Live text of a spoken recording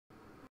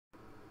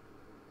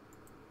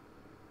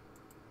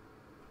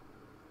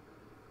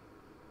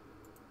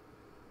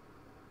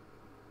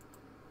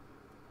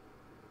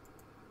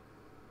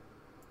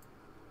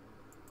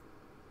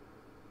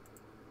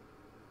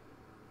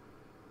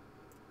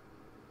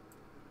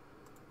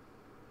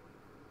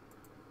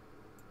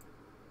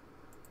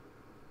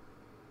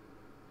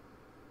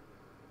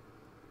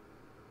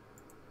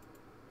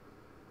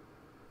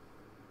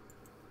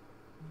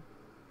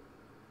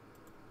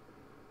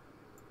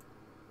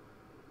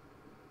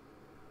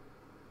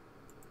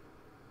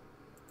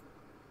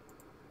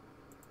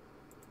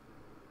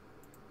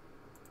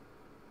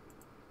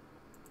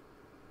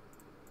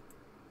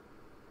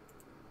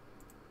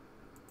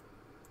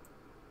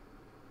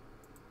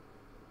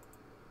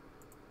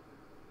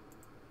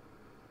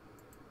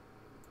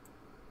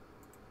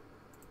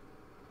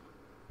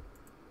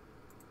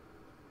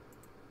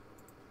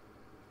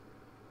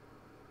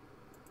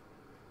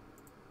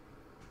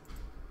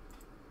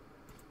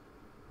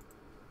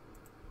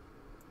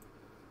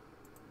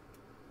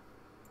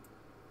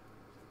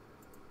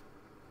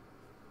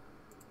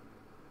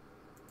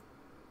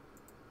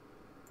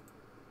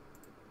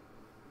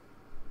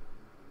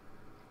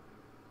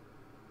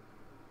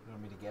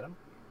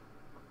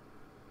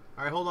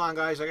Alright, hold on,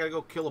 guys. I gotta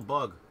go kill a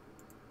bug.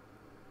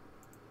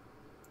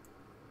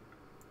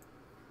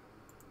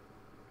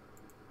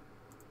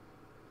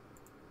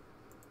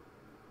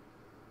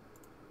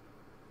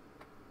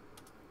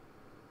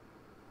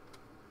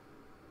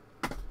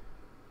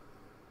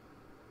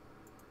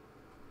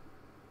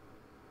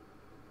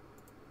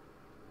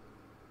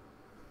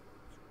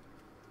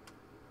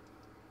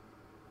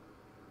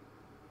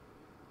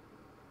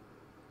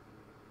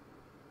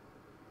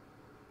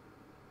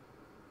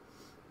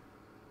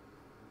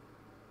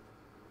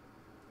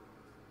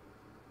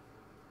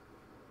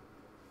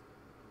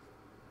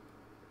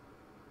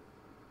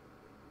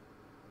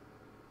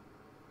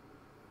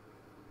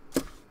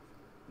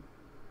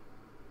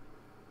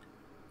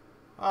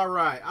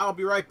 Alright, I'll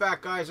be right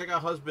back, guys. I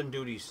got husband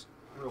duties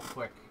real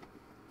quick.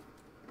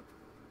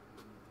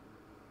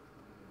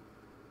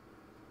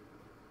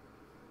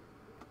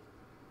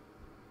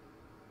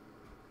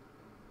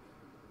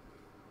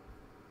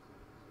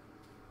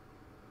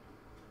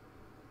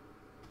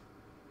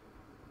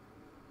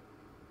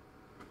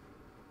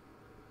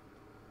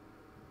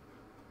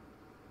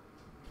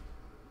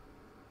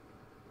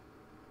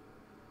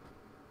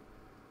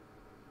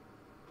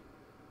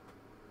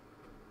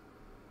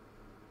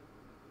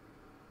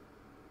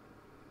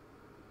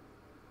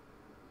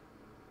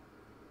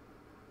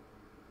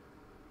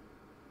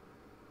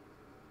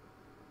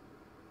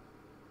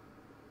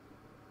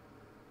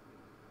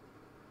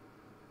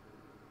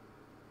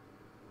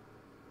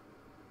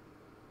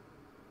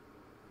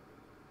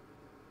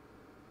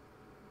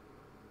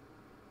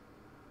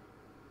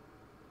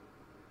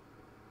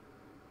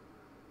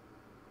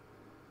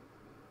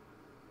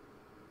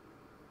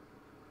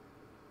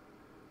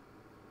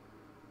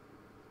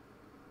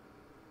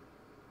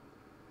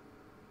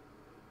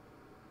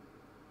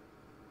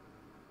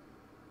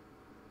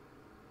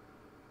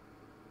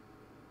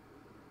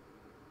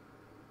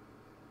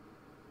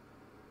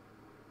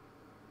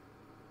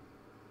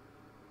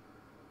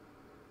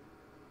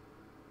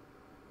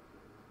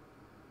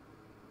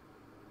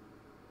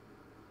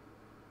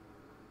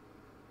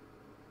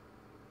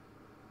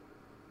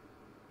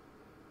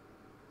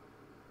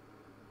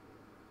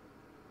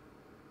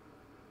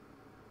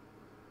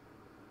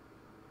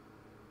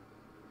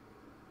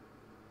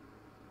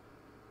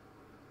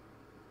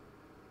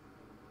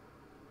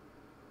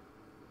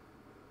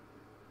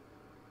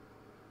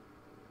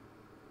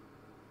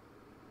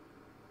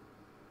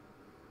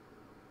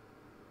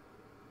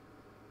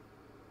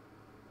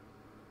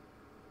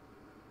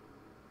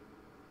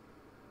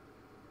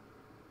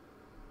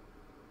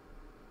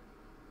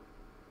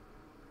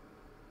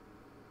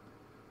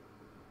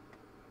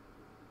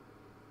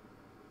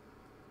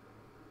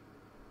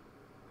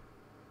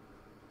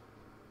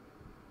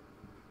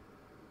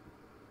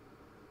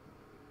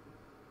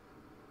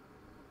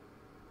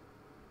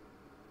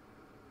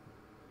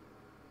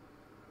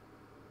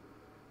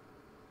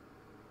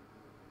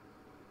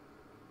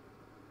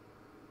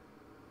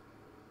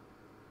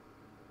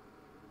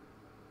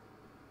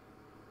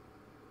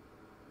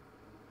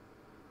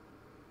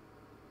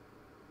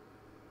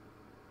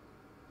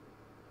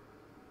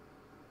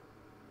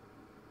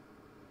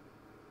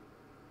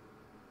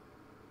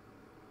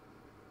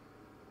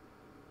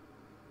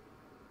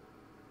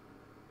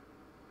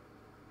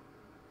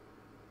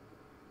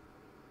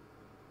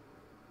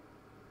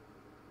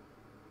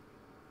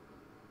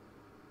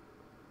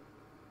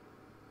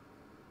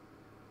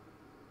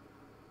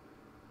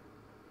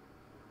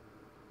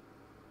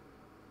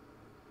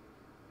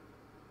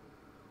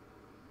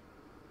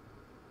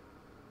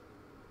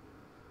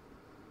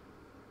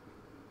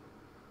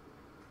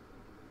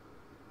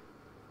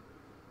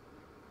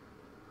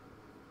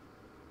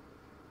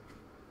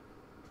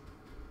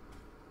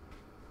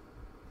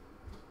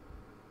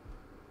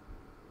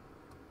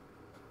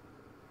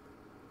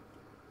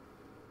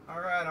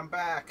 Alright, I'm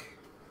back.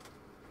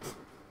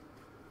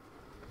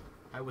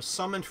 I was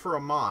summoned for a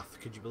moth.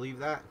 Could you believe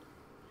that?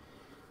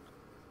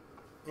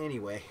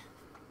 Anyway.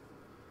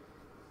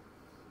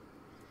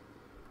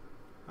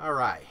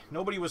 Alright,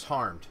 nobody was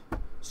harmed.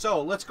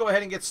 So, let's go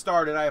ahead and get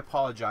started. I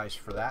apologize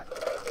for that.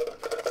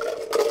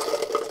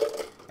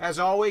 As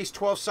always,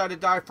 12-sided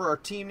die for our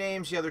team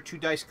names. The other 2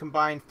 dice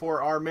combined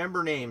for our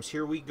member names.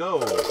 Here we go.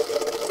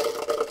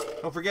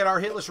 Don't forget,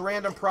 our hitless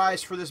random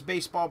prize for this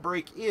baseball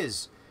break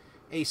is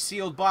a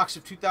sealed box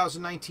of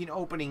 2019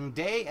 opening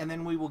day, and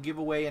then we will give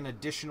away an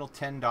additional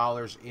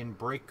 $10 in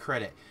break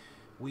credit.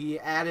 We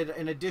added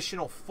an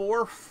additional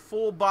 4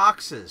 full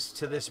boxes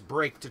to this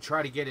break to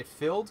try to get it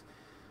filled.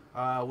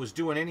 Was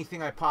doing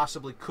anything I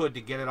possibly could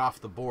to get it off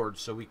the board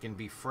so we can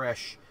be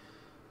fresh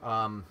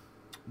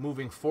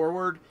moving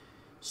forward.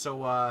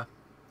 So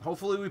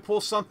hopefully we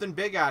pull something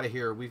big out of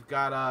here. We've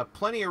got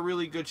plenty of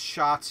really good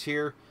shots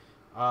here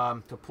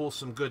to pull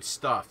some good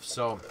stuff.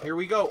 So here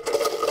we go.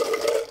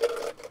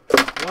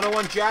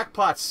 101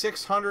 jackpot,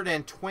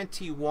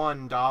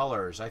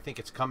 $621. I think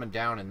it's coming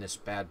down in this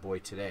bad boy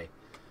today.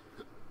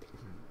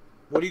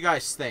 What do you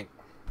guys think?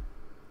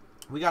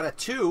 We got a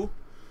 2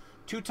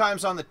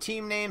 times on the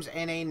team names,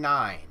 and a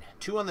 9.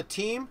 2 on the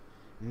team,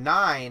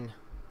 9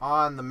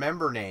 on the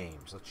member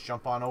names. Let's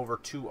jump on over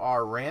to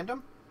our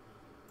random.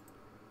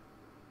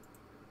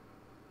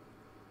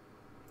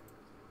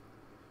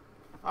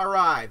 All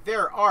right,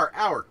 there are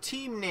our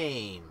team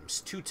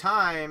names. 2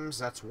 times,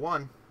 that's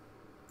 1.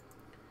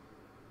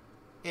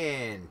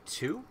 And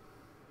 2.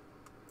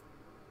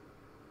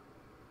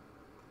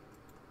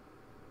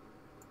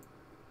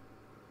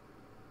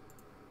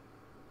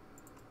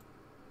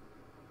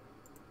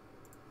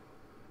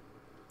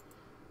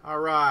 All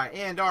right,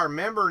 and our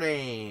member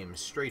names.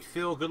 Straight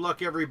fill, good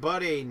luck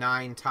everybody.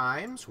 9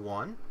 times.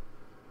 1,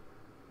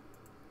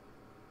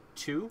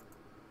 2,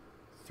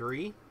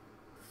 3,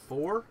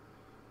 4,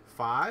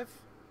 5,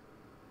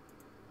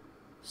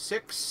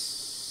 6,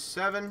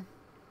 7,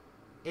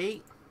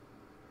 8,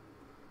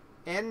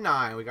 and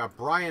 9. We got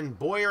Brian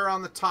Boyer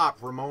on the top,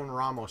 Ramon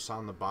Ramos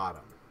on the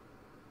bottom.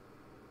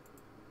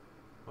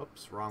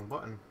 Oops, wrong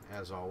button,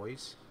 as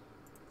always.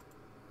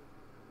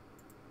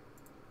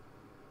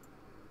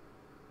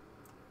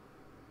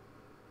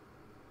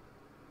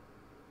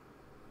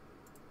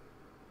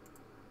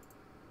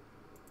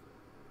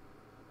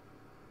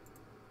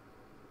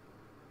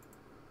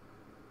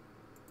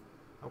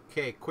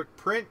 Okay, quick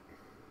print.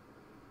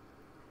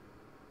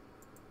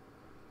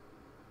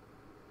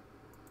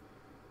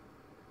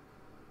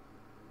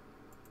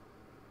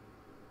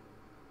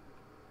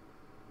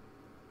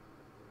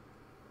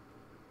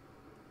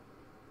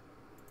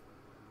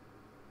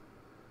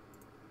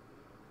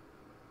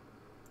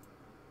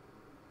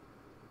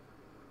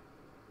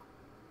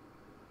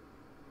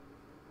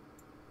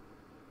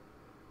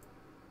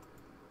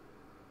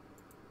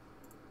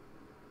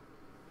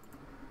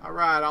 All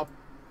right, I'll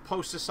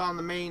post this on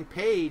the main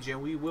page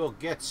and we will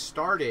get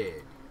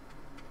started.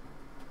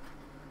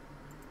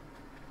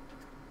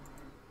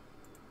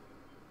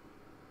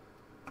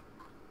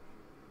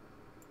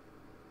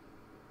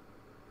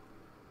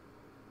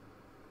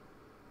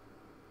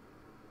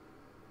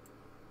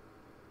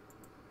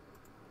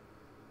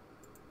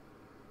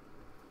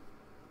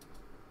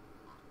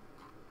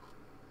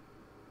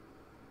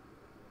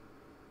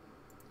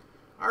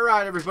 All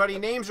right, everybody,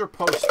 names are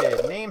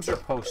posted. Names are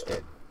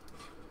posted.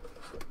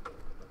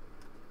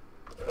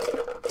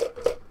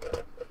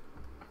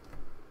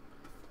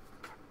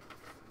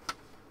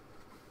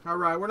 All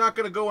right, we're not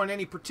going to go in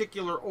any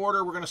particular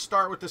order. We're going to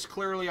start with this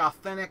Clearly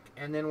Authentic,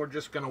 and then we're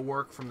just going to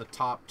work from the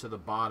top to the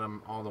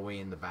bottom all the way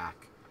in the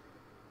back.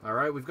 All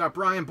right, we've got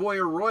Brian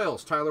Boyer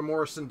Royals, Tyler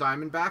Morrison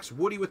Diamondbacks,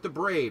 Woody with the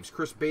Braves,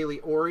 Chris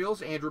Bailey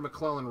Orioles, Andrew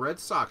McClellan Red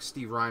Sox,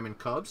 Steve Ryman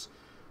Cubs,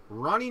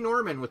 Ronnie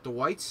Norman with the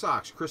White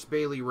Sox, Chris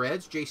Bailey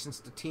Reds, Jason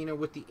Statina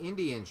with the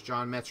Indians,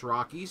 John Metz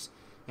Rockies,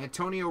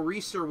 Antonio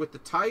Reeser with the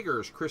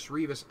Tigers, Chris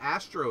Rivas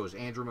Astros,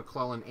 Andrew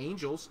McClellan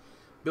Angels,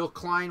 Bill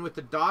Klein with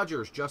the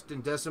Dodgers,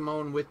 Justin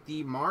Desimone with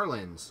the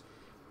Marlins,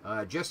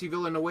 Jesse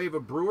Villanueva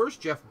Brewers,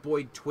 Jeff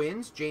Boyd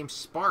Twins, James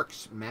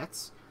Sparks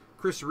Mets,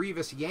 Chris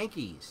Rivas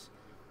Yankees,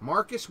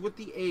 Marcus with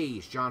the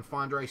A's, John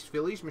Fondrice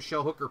Phillies,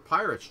 Michelle Hooker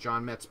Pirates,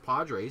 John Metz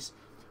Padres,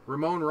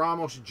 Ramon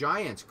Ramos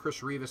Giants,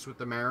 Chris Rivas with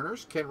the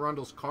Mariners, Kent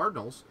Rundles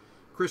Cardinals,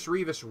 Chris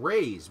Rivas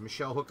Rays,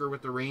 Michelle Hooker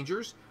with the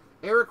Rangers,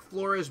 Eric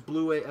Flores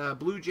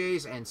Blue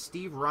Jays, and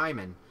Steve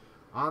Ryman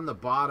on the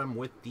bottom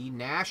with the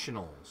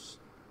Nationals.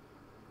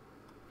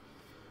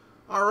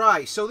 All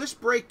right, so this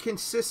break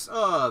consists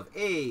of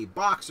a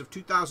box of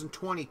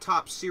 2020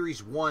 Topps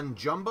Series 1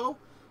 Jumbo,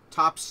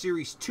 Topps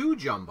Series 2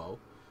 Jumbo,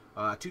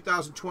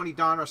 2020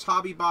 Donruss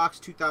Hobby Box,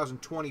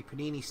 2020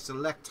 Panini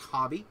Select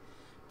Hobby,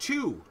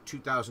 2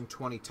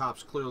 2020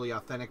 Topps Clearly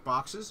Authentic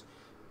boxes,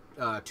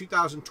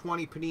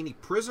 2020 Panini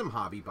Prism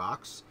Hobby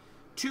Box,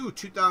 2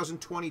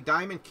 2020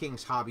 Diamond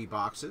Kings Hobby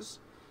boxes,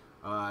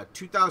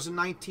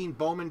 2019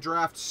 Bowman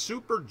Draft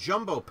Super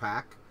Jumbo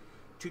Pack,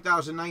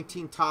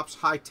 2019 Topps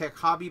High Tech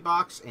Hobby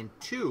Box, and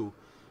 2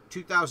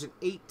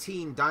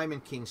 2018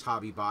 Diamond Kings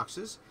Hobby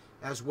boxes,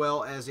 as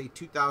well as a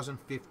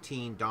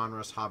 2015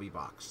 Donruss Hobby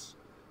Box.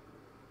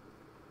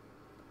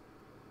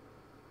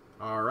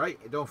 All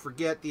right, don't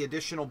forget the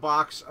additional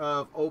box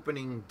of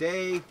opening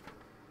day.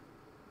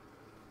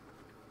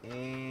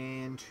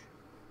 And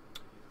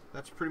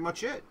that's pretty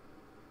much it.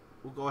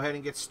 We'll go ahead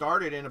and get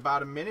started in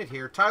about a minute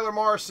here. Tyler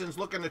Morrison's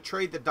looking to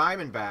trade the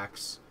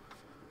Diamondbacks,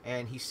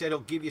 and he said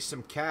he'll give you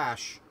some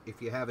cash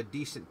if you have a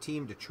decent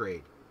team to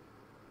trade.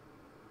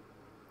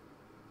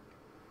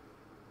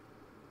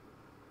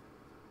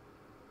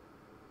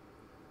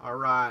 All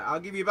right,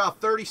 I'll give you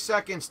about 30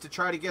 seconds to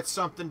try to get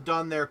something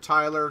done there,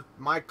 Tyler.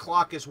 My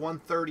clock is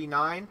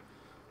 1:39.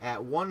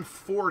 At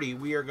 1:40,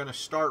 we are going to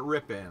start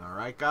ripping. All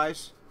right,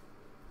 guys?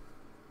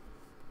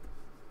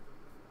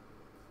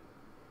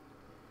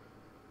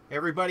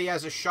 Everybody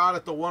has a shot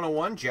at the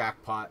 101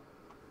 jackpot,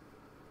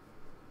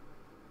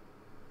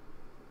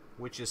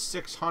 which is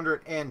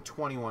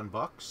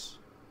 $621.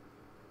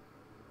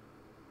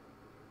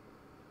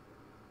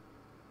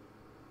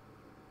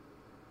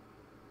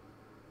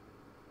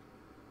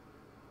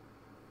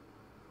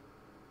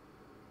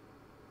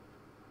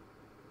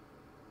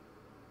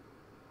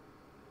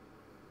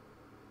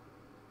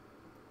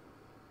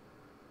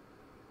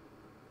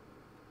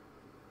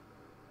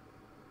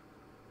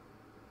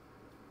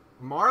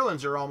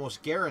 Marlins are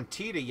almost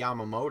guaranteed a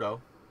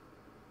Yamamoto.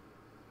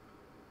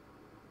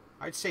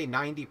 I'd say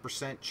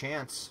 90%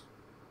 chance.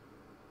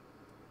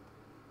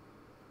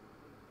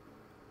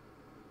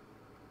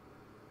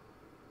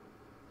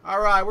 All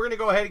right, we're going to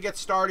go ahead and get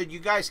started. You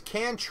guys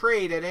can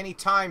trade at any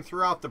time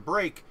throughout the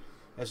break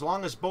as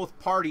long as both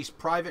parties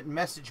private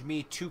message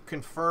me to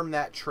confirm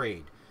that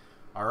trade.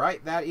 All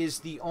right, that is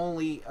the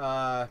only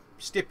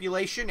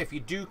stipulation. If you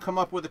do come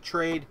up with a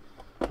trade,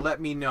 let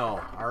me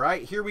know. All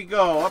right, here we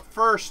go. Up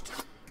first,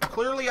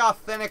 Clearly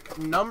Authentic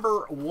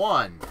number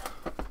 1.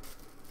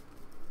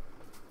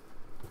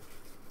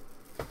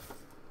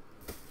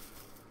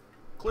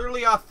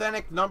 Clearly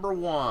Authentic number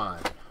 1.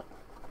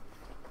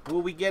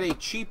 Will we get a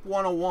cheap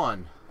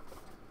 101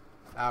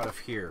 out of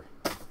here?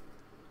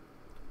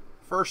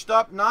 First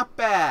up, not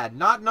bad.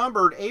 Not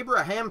numbered,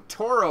 Abraham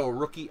Toro,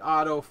 rookie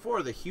auto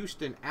for the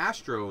Houston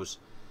Astros.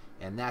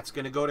 And that's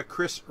going to go to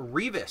Chris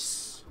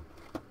Rivas.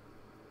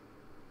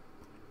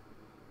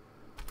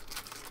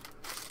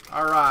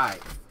 All right.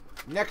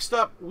 Next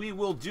up, we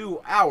will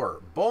do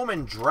our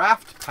Bowman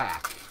Draft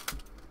Pack.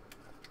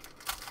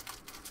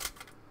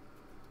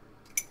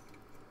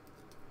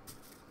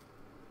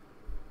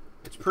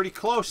 It's pretty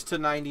close to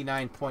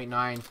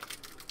 99.9.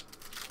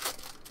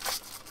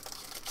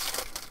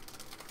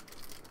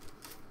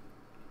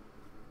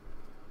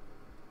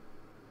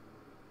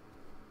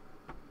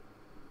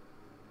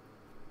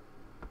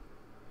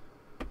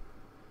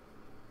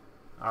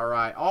 All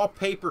right, all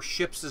paper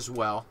ships as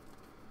well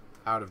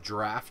out of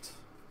draft.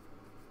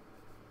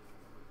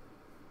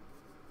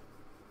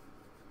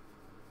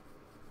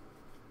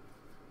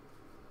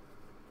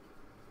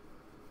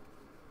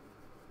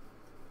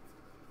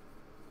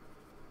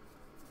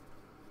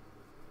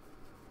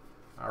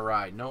 All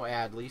right, no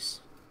Adleys.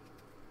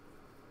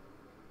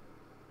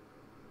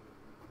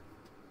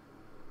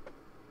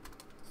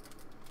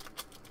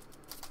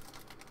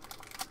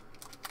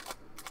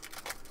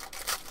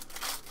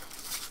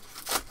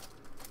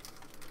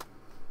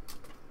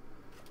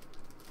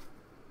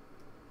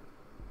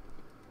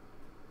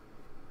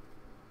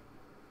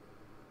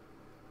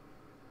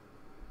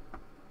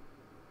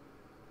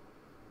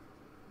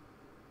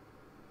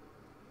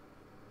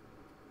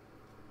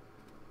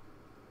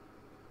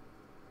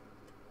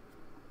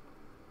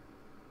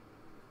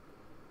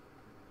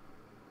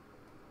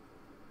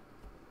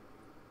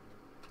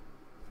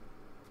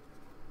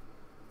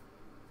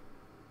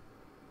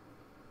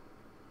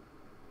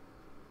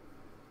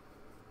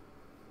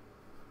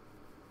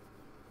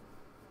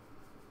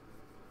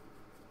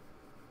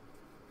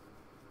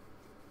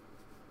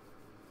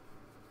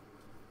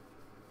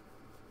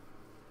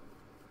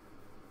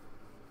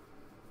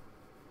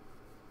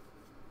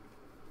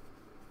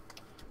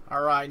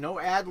 All right, no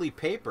Adley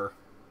paper.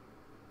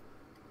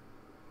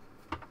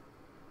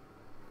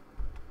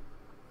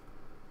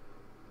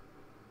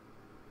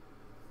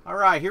 All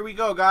right, here we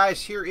go,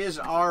 guys. Here is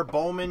our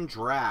Bowman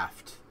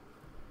draft.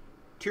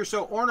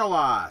 Tirso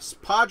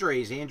Ornelas,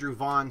 Padres, Andrew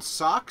Vaughn,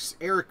 Sox,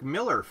 Eric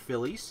Miller,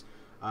 Phillies,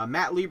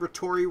 Matt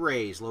Liberatore,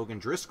 Rays, Logan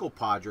Driscoll,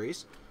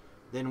 Padres.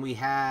 Then we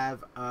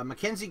have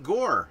Mackenzie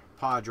Gore,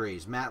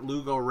 Padres, Matt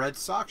Lugo, Red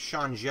Sox,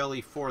 Sean Jelly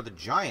for the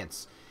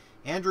Giants,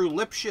 Andrew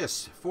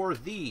Lipschitz for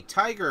the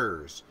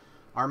Tigers,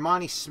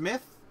 Armani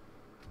Smith,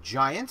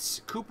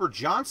 Giants, Cooper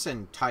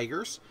Johnson,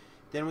 Tigers.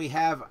 Then we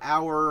have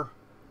our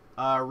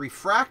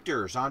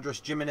refractors,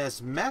 Andres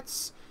Gimenez,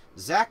 Mets,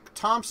 Zach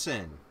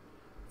Thompson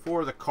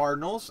for the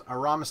Cardinals,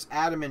 Aramis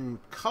Adaman,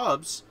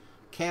 Cubs,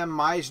 Cam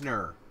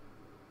Meisner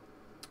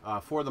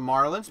for the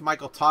Marlins,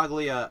 Michael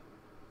Toglia,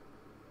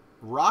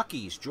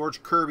 Rockies,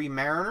 George Kirby,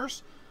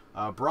 Mariners,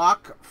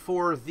 Brock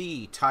for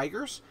the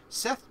Tigers,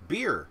 Seth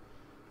Beer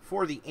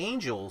for the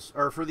Angels,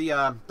 or for the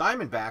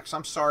Diamondbacks,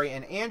 I'm sorry,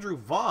 and Andrew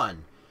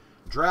Vaughn,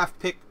 draft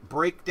pick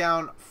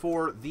breakdown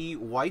for the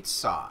White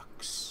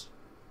Sox.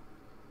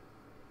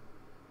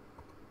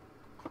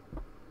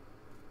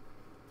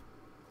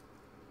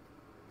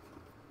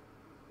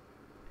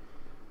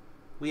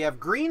 We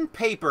have green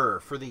paper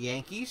for the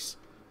Yankees,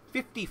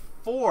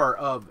 54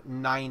 of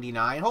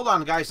 99. Hold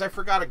on, guys, I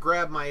forgot to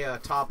grab my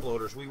top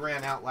loaders. We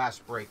ran out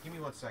last break. Give me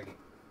 1 second.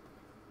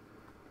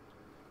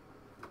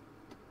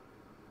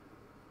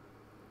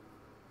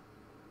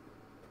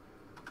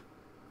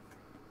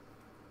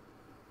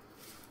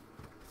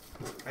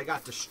 I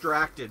got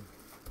distracted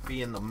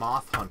being the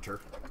moth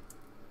hunter.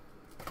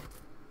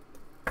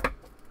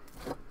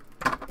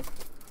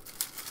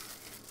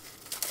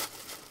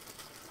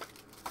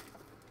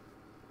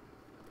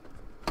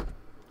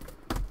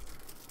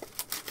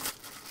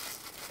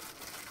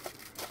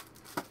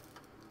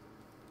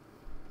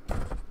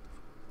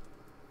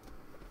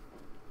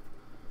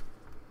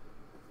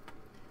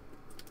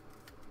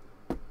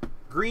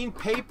 Green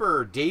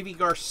paper, Davy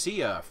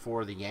Garcia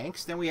for the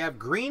Yanks. Then we have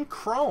green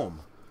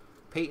chrome,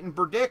 Peyton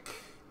Burdick,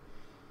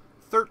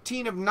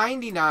 13 of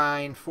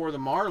 99 for the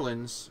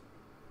Marlins,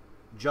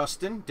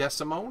 Justin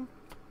Desimone.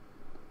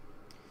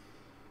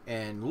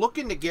 And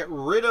looking to get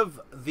rid of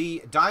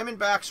the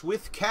Diamondbacks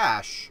with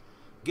cash,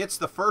 gets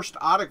the first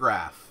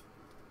autograph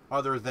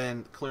other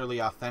than clearly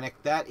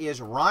authentic. That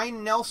is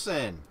Ryan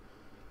Nelson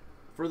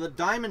for the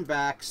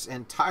Diamondbacks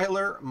and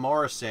Tyler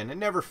Morrison. It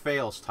never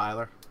fails,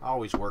 Tyler.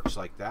 Always works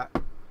like that.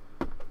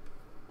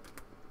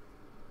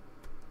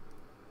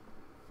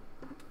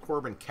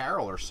 Corbin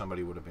Carroll or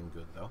somebody would have been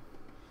good, though.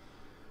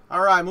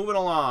 All right, moving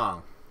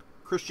along.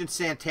 Christian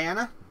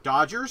Santana,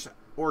 Dodgers.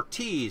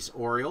 Ortiz,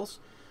 Orioles.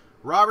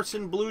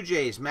 Robertson, Blue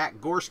Jays. Matt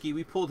Gorski,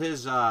 we pulled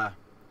his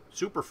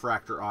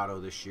Superfractor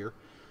auto this year.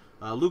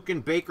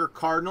 Lucan Baker,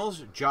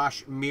 Cardinals.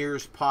 Josh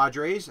Mears,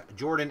 Padres.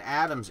 Jordan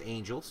Adams,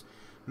 Angels.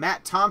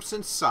 Matt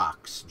Thompson,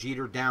 Sox.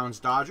 Jeter Downs,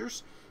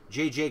 Dodgers.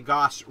 J.J.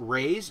 Goss,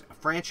 Rays.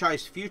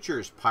 Franchise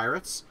Futures,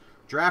 Pirates.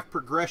 Draft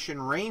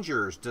Progression,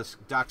 Rangers.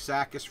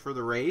 Doxakis for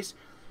the Rays.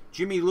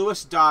 Jimmy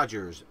Lewis,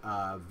 Dodgers.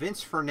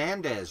 Vince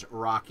Fernandez,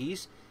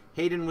 Rockies.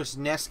 Hayden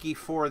Wisniewski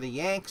for the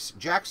Yanks.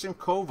 Jackson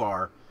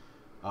Kovar,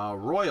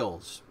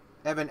 Royals.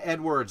 Evan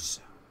Edwards,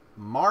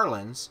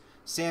 Marlins.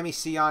 Sammy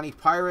Ciani,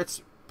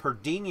 Pirates.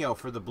 Perdino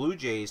for the Blue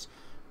Jays.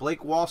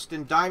 Blake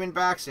Walston,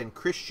 Diamondbacks. And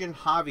Christian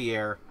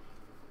Javier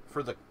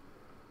for the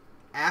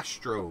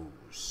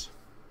Astros.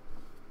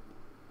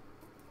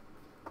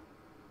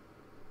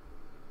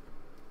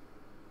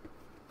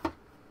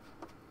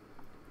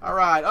 All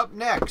right, up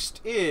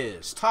next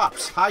is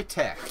Topps High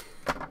Tech.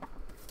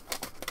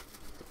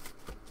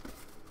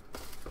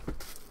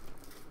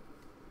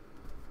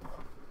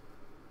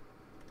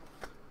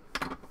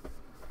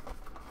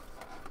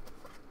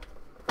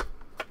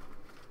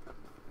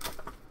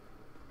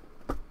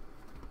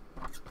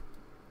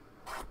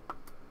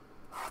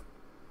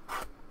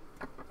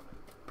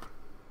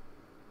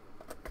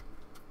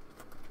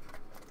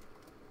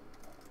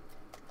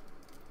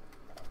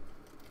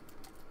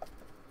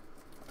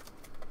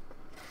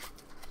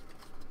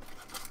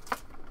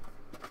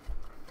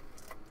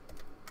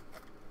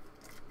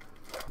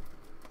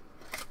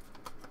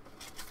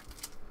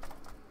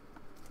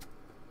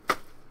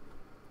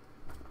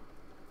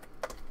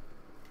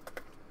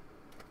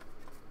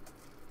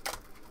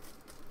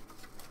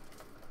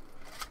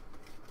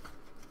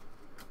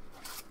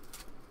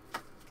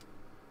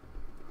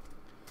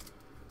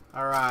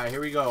 All right, here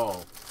we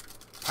go.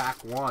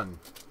 Pack 1.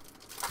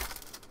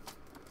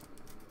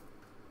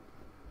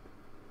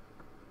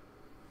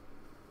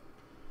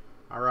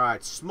 All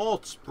right,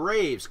 Smoltz,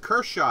 Braves.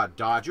 Kershaw,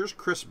 Dodgers.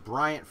 Chris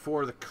Bryant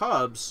for the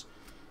Cubs.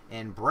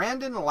 And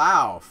Brandon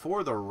Lau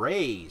for the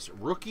Rays.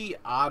 Rookie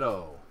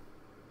auto.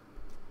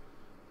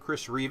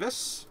 Chris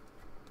Rivas.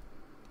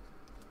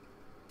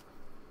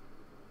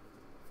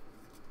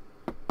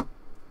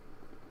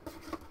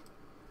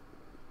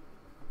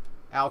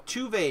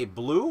 Altuve,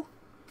 blue.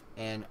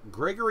 And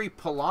Gregory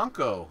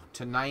Polanco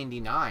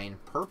 /99,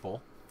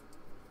 purple.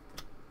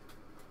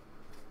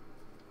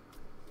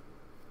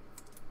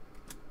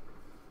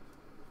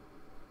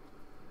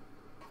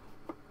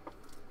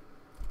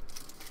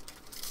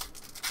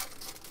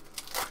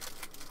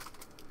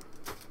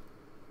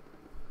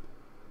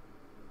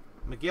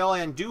 Miguel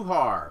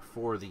Andujar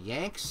for the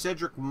Yanks.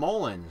 Cedric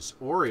Mullins,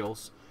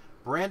 Orioles.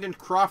 Brandon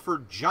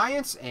Crawford,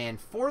 Giants. And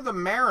for the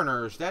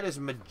Mariners, that is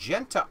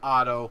magenta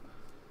auto.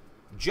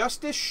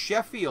 Justice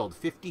Sheffield,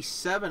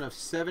 57 of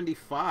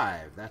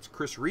 75. That's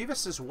Chris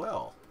Rivas as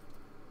well.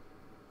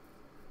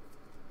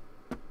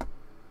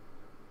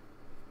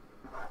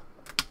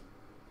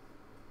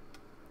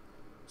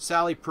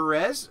 Sally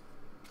Perez,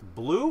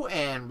 blue.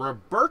 And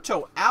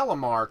Roberto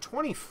Alomar,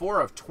 24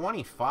 of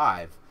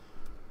 25.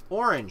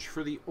 Orange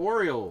for the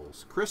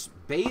Orioles. Chris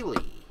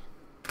Bailey.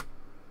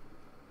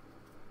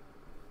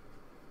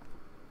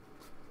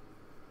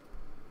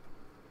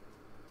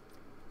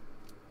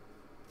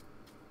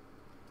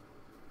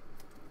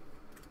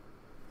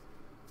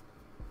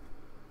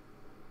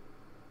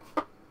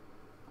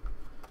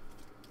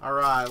 All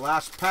right,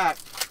 last pack.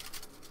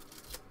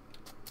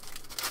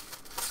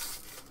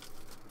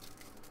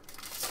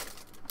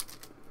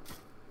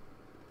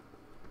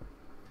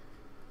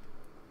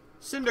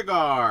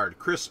 Syndergaard,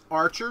 Chris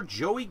Archer,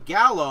 Joey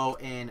Gallo,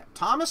 and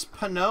Thomas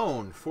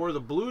Pannone for the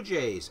Blue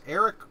Jays.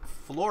 Eric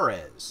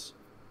Flores,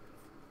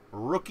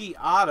 rookie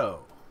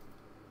auto.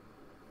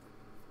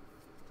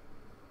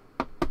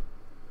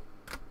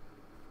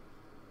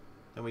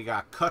 Then we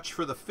got Kutch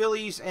for the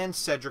Phillies and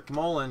Cedric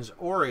Mullins,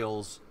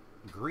 Orioles,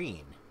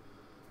 green.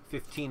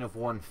 15 of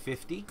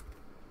 150.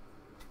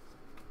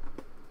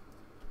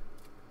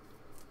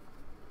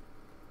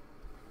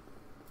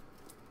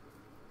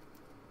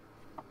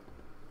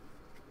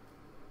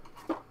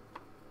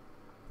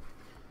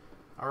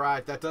 All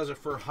right, that does it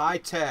for High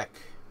Tech.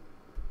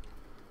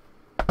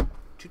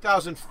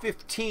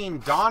 2015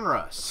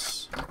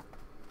 Donruss.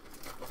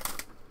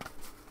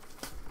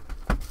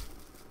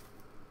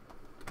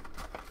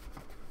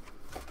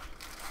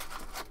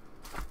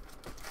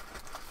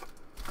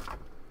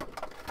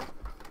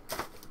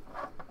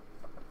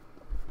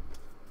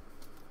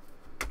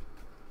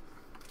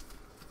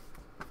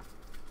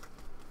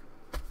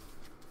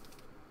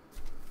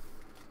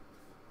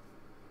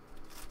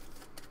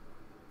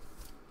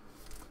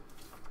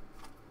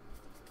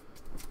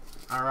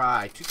 All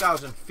right,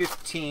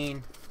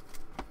 2015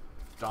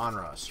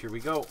 Donruss. Here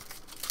we go.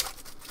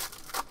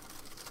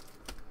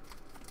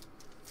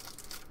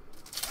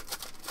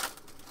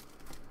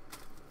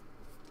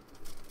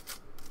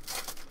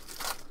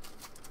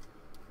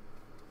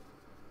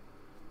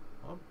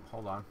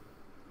 hold on.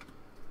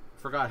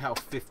 Forgot how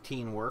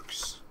 15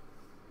 works.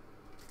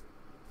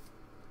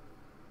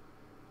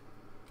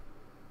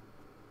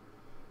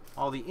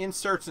 All the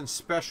inserts and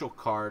special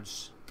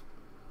cards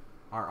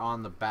are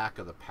on the back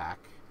of the pack.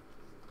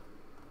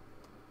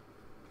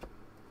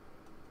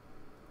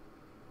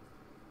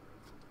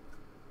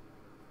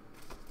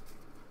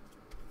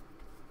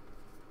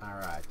 All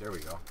right, there we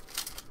go.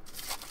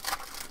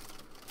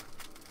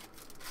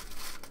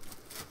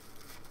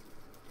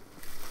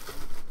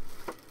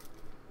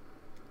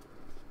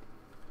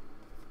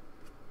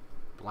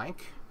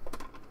 Blank.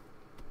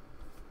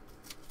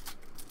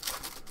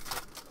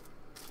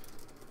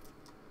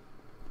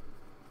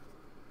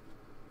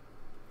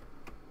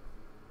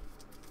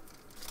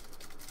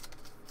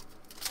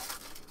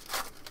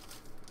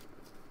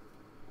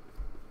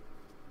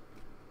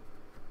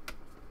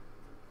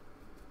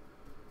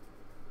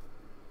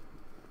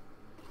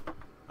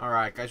 All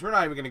right, guys, we're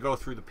not even going to go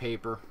through the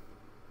paper.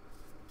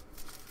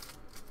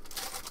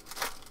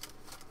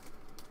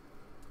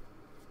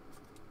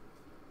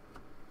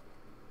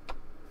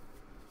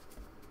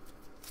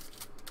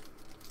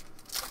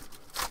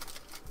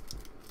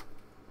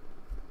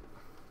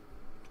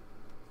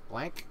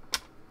 Blank.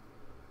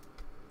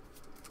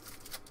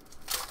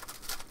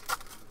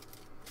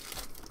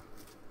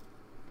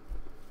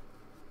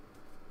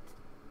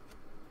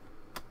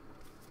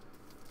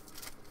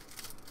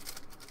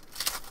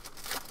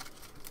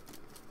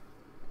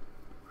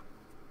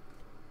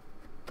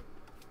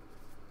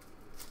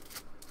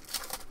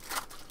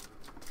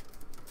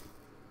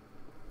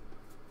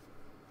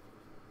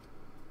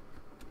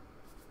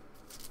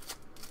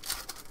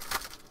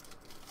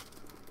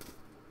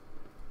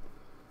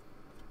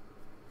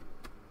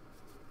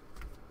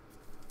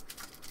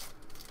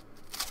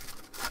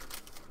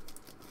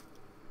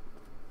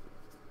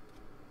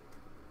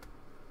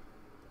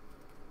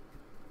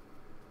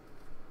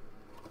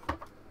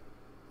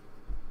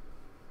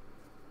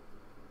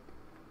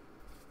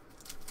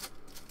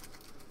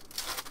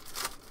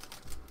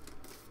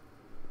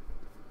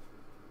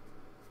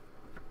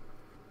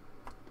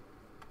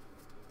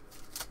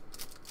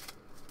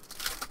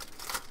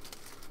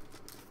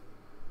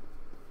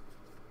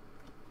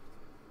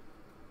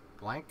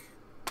 Blank.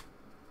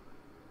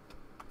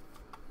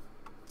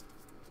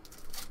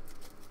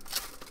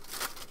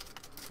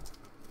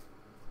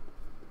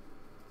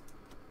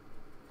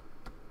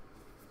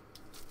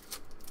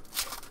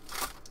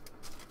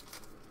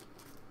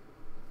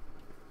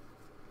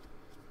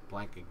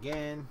 Blank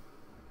again.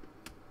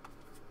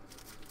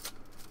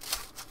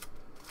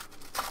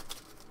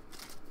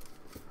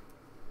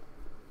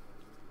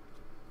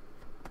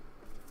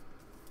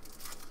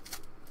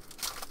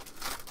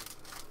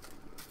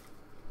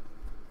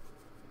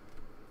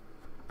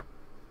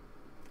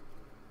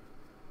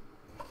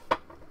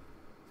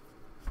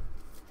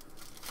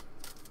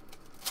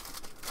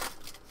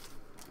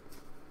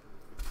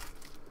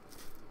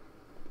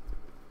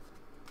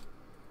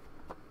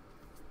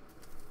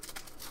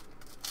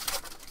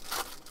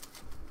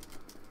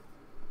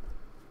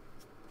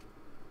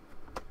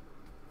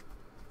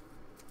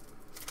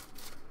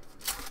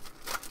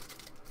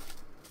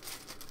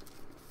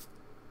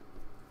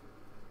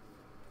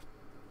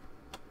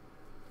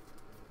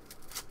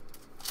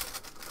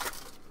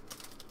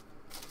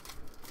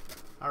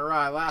 All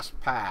right, last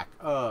pack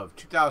of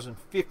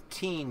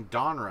 2015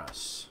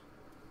 Donruss.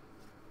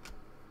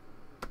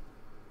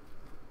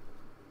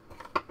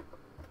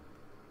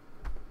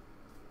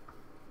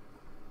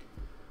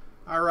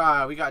 All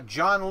right, we got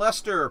John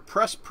Lester,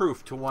 press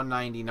proof to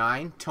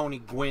 199. Tony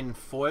Gwynn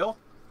foil.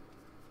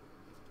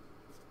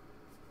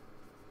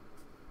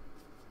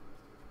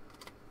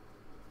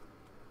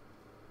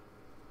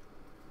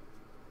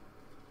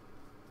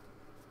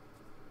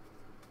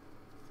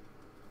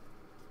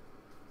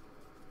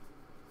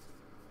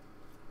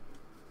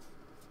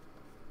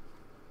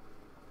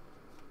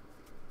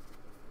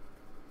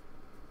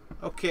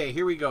 Okay,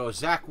 here we go.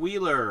 Zach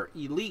Wheeler,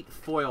 elite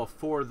foil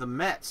for the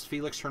Mets.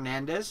 Felix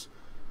Hernandez.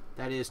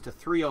 That is to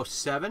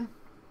 307.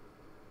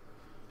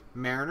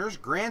 Mariners,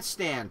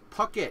 Grandstand,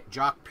 Puckett,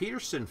 Jock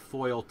Peterson,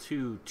 foil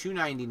to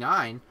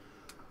 299.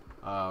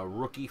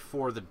 Rookie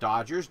for the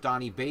Dodgers.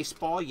 Donnie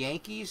Baseball,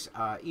 Yankees.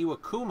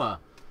 Iwakuma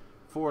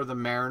for the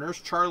Mariners.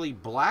 Charlie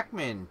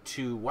Blackmon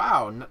to,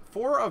 wow,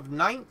 4 of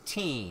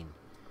 19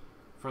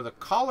 for the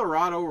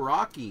Colorado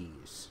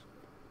Rockies.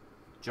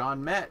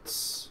 John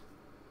Metz.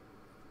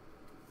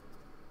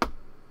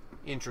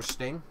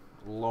 Interesting.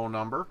 Low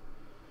number.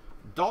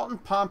 Dalton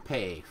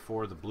Pompey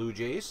for the Blue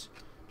Jays.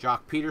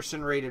 Jock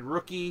Peterson, rated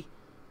rookie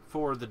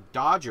for the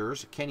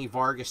Dodgers. Kenny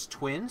Vargas,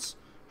 Twins.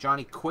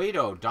 Johnny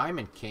Cueto,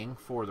 Diamond King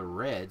for the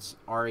Reds.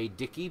 R.A.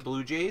 Dickey,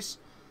 Blue Jays.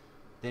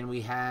 Then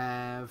we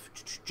have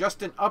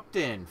Justin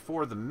Upton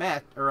for the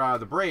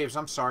the Braves.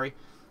 I'm sorry.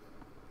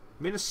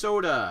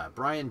 Minnesota,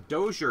 Brian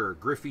Dozier,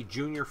 Griffey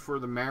Jr. for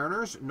the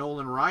Mariners.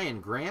 Nolan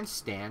Ryan,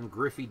 Grandstand,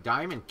 Griffey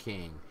Diamond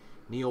King.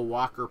 Neil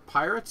Walker,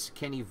 Pirates.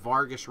 Kenny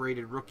Vargas,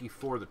 rated rookie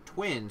for the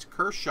Twins.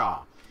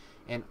 Kershaw.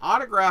 And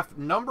autograph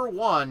number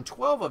 1,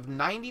 12 of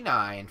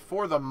 99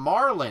 for the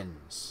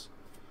Marlins.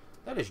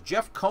 That is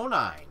Jeff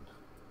Conine.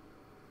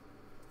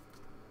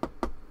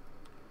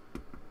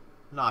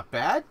 Not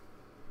bad.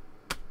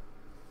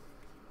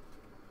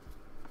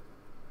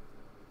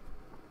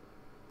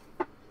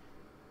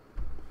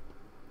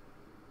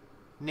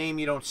 Name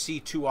you don't see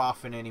too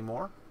often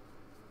anymore.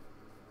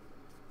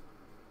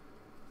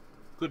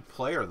 Good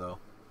player, though.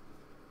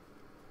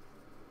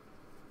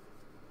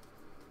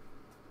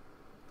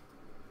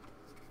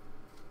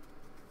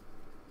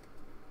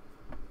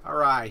 All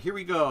right, here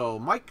we go.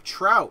 Mike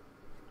Trout,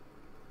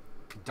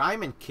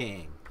 Diamond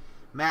King.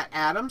 Matt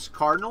Adams,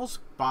 Cardinals.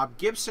 Bob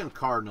Gibson,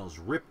 Cardinals.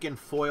 Ripken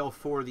foil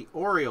for the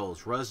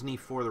Orioles. Rusney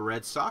for the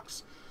Red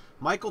Sox.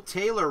 Michael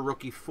Taylor,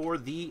 rookie for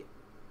the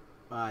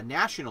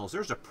Nationals.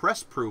 There's a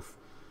press proof.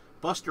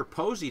 Buster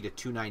Posey to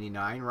 $2.99.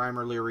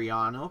 Reimer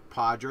Liriano,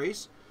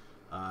 Padres.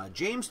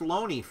 James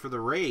Loney for the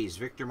Rays.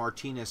 Victor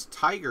Martinez,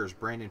 Tigers.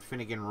 Brandon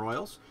Finnegan,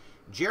 Royals.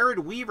 Jared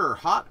Weaver,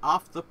 hot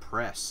off the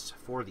press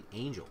for the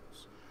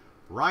Angels.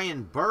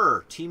 Ryan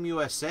Burr, Team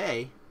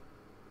USA.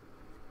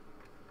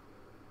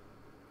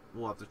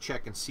 We'll have to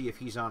check and see if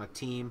he's on a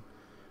team.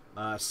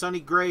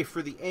 Sonny Gray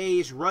for the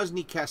A's.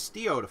 Rusney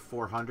Castillo to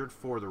 400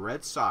 for the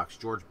Red Sox.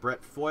 George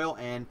Brett foil.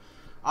 And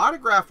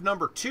autograph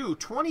number 2,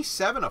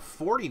 27 of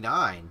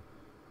 49.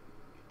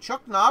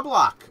 Chuck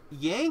Knobloch,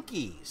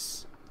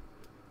 Yankees.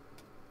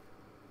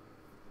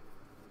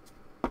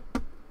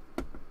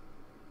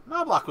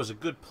 Knobloch was a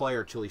good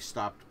player till he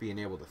stopped being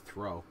able to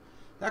throw.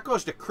 That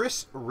goes to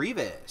Chris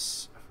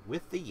Rivas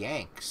with the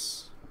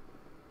Yanks.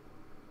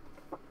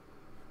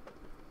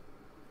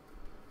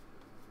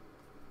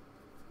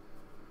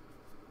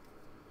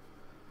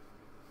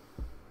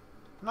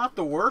 Not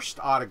the worst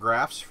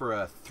autographs for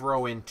a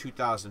throw-in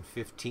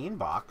 2015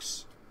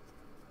 box.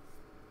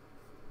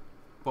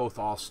 Both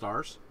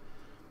All-Stars.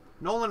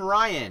 Nolan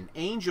Ryan,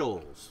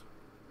 Angels.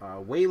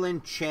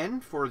 Waylon Chen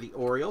for the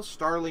Orioles.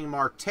 Starling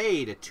Marte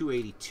to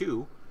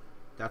 282.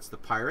 That's the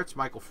Pirates.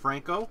 Michael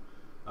Franco.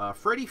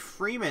 Freddie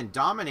Freeman,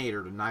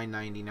 Dominator to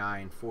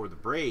 $9.99 for the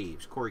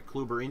Braves. Corey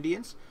Kluber,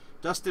 Indians.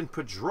 Dustin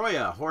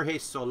Pedroia, Jorge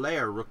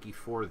Soler, rookie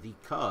for the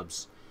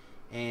Cubs.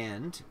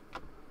 And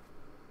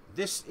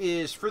this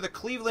is for the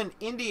Cleveland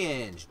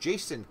Indians.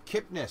 Jason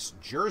Kipnis,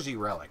 Jersey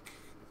Relic.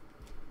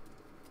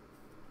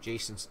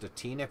 Jason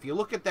Statina. If you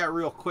look at that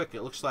real quick,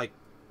 it looks like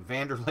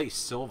Vanderlei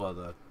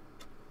Silva,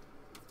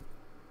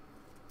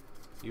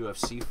 the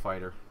UFC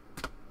fighter.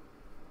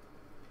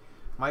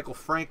 Michael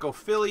Franco,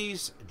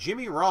 Phillies.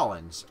 Jimmy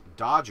Rollins,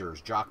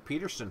 Dodgers. Jock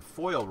Peterson,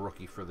 foil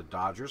rookie for the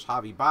Dodgers.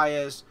 Javi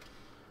Baez.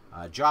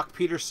 Jock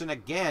Peterson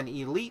again,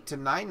 Elite to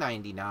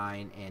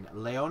 $9.99. And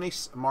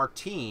Leonis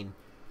Martin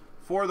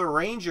for the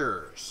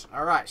Rangers.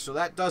 All right, so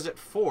that does it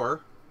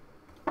for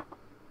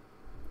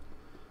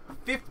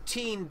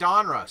 15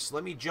 Donruss.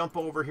 Let me jump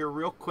over here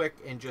real quick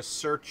and just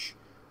search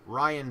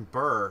Ryan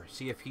Burr,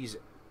 see if he's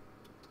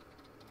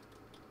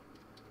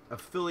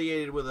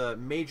affiliated with a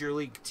major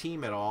league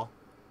team at all.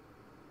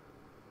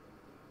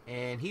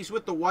 And he's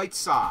with the White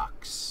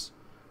Sox.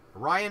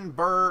 Ryan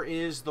Burr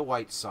is the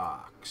White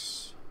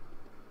Sox.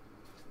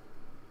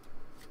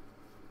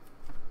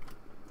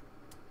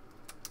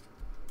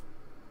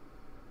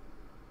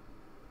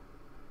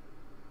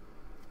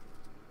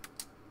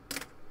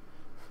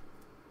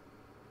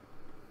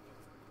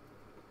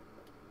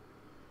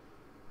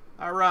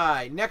 All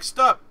right, next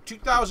up,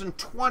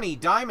 2020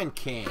 Diamond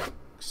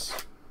Kings.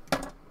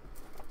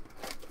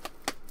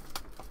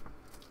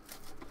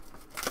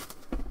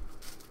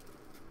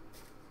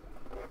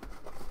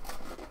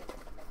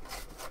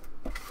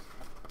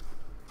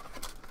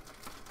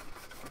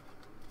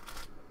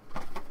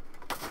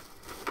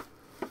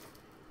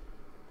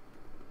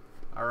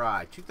 All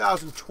right,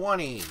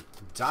 2020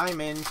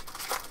 Diamond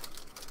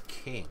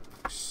Kings.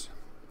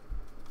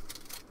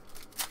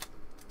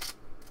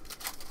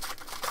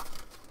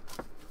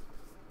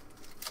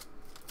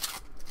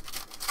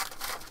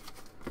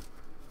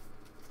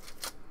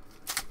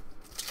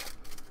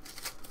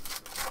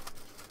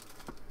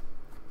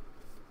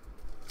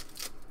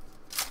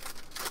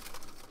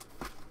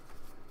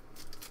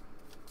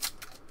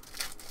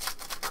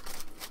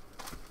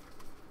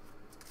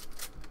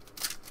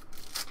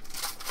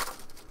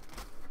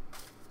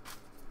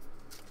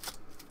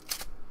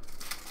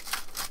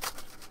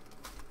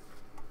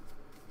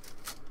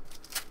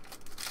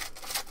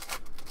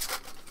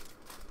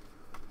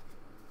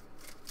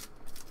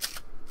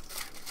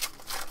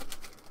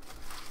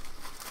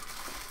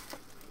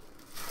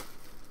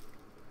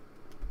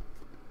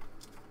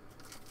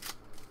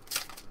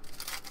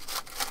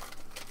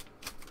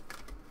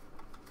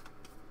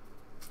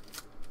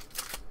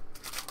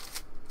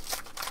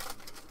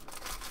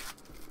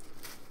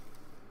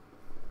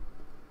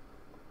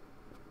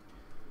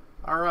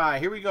 All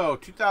right, here we go.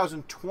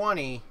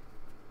 2020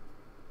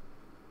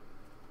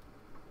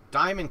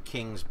 Diamond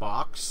Kings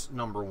box,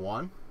 number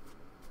 1.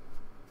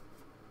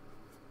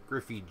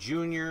 Griffey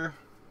Jr.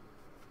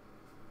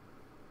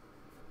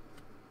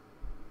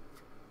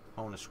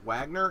 Honus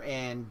Wagner.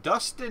 And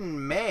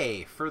Dustin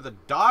May for the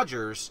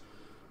Dodgers.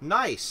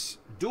 Nice.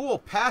 Dual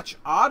patch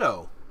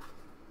auto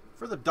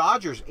for the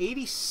Dodgers.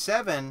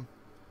 87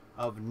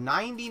 of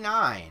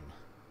 99.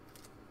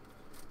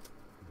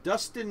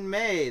 Dustin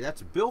May.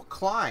 That's Bill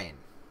Klein.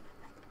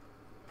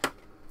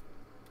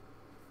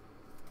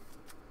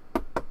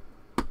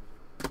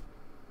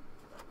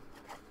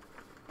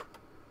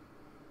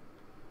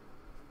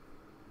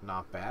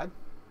 Not bad.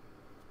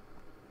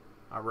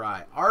 All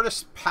right.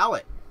 Artist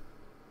Palette.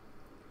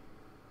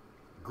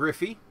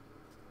 Griffey.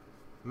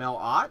 Mel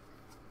Ott.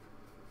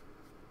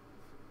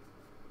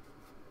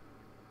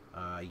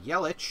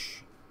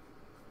 Yelich.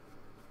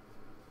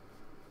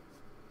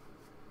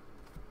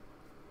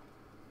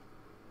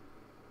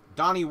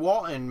 Donnie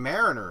Walton,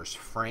 Mariners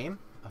frame.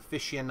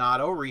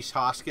 Aficionado, Rhys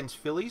Hoskins,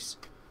 Phillies.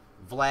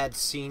 Vlad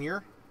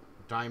Sr.,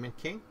 Diamond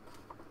King.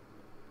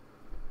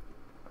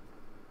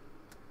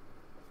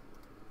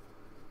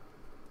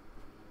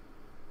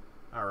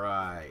 All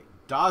right.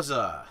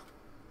 Daza.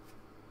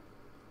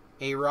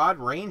 A-Rod,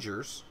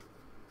 Rangers.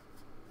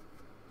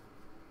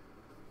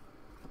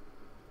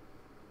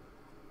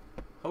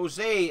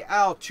 Jose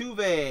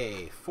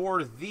Altuve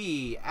for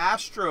the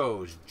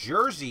Astros,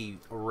 jersey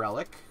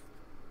relic.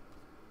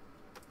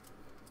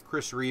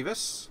 Chris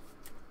Rivas.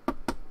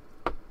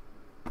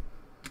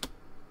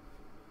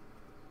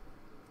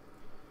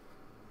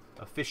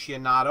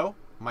 Aficionado,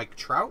 Mike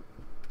Trout.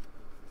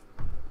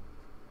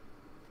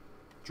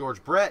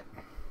 George Brett,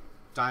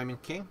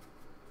 Diamond King.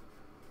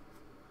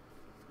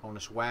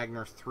 Honus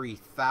Wagner,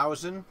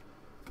 3000.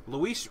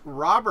 Luis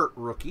Robert,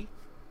 rookie.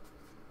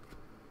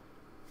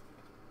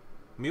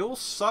 Mule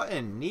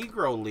Sutton,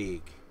 Negro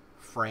League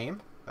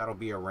frame. That'll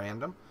be a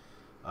random.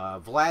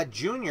 Vlad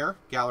Jr.,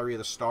 Gallery of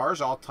the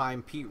Stars,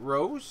 all-time Pete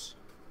Rose.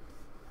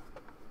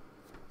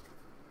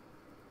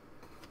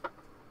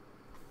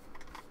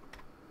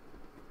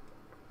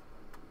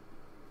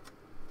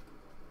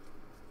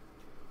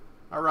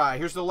 All right,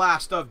 here's the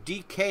last of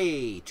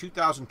DK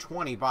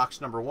 2020, box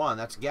number 1.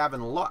 That's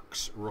Gavin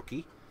Lux,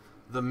 rookie.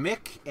 The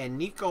Mick and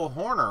Nico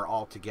Horner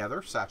all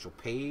together. Satchel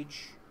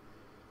Paige.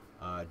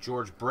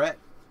 George Brett.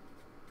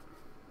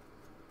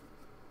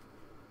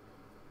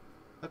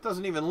 That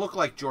doesn't even look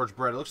like George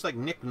Brett. It looks like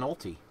Nick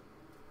Nolte.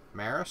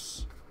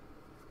 Maris.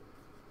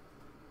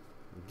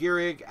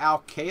 Gehrig,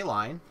 Al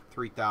Kaline,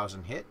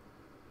 3,000 hit.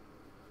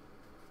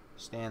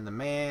 Stan the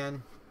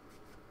Man.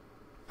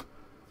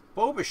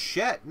 Bo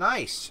Bichette,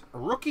 nice.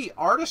 Rookie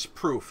artist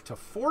proof to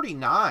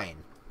 49.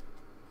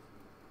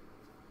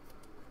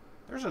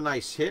 There's a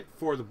nice hit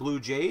for the Blue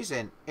Jays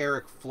and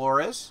Eric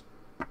Flores.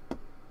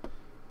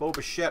 Bo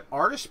Bichette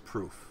artist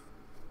proof.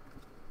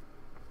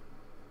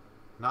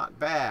 Not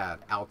bad.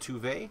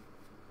 Altuve.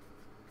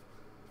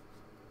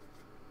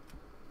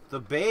 The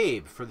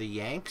Babe for the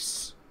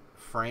Yanks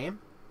frame.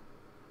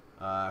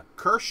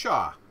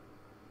 Kershaw.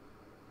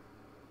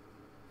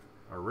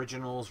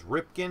 Originals,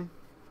 Ripken.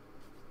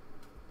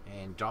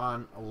 And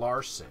Don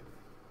Larson.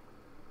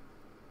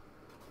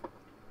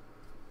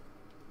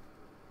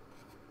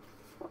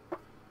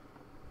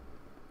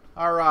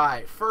 All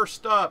right,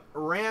 first up,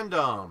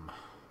 random.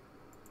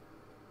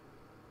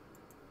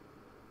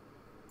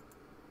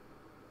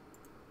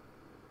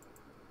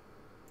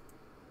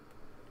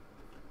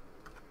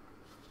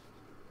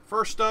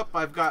 First up,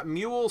 I've got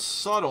Mule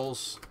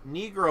Suttles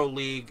Negro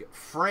League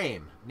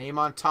frame. Name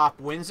on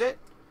top wins it.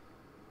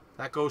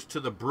 That goes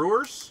to the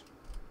Brewers.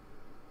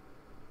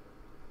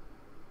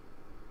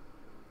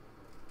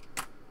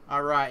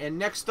 All right, and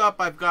next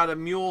up, I've got a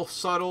Mule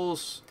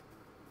Suttles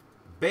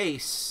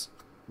base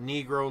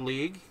Negro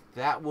League.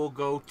 That will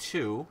go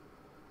to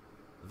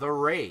the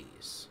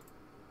Rays.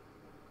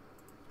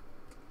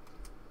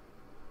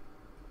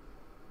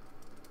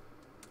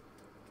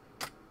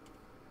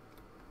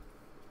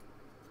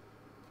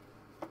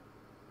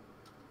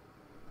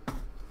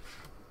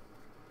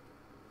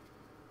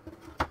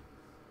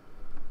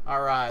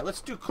 All right,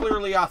 let's do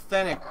Clearly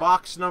Authentic,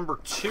 box number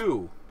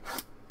 2.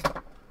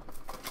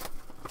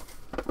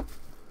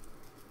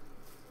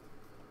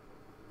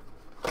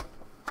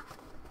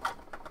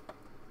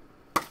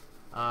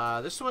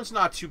 This one's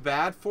not too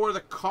bad for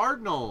the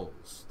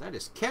Cardinals. That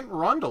is Kent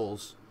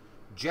Rundles,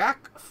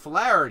 Jack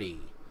Flaherty,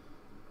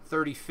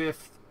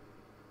 35th,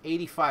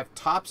 85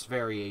 Topps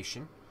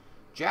variation.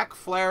 Jack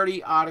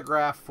Flaherty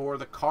autograph for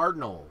the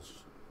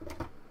Cardinals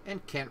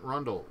and Kent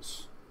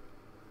Rundles.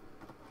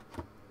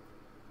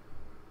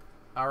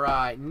 All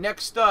right,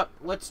 next up,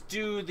 let's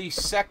do the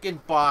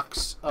second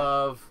box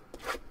of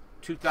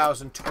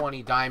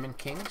 2020 Diamond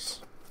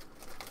Kings.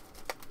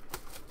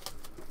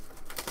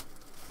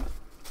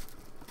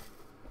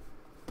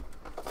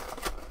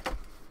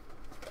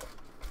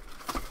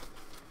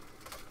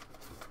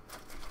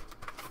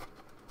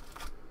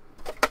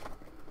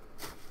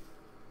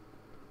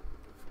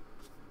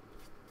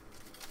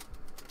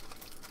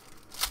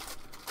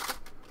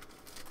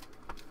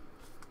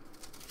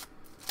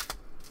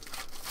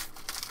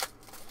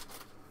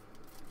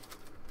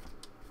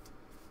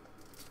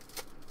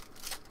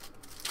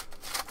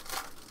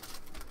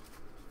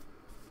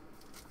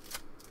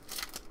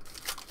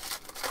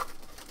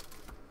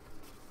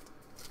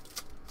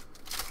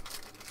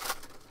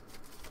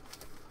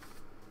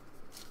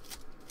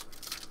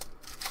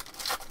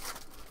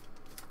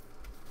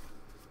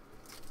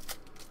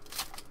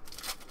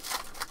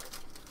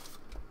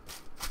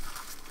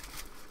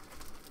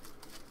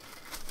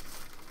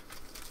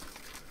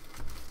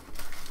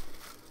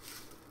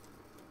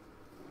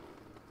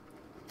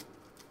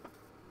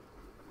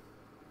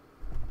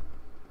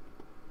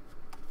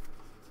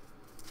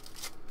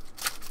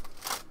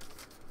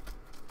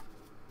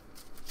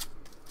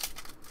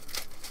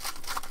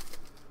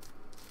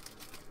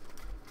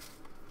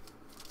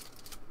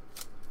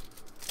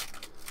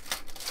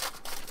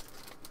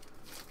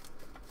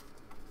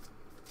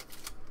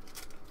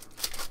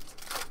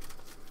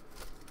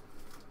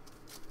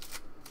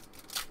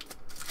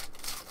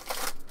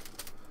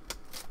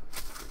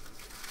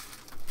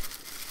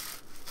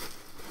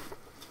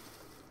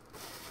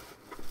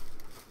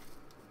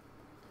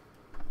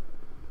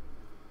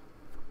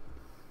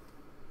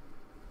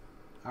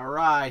 All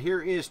right,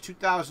 here is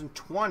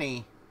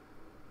 2020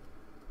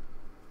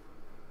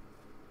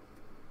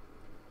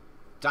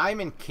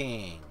 Diamond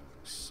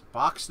Kings,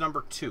 box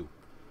number 2.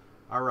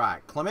 All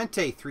right,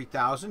 Clemente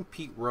 3000,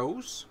 Pete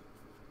Rose.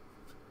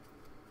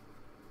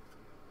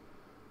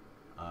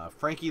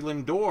 Frankie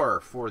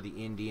Lindor for the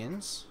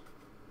Indians.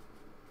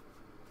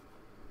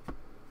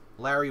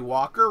 Larry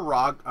Walker,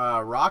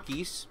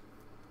 Rockies,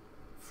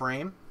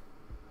 frame.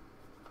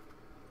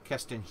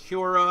 Keston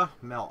Hiura,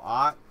 Mel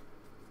Ott.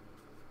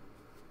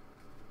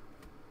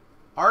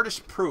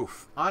 Artist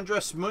Proof,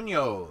 Andres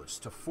Munoz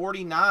to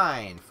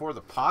 49 for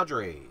the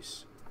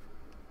Padres.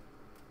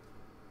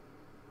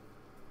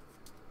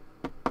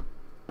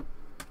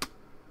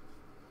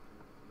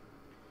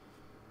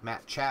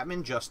 Matt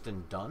Chapman,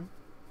 Justin Dunn.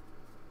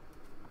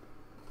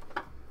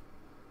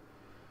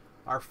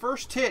 Our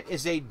first hit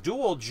is a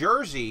dual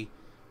jersey,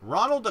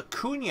 Ronald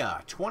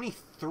Acuna,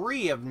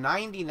 23 of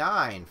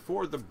 99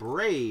 for the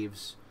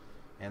Braves,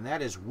 and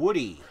that is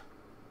Woody.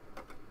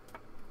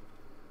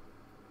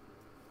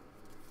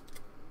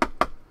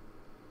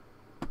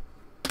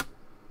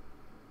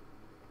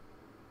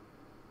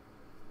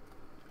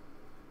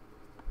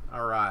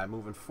 All right,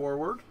 moving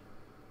forward.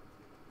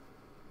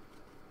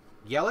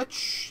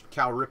 Yelich,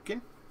 Cal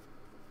Ripken.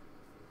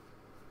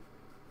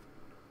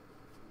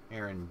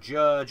 Aaron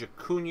Judge,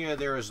 Acuna.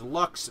 There is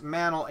Lux,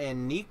 Mantle,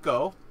 and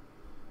Nico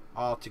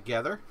all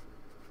together.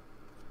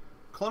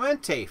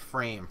 Clemente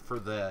frame for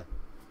the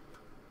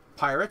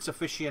Pirates.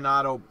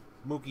 Aficionado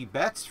Mookie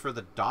Betts for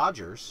the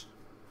Dodgers.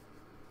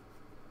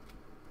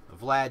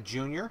 Vlad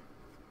Jr.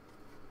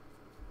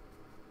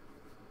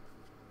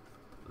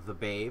 The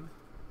Babe.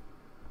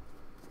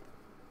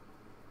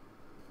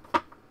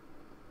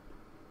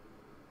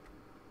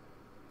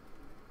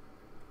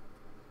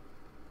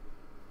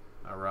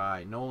 All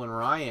right, Nolan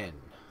Ryan.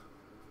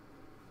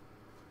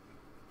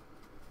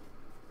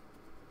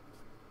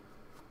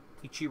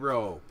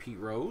 Ichiro, Pete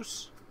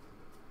Rose.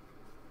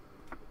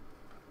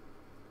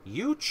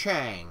 Yu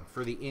Chang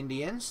for the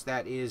Indians.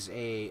 That is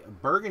a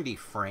burgundy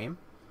frame.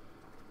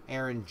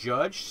 Aaron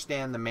Judge,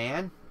 Stan the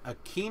Man.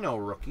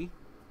 Aquino rookie.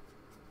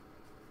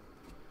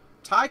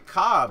 Ty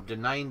Cobb to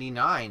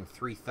 99,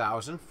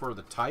 3,000 for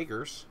the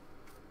Tigers.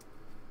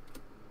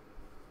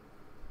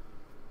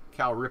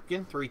 Cal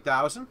Ripken,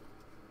 3,000.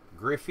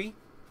 Griffey.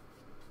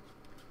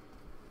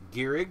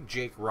 Gehrig,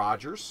 Jake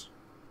Rogers.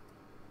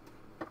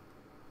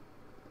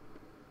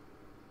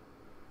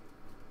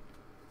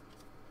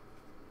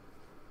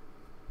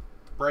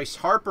 Bryce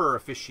Harper,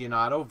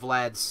 aficionado.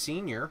 Vlad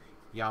Sr.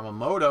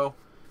 Yamamoto.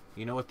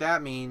 You know what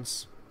that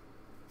means.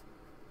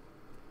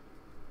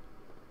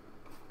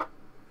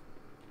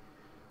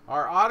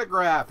 Our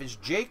autograph is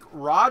Jake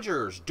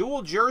Rogers.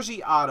 Dual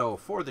jersey auto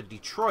for the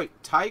Detroit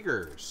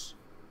Tigers.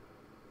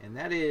 And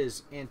that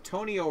is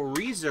Antonio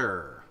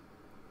Reeser.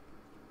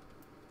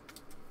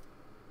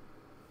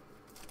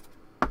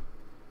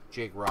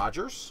 Jake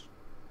Rogers.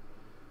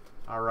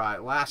 All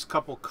right, last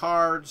couple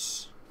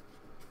cards.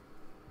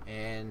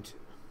 And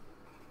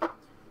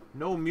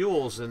no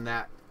mules in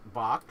that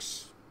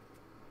box.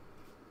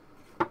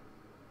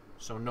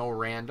 So no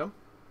random.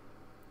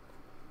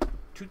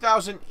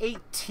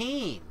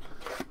 2018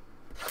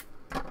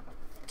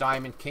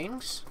 Diamond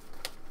Kings.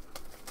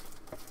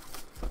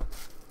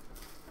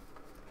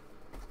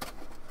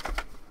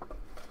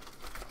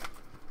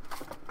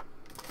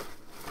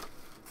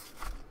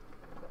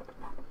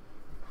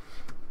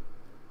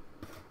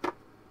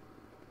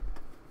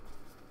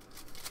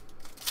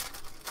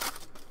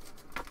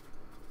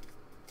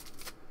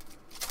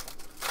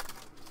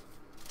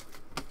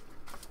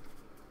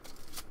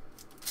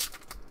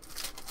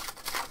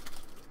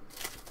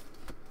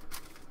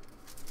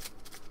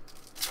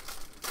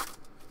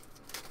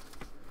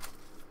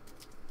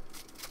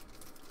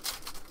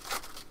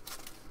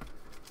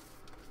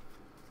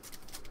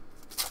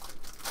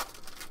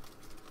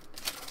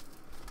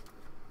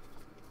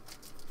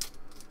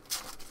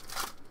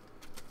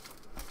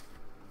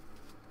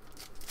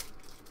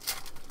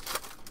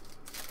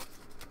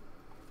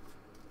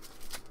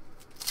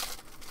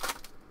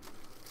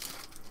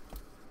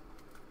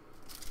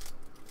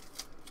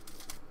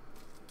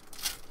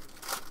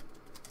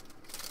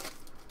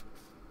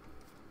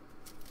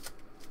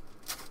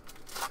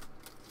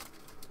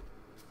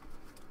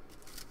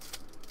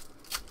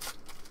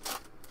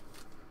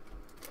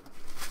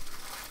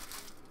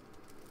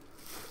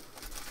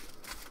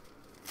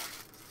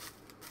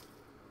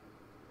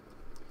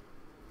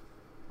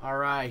 All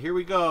right, here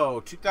we go.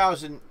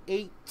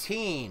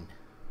 2018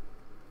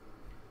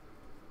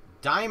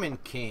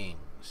 Diamond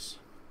Kings.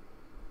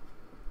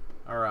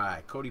 All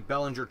right, Cody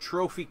Bellinger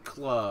Trophy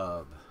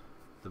Club.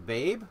 The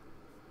Babe.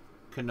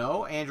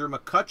 Cano, Andrew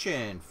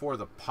McCutchen for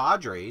the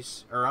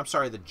Padres. Or, I'm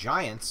sorry, the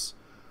Giants.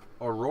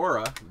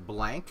 Aurora,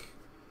 blank.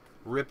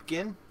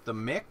 Ripken, the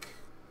Mick.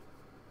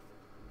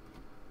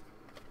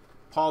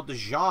 Paul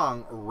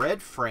DeJong,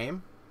 red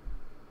frame.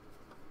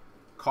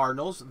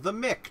 Cardinals, the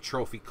Mick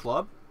Trophy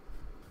Club.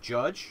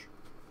 Judge.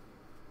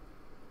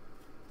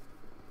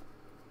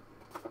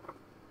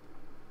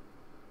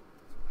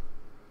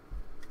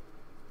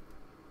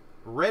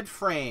 Red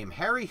frame,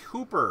 Harry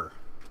Hooper,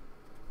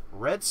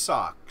 Red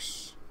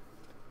Sox.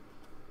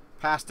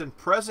 Past and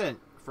present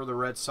for the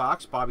Red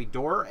Sox, Bobby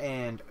Doerr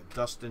and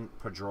Dustin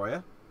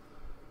Pedroia.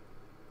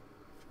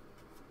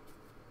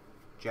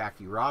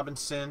 Jackie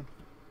Robinson.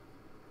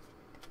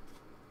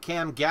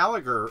 Cam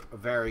Gallagher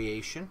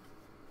variation.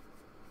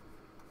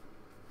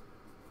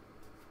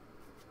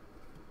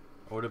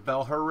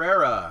 Odubel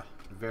Herrera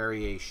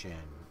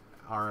variation.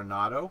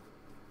 Arenado.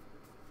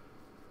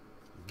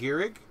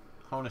 Gehrig.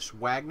 Honus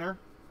Wagner.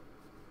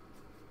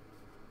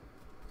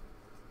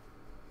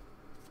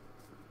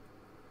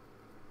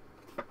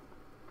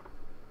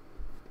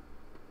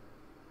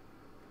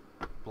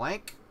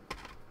 Blank.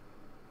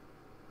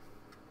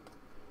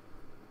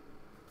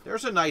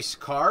 There's a nice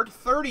card.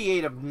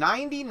 38 of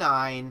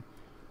 99.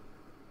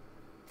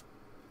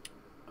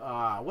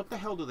 What the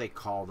hell do they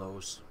call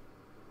those?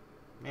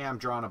 Man, I'm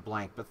drawing a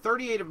blank. But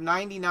 38 of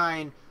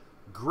 99.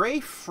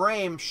 Gray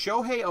frame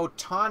Shohei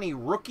Ohtani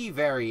rookie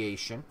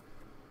variation.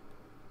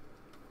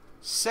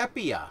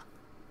 Sepia.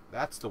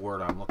 That's the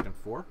word I'm looking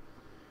for.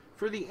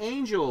 For the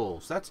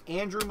Angels, that's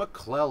Andrew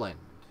McClelland.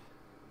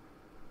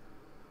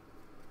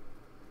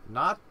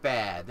 Not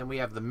bad. Then we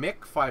have the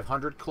Mick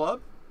 500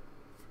 Club.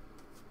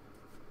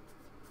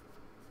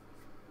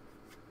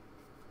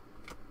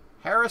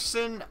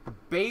 Harrison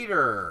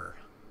Bader.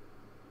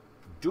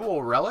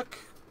 Dual relic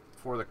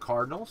for the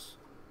Cardinals.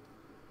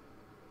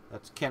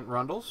 That's Kent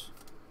Rundles.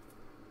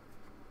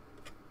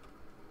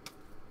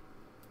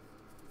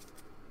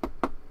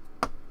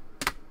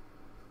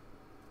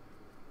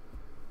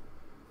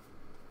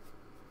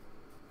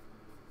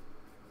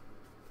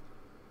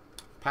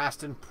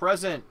 Past and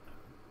present,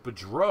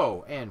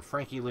 Boudreau and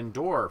Frankie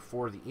Lindor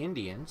for the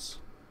Indians.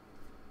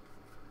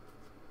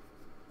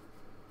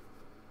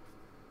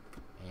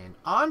 And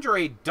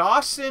Andre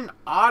Dawson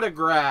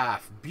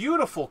autograph.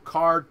 Beautiful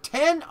card.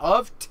 10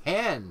 of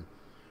 10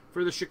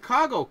 for the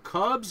Chicago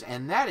Cubs.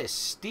 And that is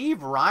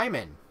Steve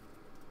Ryman.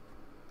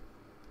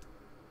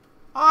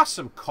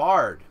 Awesome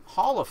card.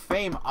 Hall of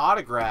Fame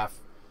autograph.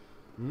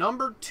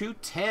 Number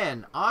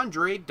 210,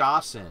 Andre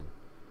Dawson.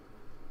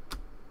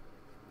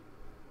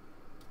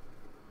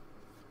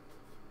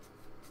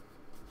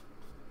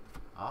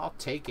 I'll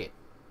take it.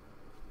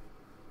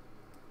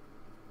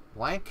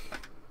 Blank.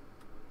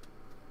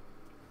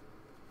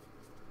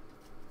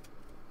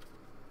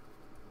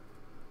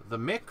 The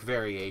Mick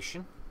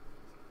variation.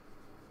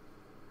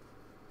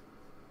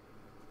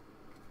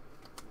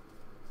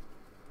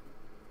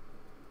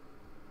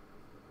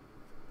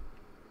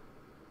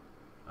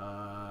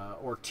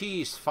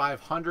 Ortiz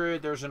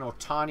 500. There's an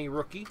Ohtani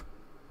rookie.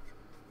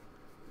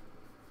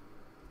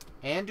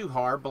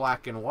 Andujar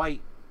black and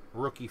white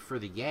rookie for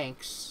the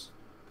Yanks.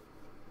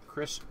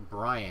 Chris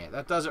Bryant.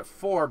 That does it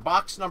for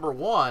box number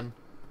 1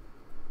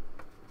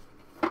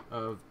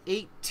 of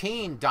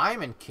 18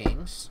 Diamond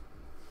Kings.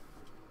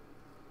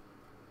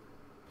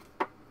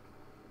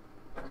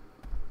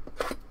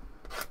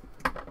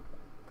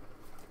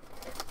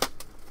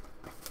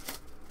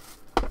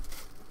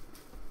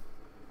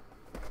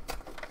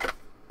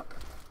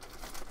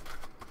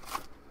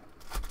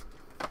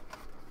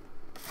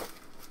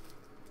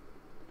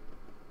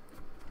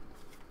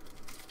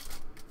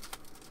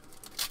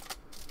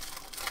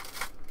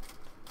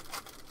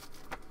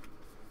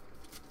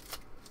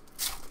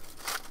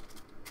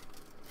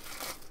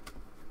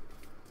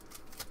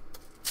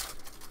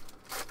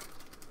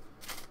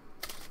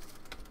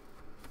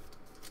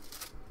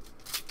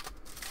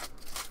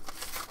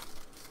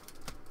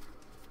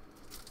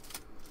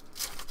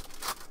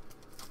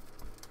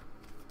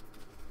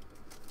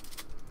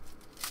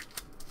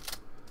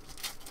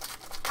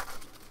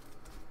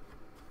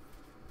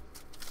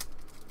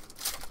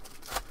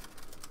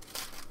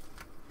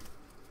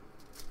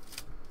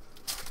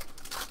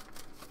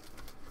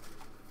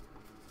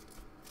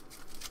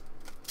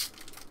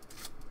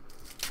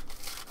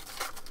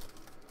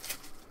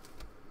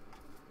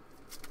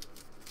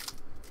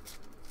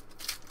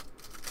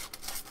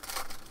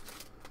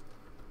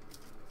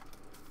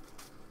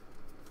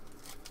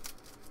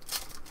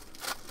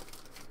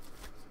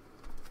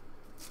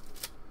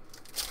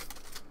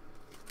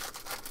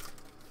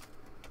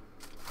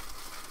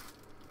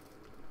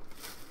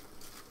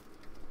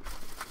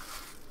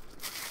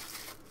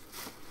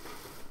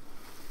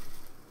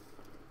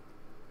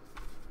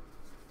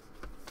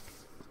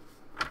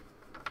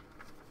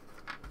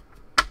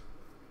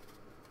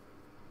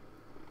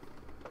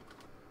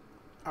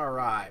 All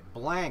right,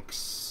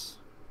 blanks.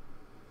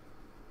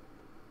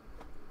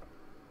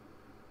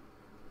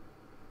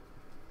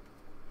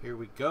 Here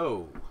we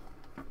go.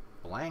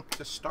 Blank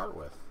to start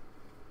with.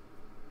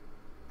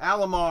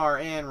 Alomar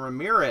and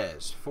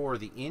Ramirez for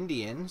the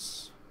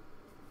Indians.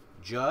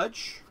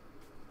 Judge.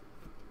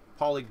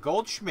 Paulie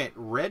Goldschmidt,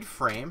 red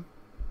frame.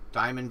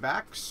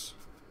 Diamondbacks.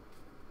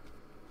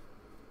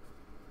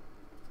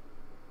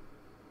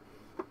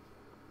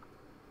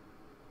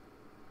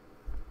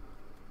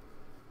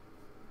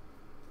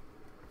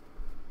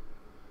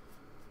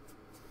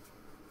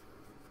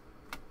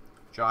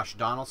 Josh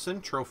Donaldson,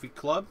 Trophy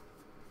Club.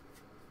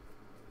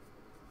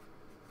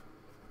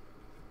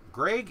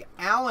 Greg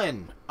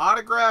Allen,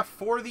 autograph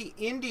for the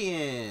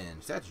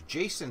Indians. That's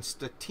Jason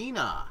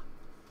Statina.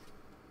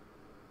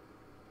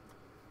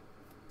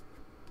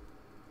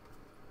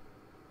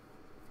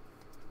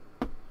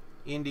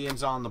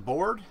 Indians on the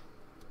board.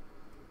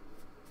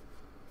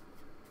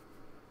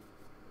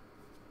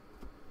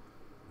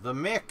 The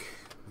Mick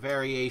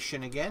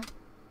variation again.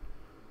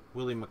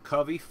 Willie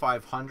McCovey,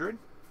 500.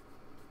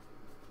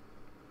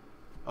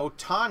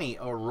 Ohtani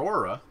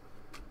Aurora.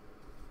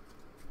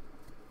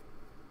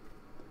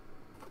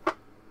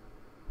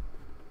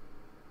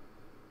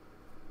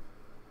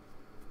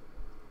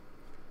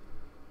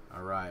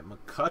 All right,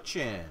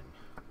 McCutchen.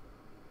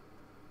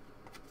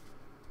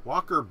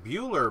 Walker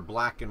Buehler,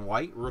 black and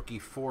white, rookie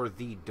for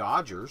the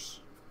Dodgers.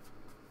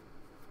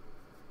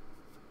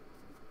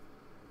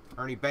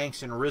 Ernie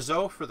Banks and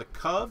Rizzo for the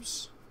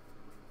Cubs.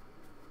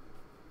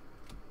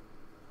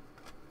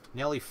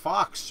 Nellie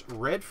Fox,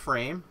 red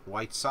frame,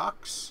 White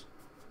Sox.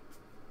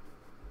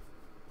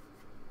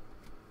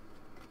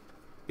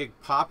 Big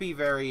Poppy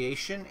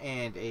variation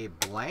and a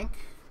blank,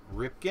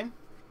 Ripken.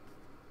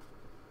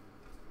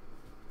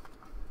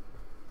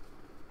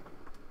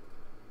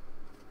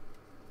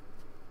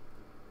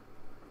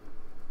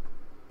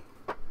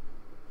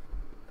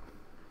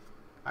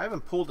 I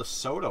haven't pulled a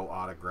Soto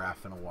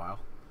autograph in a while.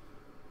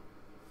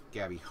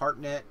 Gabby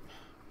Hartnett.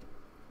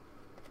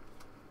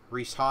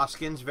 Rhys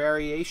Hoskins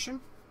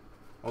variation.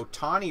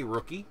 Ohtani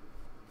rookie.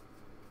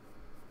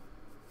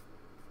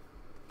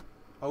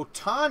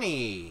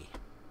 Ohtani.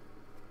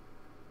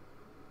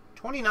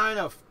 29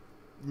 of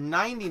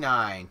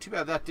 99. Too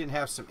bad that didn't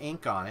have some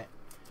ink on it.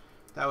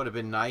 That would have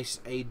been nice.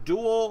 A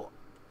dual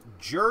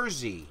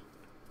jersey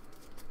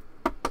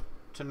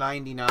to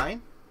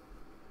 99.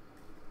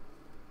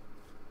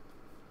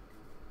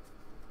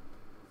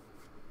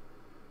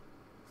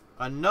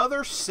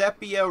 Another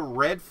sepia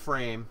red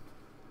frame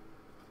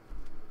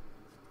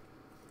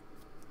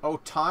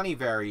Ohtani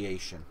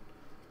variation.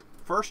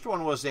 First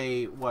one was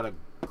a, what, a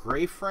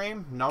gray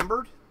frame,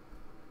 numbered.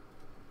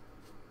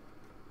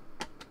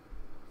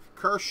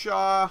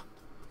 Kershaw.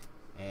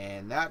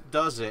 And that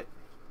does it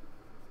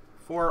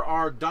for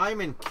our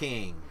Diamond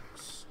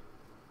Kings.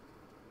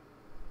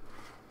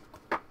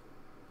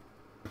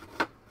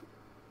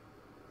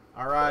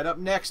 All right, up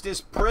next is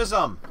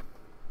Prism.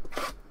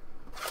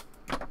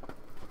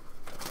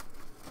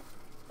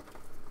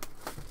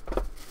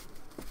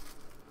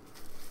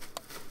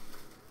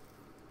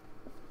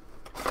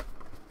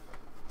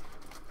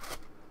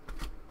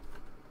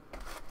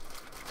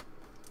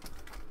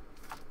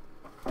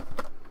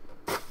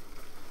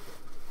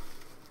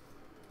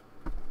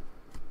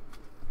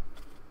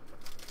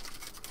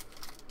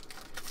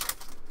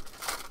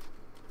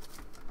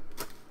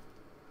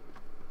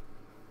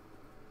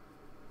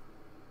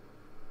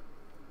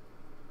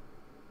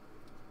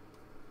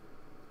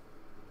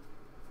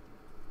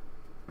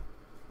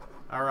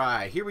 All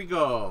right, here we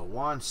go.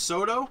 Juan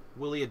Soto,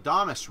 Willie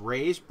Adames,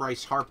 Rays,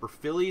 Bryce Harper,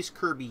 Phillies,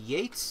 Kirby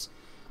Yates,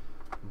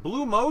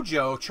 Blue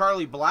Mojo,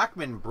 Charlie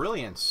Blackmon,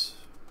 Brilliance.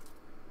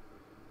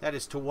 That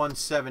is to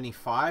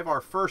 175.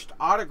 Our first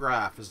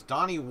autograph is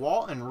Donnie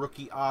Walton,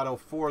 rookie auto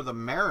for the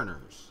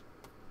Mariners.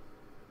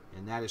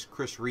 And that is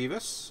Chris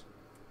Rivas.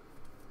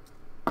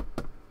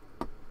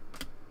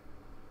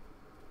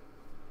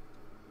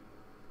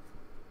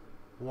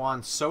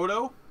 Juan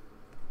Soto.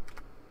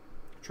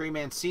 Trey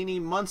Mancini,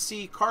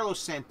 Muncy, Carlos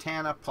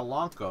Santana,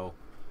 Polanco,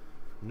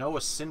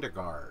 Noah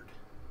Syndergaard.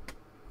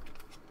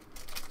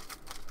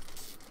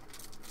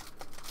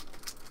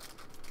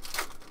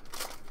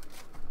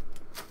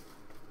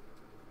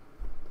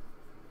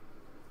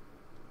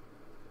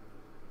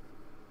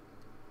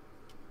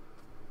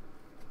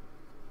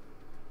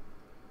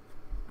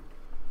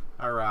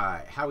 All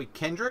right, Howie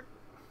Kendrick.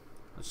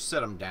 Let's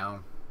set him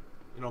down.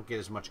 You don't get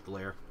as much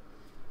glare.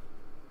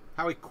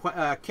 Howie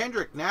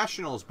Kendrick,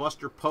 Nationals,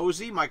 Buster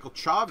Posey, Michael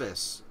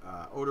Chavez,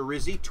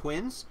 Odorizzi,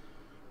 Twins,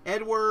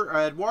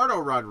 Eduardo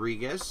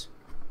Rodriguez,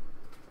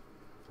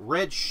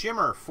 Red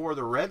Shimmer for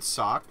the Red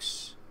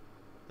Sox.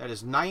 That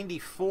is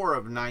 94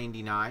 of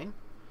 99.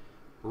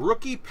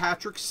 Rookie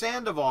Patrick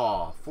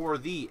Sandoval for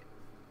the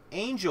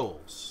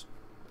Angels.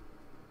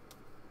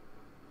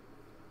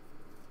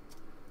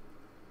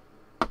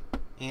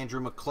 Andrew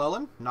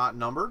McClellan, not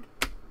numbered.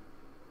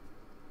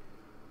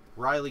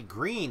 Riley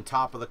Green,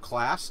 top of the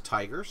class,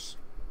 Tigers.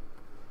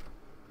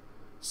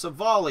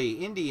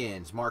 Savali,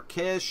 Indians.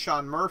 Marquez,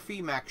 Sean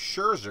Murphy, Max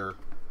Scherzer,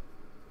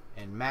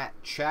 and Matt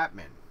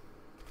Chapman.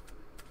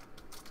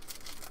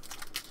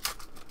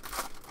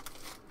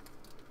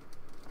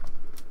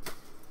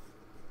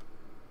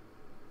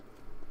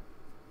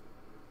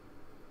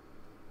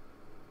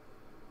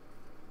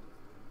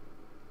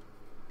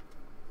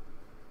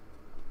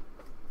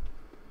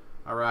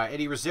 All right,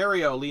 Eddie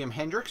Rosario, Liam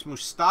Hendricks,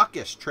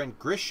 Moustakas, Trent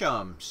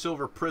Grisham,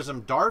 Silver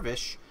Prism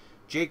Darvish,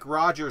 Jake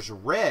Rogers,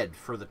 red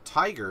for the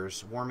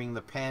Tigers, warming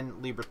the pen,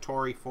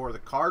 Liberatore for the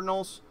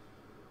Cardinals.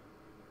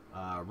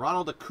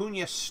 Ronald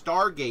Acuna,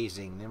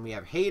 Stargazing. Then we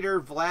have Hader,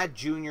 Vlad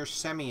Jr.,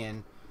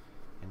 Semien,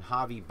 and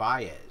Javi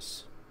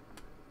Baez.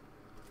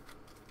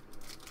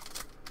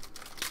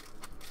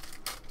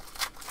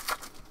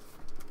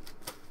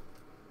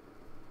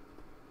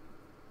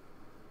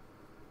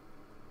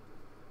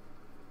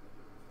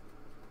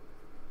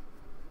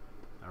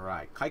 All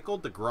right.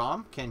 Keuchel,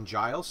 DeGrom, Ken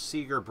Giles,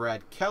 Seager,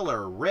 Brad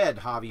Keller, red,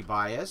 Javi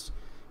Baez.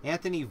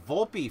 Anthony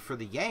Volpe for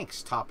the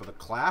Yanks, top of the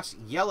class.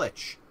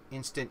 Yelich,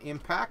 instant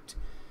impact.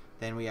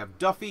 Then we have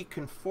Duffy,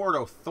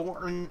 Conforto,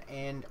 Thornton,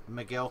 and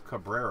Miguel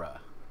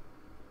Cabrera.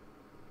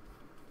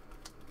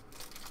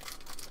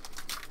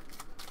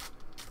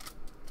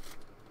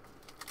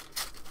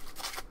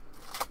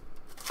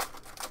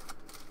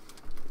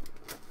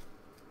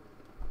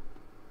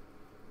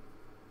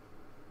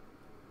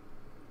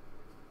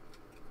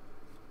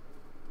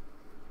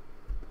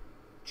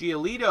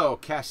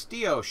 Giolito,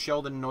 Castillo,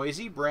 Sheldon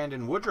Noisy,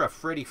 Brandon Woodruff,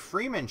 Freddie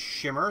Freeman,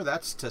 Shimmer,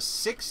 that's to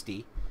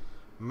 60.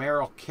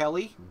 Merrill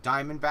Kelly,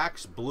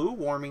 Diamondbacks, blue,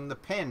 warming the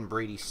pen,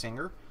 Brady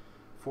Singer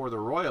for the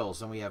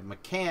Royals. And we have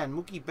McCann,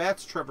 Mookie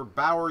Betts, Trevor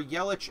Bauer,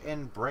 Yelich,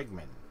 and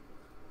Bregman.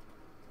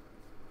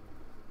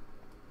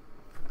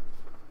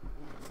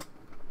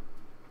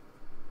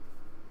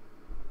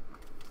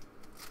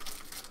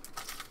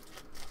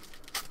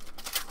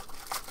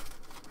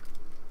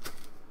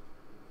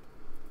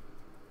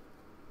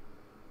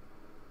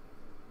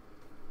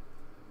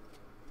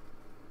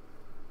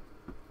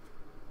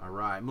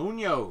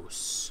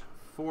 Munoz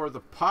for the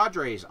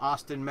Padres,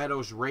 Austin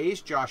Meadows,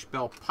 Rays, Josh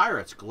Bell,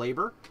 Pirates,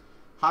 Glaber,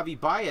 Javi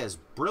Baez,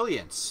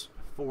 Brilliance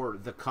for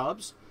the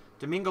Cubs,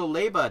 Domingo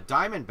Leyba,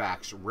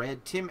 Diamondbacks,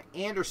 red, Tim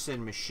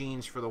Anderson,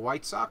 Machines for the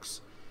White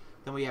Sox.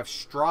 Then we have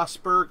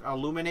Strasburg,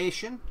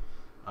 Illumination,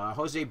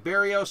 Jose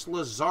Barrios,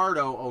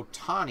 Luzardo,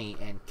 Ohtani,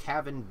 and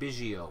Cavan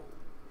Biggio.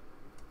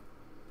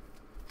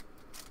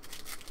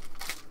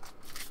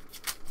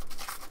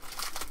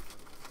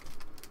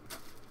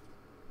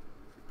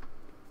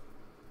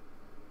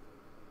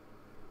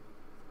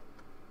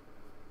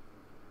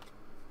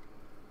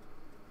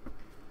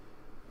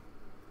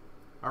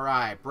 All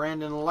right,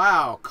 Brandon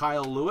Lau,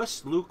 Kyle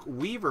Lewis, Luke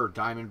Weaver,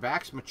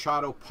 Diamondbacks,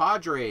 Machado,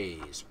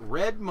 Padres,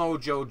 red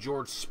mojo,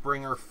 George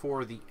Springer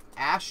for the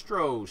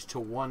Astros to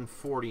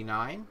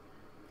 149.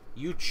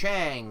 Yu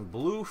Chang,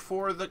 blue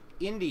for the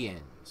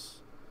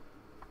Indians.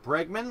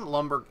 Bregman,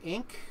 Lumberg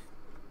Inc.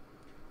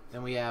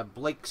 Then we have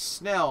Blake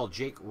Snell,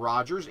 Jake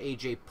Rogers,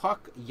 AJ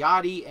Puck,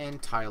 Yachty, and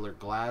Tyler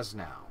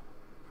Glasnow.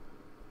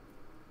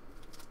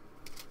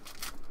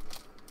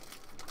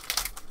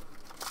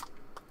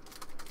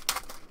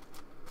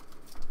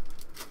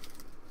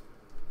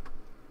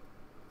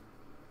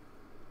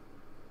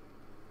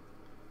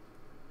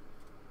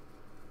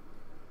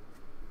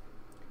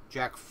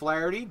 Jack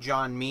Flaherty,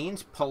 John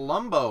Means,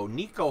 Palumbo,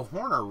 Nico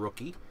Horner,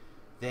 rookie.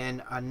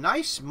 Then a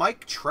nice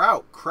Mike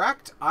Trout,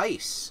 cracked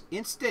ice,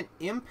 instant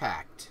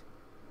impact.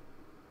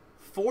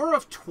 4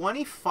 of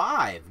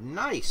 25,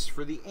 nice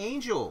for the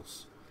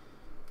Angels.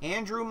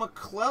 Andrew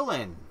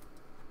McClellan.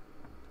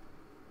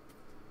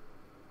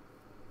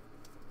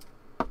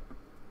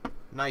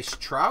 Nice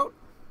Trout.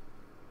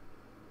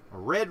 A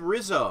red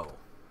Rizzo.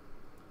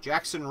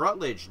 Jackson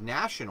Rutledge,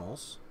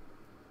 Nationals.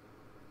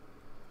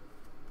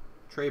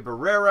 Trey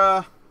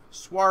Barrera,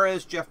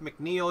 Suarez, Jeff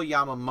McNeil,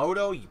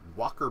 Yamamoto,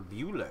 Walker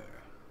Buehler.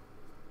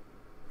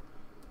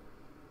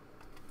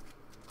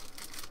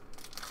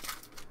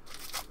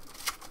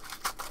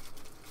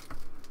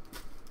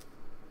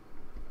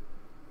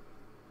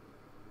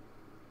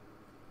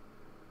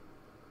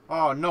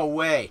 Oh, no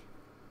way.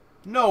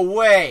 No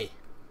way.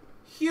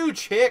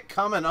 Huge hit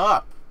coming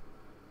up.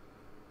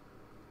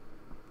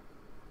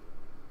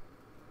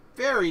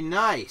 Very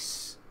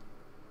nice.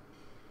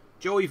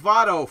 Joey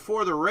Votto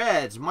for the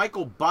Reds.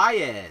 Michael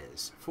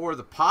Baez for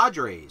the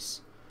Padres.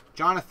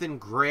 Jonathan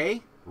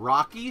Gray,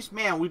 Rockies.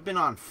 Man, we've been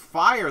on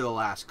fire the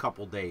last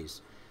couple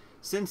days.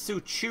 Sin-Soo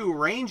Choo,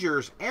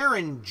 Rangers.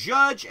 Aaron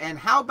Judge. And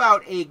how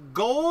about a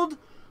gold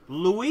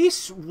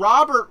Luis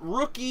Robert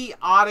rookie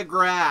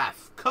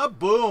autograph?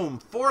 Kaboom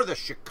for the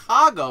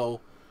Chicago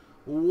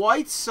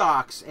White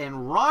Sox.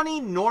 And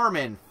Ronnie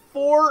Norman,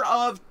 4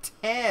 of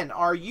 10.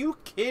 Are you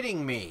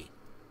kidding me?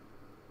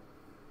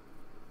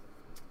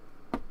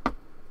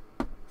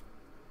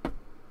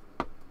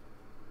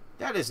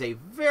 That is a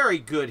very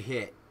good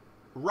hit.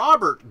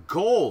 Robert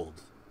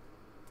Gold.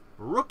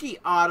 Rookie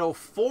auto,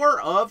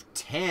 4 of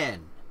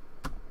 10.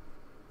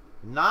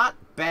 Not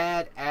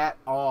bad at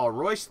all.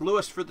 Royce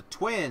Lewis for the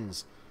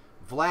Twins.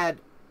 Vlad,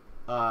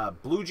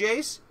 Blue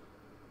Jays.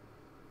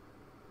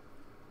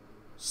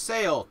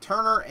 Sale,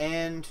 Turner,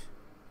 and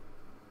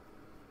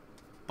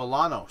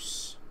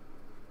Bolanos.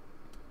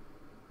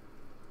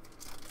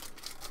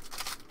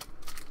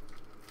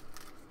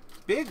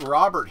 Big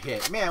Robert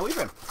hit. Man, we've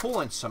been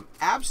pulling some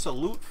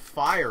absolute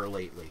fire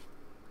lately.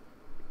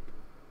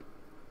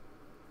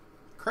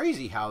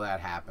 Crazy how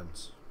that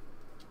happens.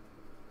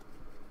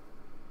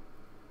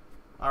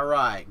 All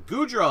right.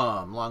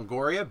 Goodrum,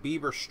 Longoria,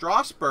 Bieber,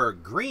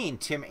 Strasburg, Green,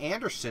 Tim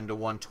Anderson to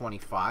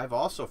 125,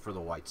 also for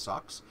the White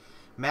Sox.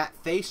 Matt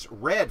Thaiss,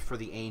 red for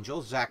the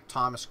Angels. Zach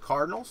Thomas,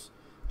 Cardinals,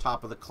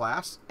 top of the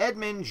class.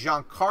 Edmund,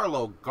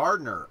 Giancarlo,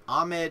 Gardner,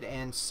 Ahmed,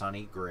 and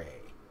Sonny Gray.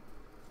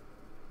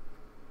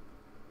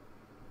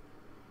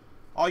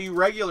 All you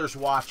regulars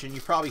watching, you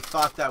probably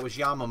thought that was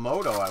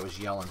Yamamoto I was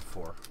yelling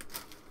for.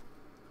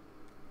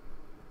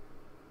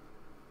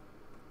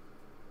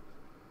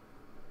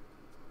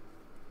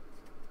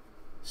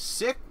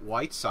 sick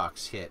White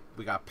Sox hit.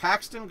 We got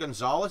Paxton,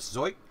 Gonzalez,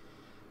 Zoik,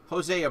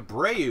 Jose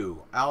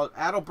Abreu,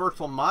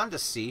 Adalberto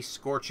Mondesi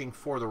scorching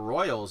for the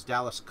Royals,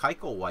 Dallas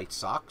Keuchel White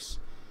Sox.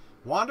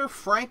 Wander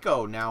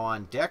Franco now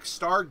on deck,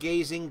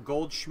 stargazing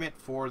Goldschmidt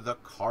for the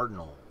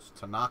Cardinals.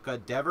 Tanaka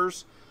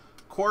Devers,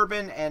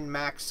 Corbin, and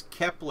Max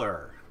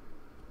Kepler.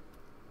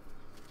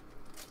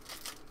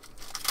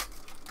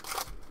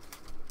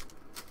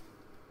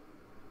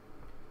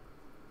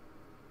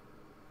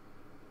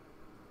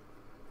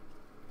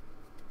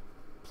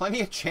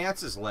 Plenty of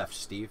chances left,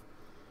 Steve.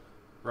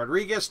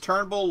 Rodriguez,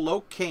 Turnbull,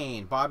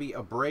 Locane, Bobby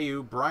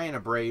Abreu, Brian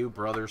Abreu,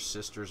 brothers,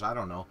 sisters, I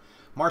don't know.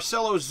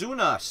 Marcelo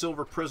Zuna,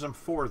 Silver Prism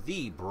for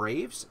the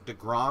Braves.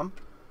 DeGrom,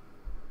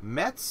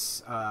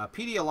 Mets.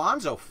 Pete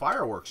Alonso,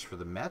 Fireworks for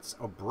the Mets.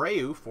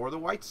 Abreu for the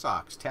White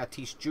Sox.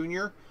 Tatis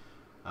Jr.,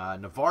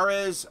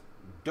 Navarez,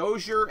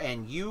 Dozier,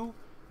 and Yu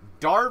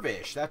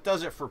Darvish. That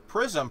does it for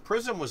Prism.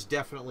 Prism was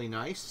definitely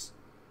nice.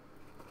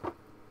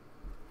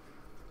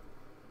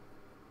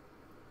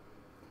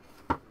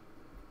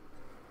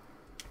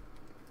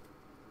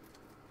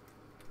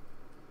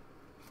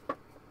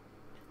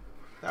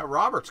 That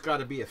Robert's got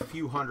to be a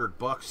few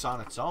 $100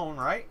 on its own,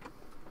 right?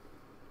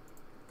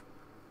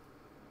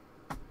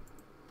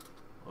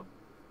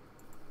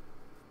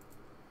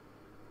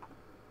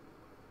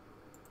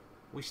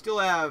 We still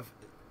have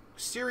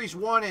Series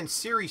 1 and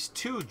Series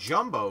 2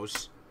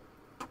 Jumbos.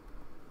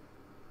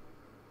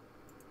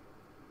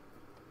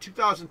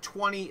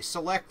 2020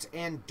 Select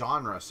and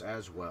Donruss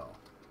as well.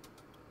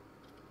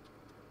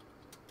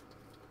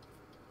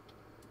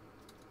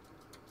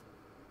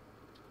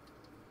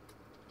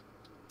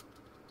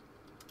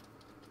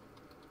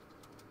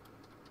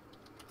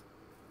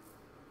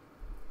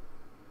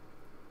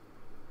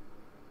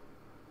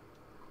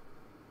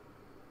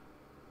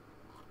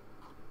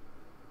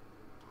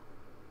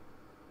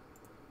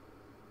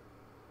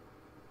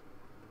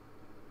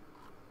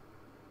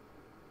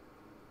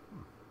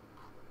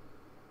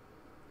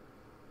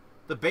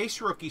 The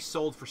base rookie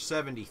sold for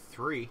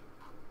 $73.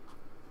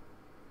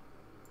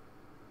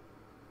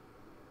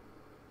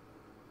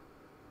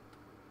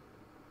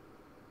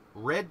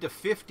 Red to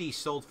 50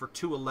 sold for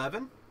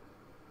 $211.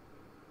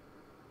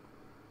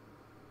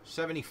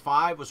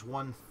 75 was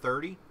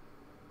 $130.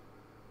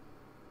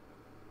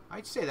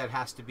 I'd say that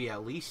has to be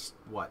at least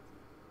what?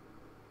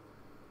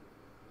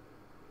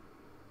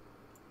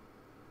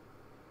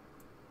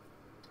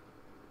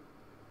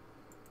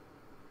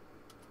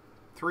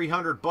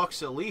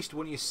 $300 at least,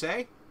 wouldn't you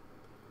say?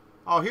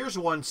 Oh, here's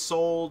one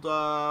sold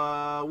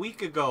a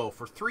week ago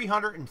for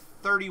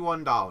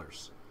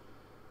 $331.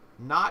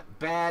 Not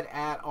bad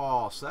at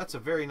all. So that's a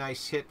very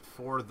nice hit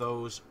for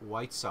those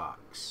White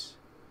Sox.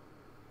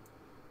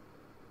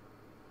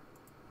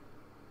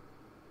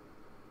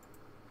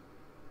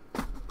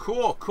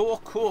 Cool,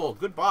 cool, cool.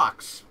 Good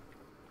box.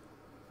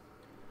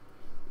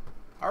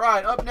 All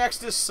right, up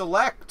next is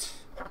Select.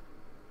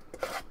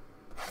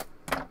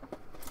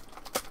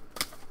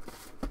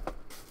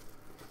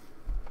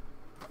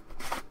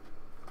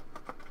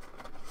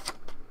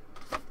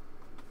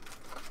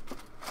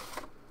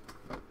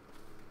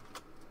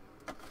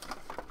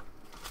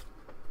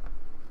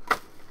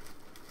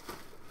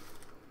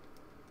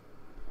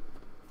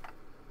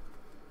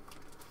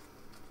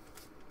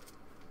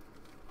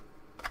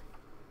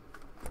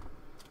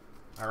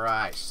 All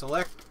right,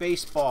 Select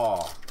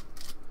Baseball.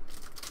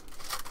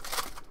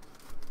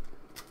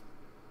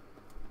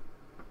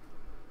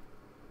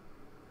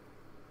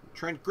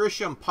 Trent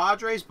Grisham,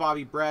 Padres.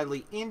 Bobby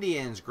Bradley,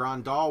 Indians.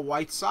 Grandal,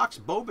 White Sox.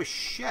 Bo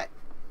Bichette.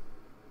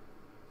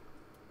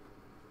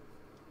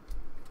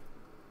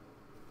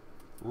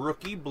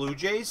 Rookie, Blue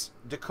Jays.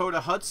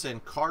 Dakota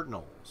Hudson,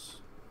 Cardinals.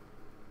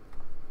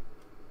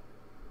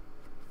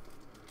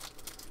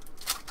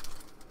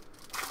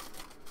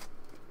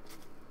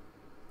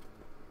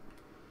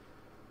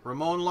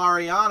 Ramon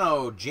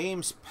Laureano,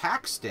 James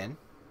Paxton.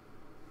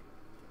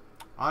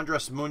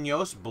 Andres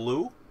Munoz,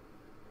 blue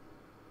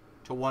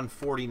to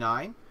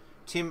 149.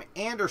 Tim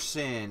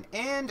Anderson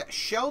and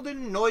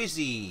Sheldon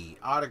Noisy,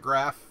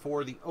 autograph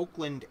for the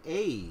Oakland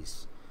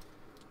A's.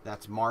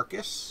 That's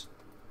Marcus.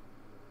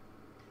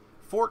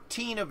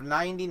 14 of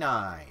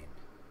 99.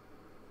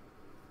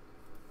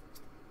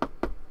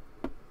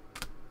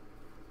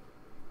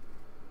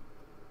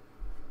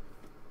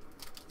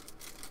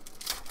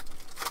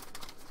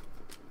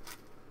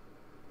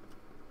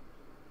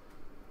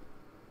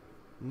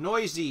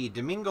 Noisy,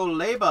 Domingo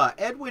Leyba,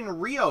 Edwin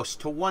Rios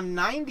to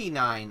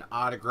 199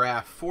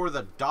 autograph for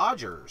the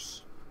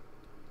Dodgers.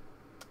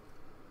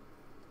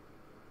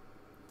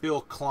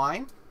 Bill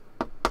Klein.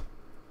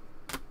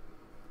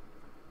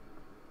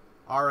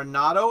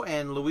 Arenado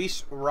and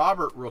Luis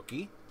Robert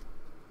rookie.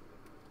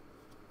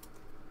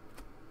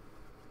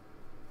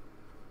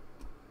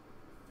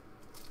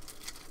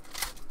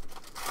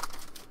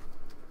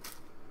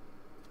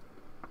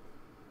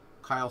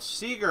 Kyle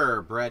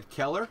Seager, Brad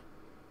Keller.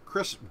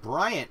 Chris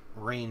Bryant,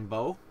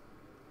 rainbow.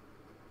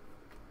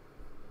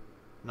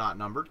 Not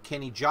numbered.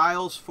 Kenny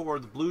Giles for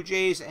the Blue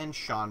Jays and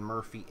Sean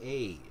Murphy,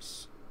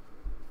 A's.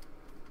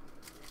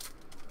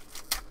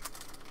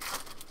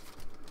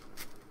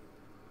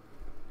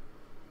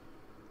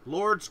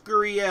 Lourdes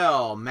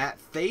Gurriel, Matt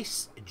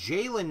Thaiss,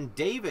 Jalen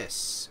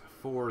Davis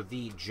for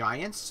the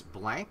Giants,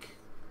 blank.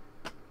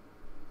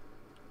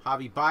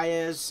 Javi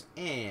Baez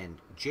and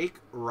Jake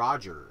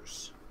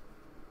Rogers.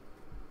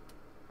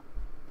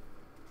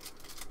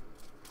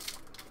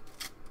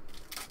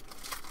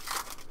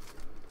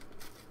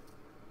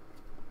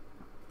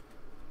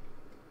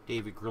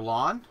 David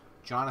Grillon,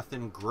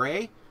 Jonathan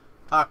Gray,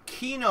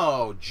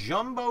 Aquino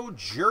Jumbo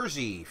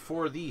Jersey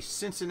for the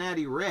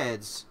Cincinnati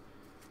Reds,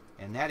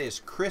 and that is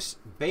Chris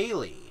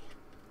Bailey.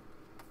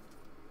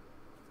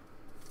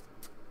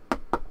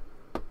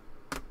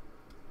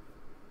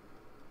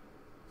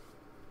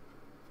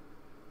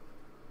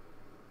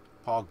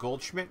 Paul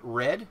Goldschmidt,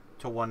 red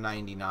to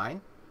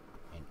 199,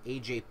 and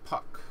AJ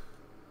Puck.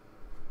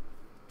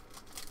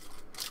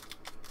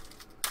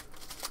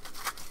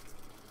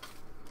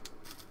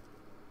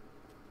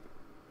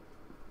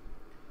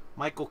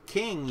 Michael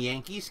King,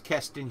 Yankees,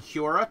 Keston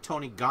Hiura,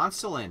 Tony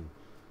Gonsolin.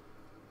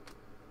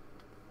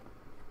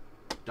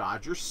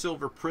 Dodgers,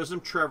 Silver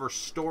Prism, Trevor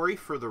Story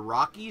for the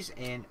Rockies,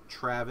 and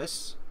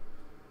Travis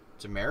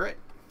Demeritte.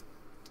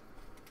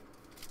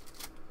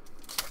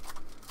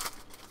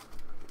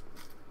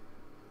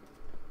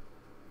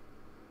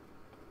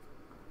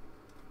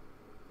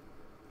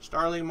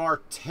 Starling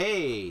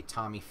Marte,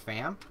 Tommy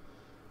Pham.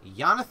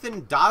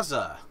 Jonathan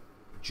Daza,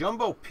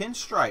 Jumbo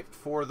Pinstripe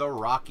for the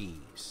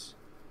Rockies.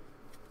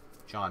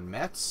 John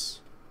Metz.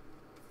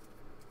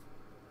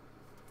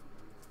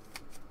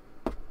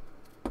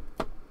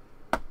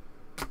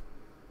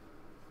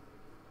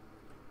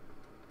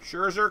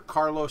 Scherzer,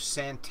 Carlos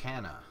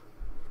Santana.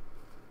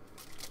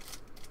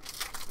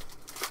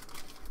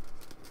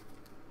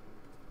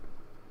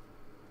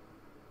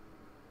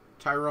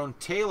 Tyrone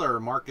Taylor,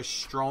 Marcus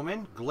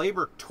Stroman.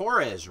 Gleyber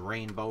Torres,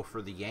 rainbow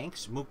for the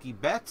Yanks. Mookie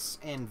Betts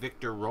and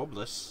Victor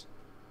Robles.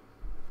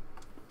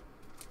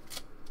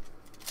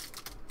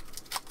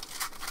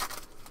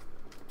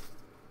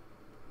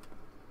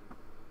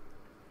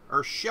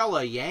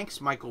 Urshela,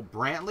 Yanks, Michael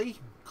Brantley.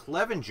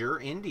 Clevenger,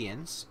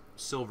 Indians,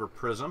 Silver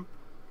Prism,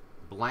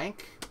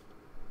 blank.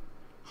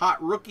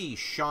 Hot rookie,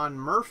 Sean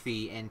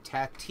Murphy and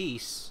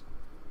Tatis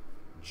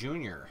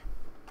Jr.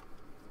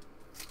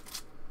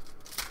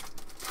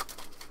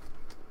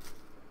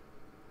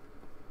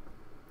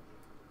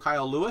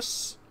 Kyle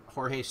Lewis,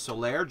 Jorge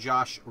Soler,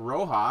 Josh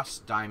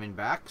Rojas,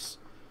 Diamondbacks.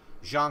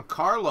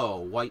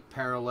 Giancarlo, white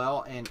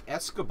parallel, and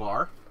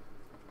Escobar.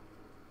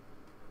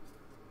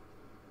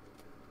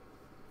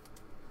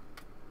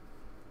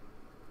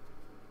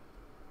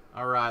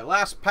 All right,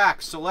 last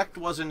pack. Select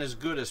wasn't as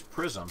good as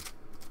Prism.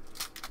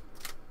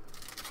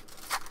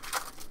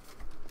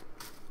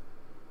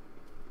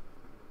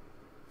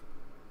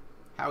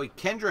 Howie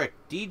Kendrick,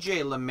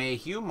 DJ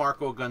LeMahieu,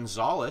 Marco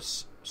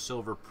Gonzalez,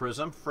 Silver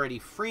Prism, Freddie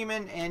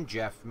Freeman, and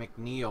Jeff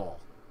McNeil.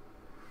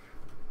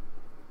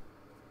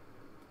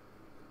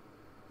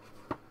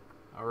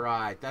 All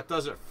right, that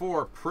does it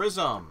for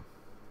Prism.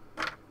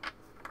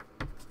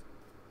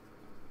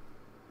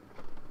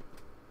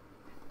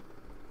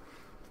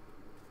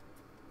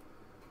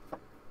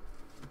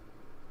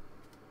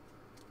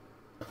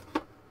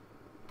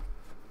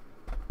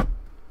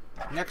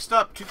 Next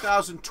up,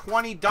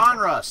 2020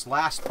 Donruss.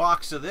 Last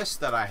box of this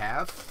that I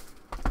have.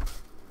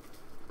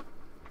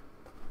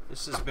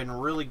 This has been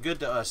really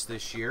good to us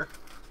this year.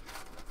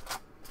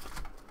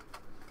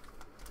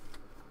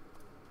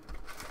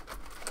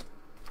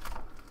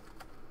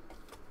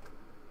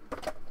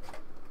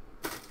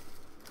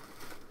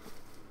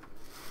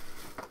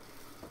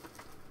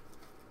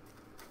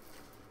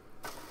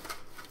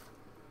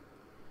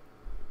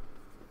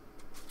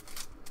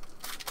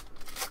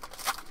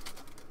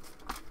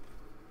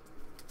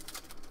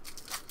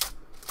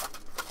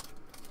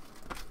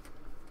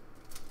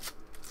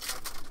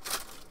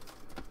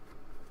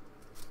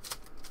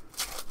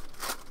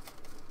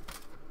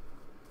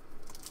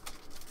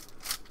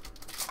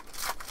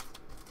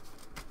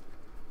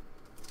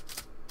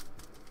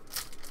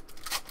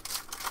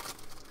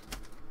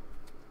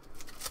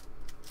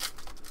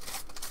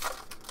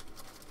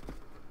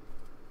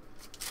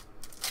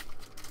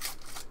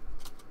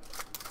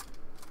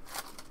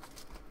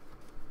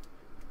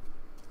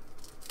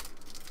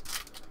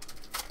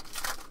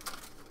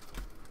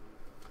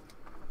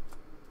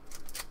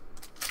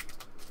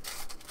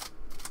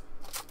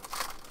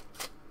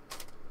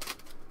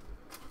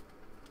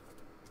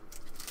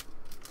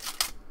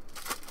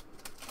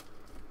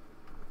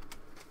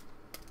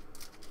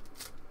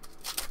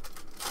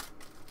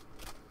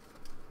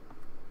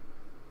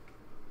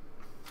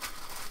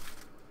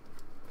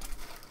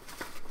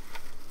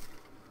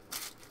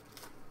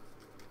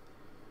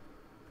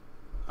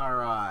 All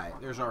right,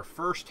 there's our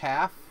first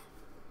half.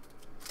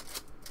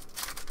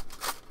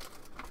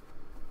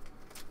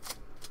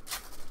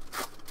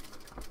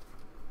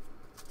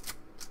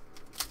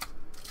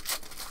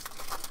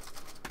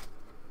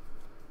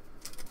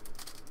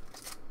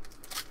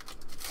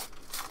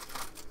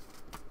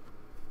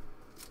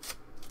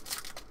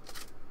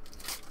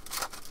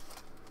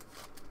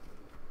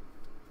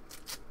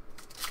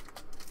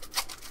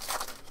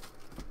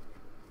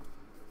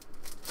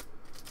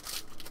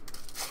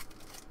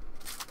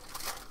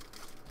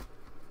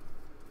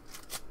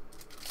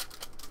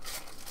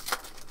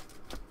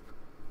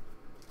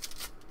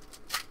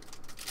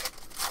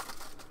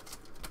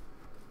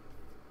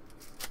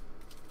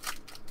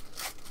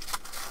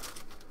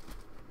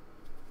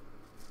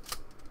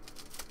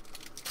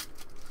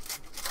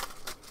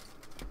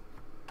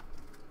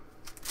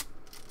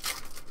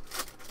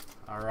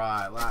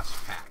 right, last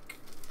pack.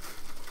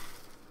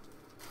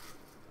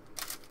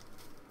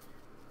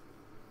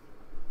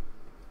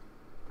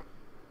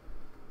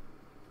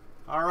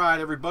 All right,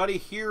 everybody,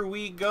 here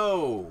we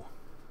go.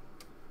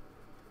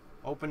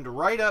 Opened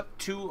right up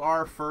to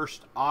our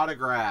first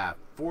autograph.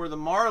 For the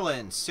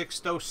Marlins,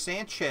 Sixto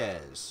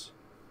Sanchez.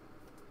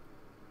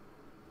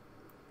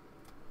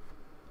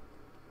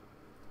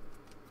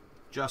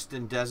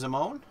 Justin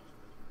Desimone.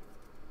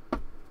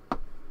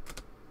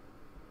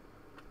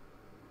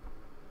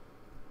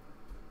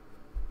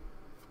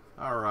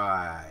 All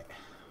right.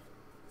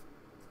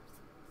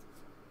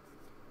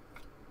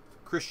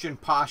 Christian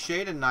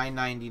Pache to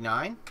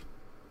 $9.99.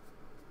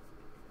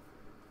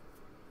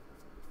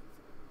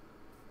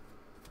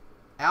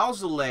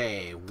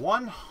 Alzolay,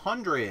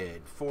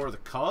 100 for the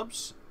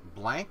Cubs.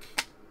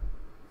 Blank.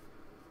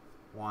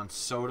 Juan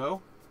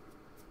Soto.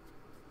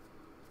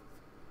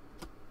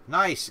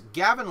 Nice.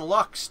 Gavin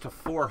Lux to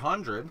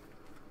 400.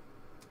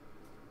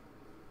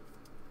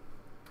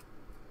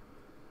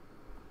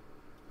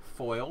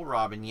 Foil,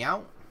 Robin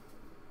Yount.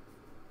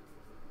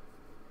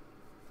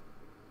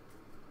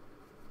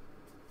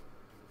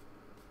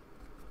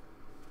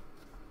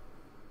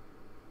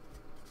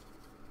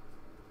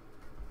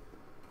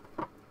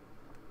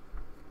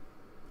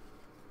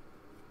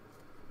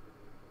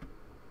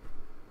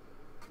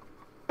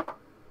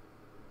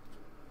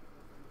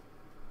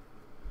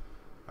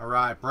 All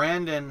right,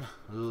 Brandon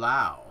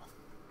Lau.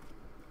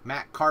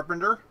 Matt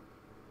Carpenter,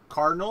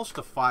 Cardinals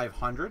to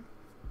 500.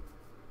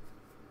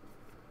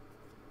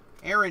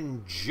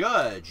 Aaron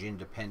Judge,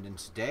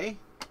 Independence Day.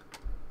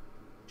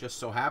 Just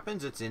so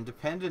happens it's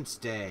Independence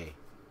Day.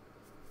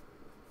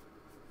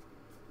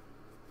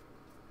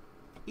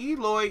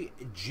 Eloy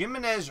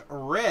Jimenez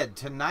Red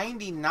to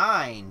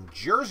 99,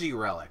 Jersey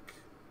Relic.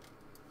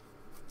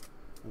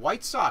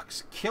 White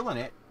Sox killing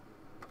it.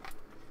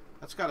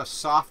 That's got a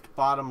soft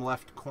bottom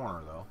left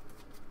corner, though.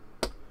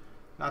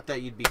 Not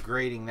that you'd be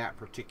grading that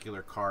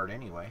particular card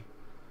anyway.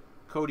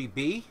 Cody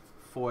B,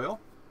 foil.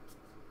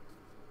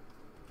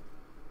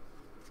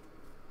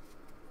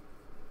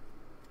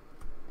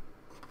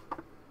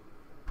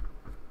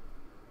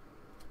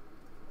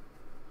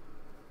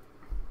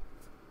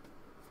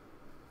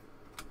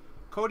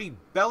 Cody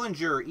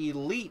Bellinger,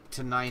 Elite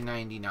to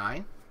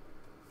 $9.99.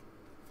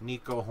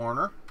 Nico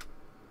Horner.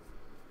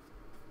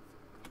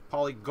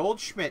 Paulie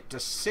Goldschmidt to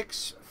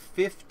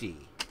 $6.50.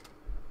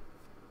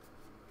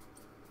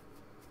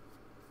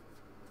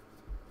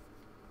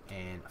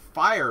 And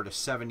Fire to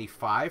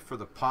 75 for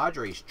the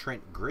Padres,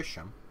 Trent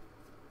Grisham.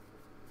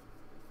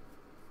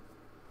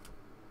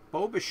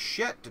 Bo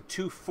Bichette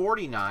to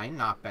 $2.49,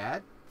 not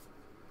bad.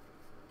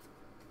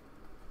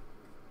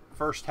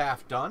 First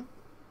half done.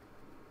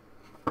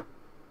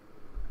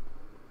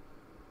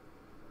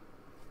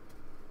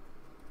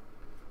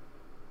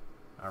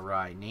 All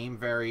right, name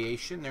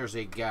variation. There's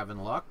a Gavin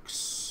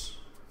Lux.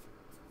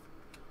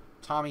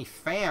 Tommy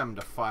Pham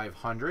to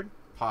 500.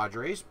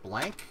 Padres,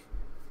 blank.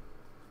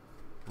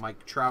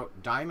 Mike Trout,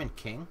 Diamond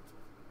King.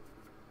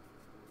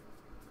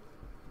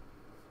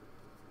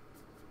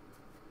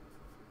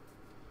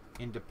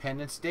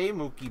 Independence Day,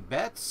 Mookie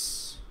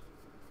Betts.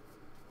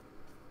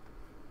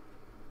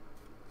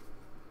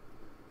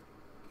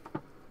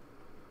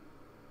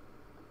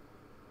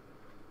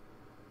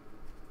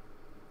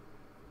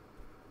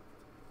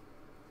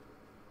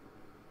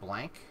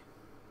 Blank.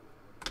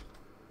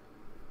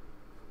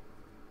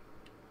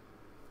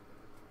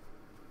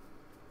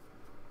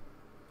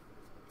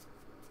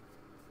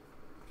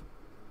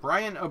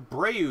 Brian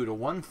Abreu to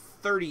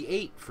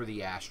 138 for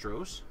the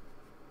Astros.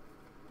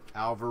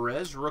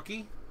 Alvarez,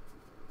 rookie.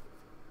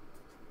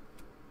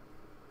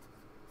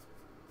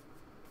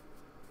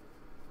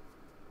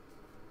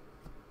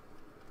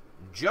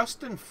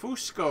 Justin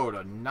Fusco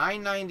to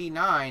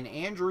 $9.99.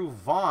 Andrew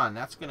Vaughn.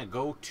 That's going to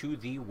go to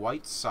the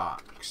White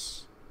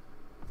Sox.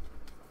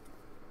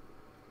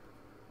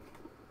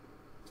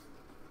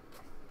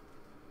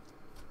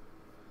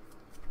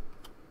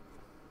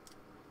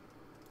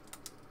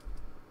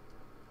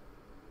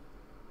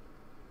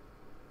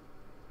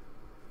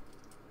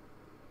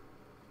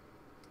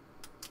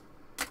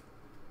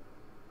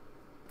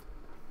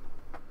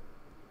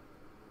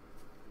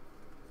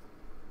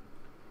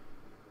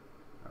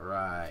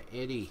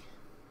 Eddie.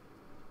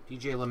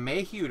 DJ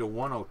LeMahieu to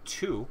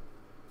 102.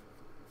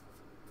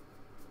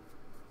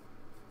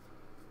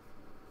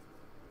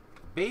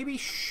 Baby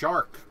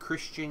Shark,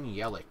 Christian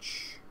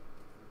Yelich.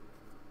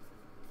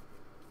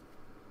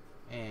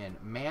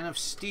 And Man of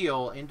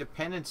Steel,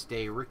 Independence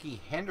Day,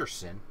 Ricky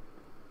Henderson.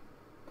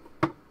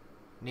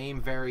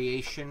 Name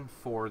variation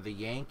for the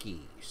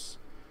Yankees.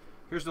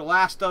 Here's the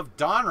last of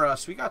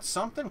Donruss. We got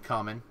something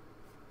coming.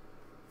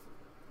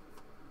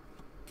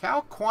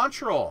 Cal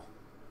Quantrill.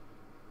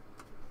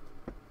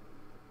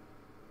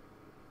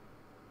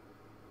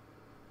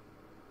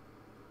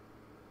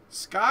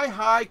 Sky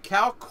High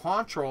Cal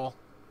Quantrill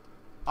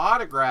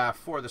autograph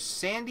for the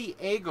San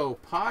Diego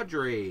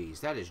Padres.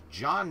 That is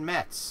John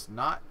Metz,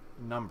 not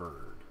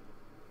numbered.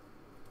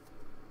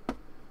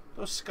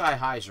 Those Sky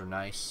Highs are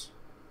nice.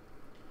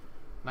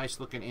 Nice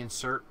looking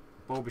insert.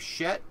 Bo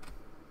Bichette.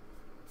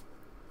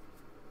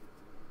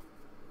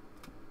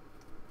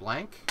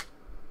 Blank.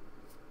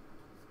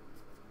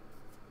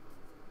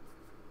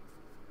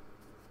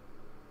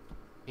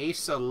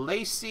 Asa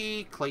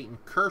Lacy, Clayton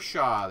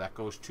Kershaw. That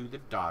goes to the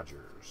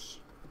Dodgers.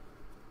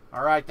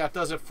 All right, that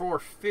does it for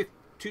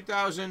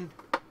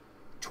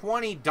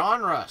 2020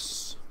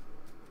 Donruss.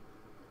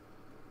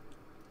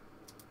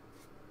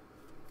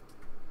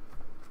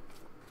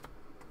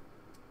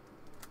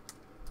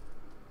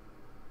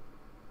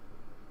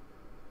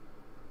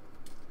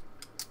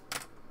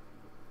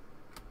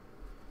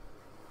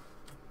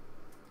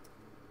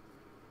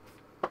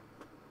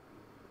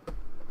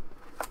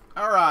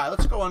 All right,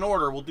 let's go in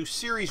order. We'll do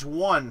Series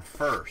 1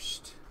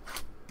 first.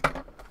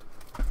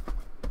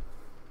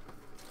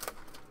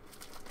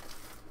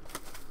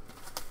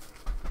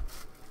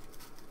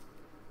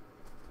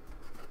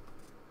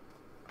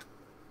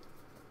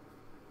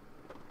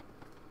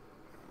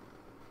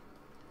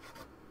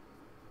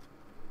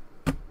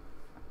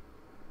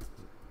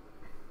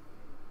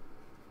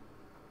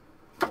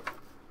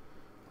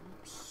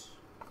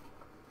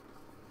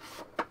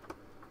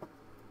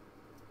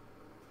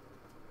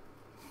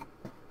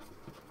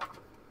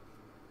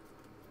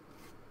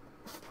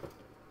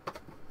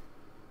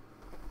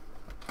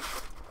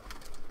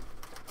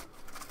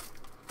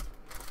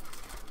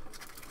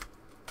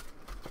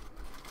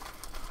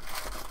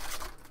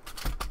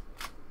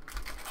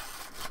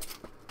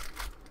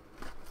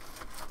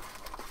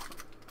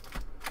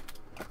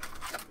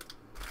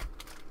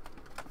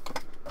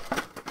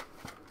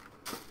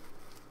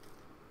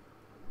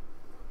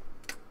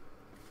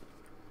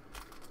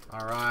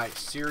 All right,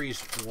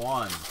 Series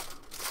 1.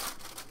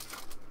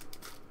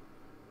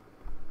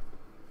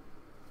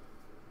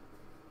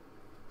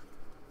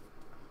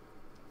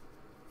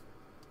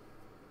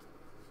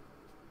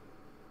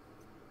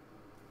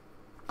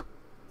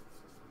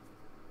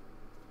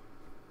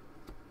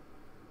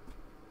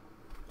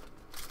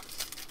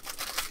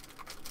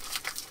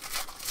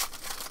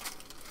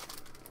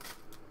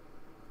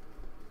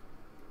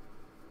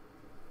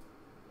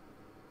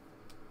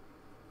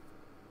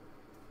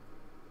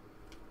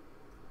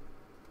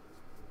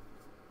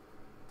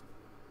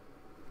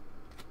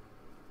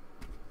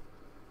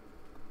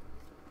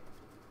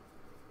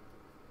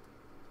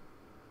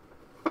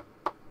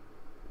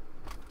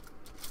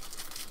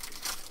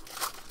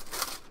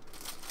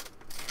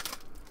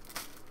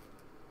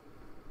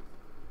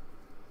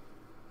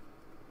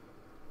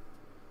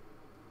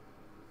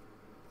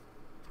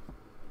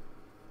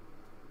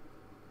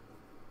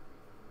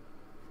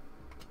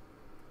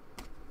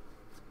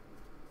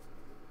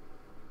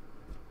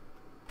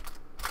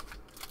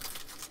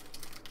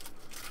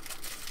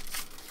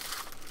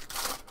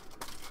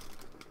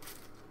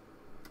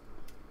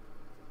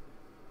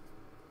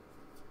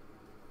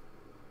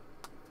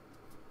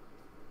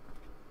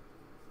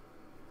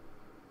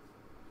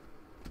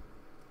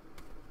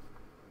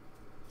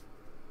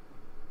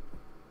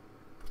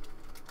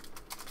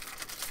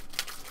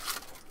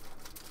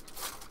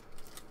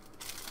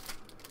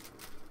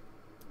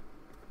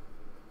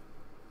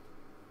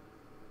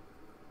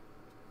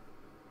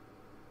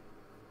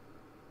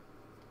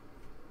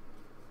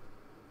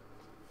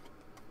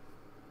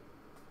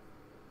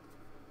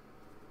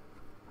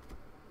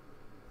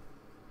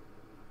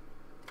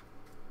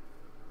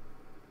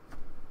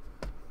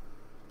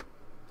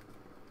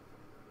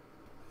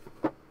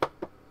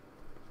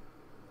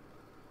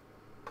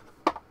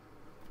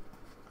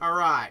 All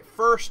right,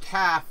 first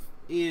half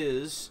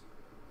is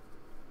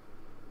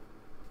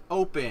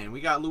open.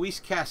 We got Luis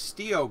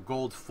Castillo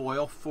gold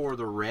foil for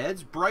the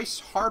Reds,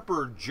 Bryce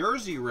Harper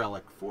jersey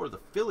relic for the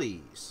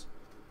Phillies,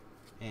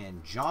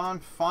 and John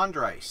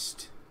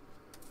Fondreist.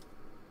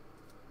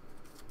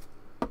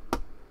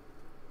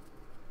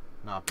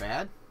 Not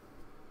bad.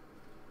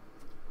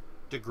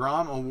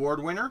 DeGrom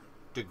award winner,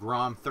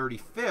 DeGrom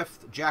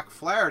 35th, Jack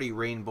Flaherty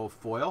rainbow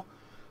foil,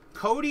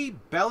 Cody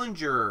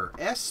Bellinger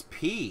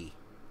SP.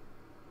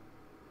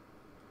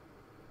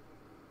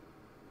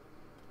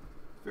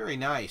 Very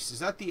nice. Is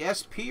that the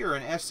SP or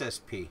an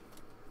SSP?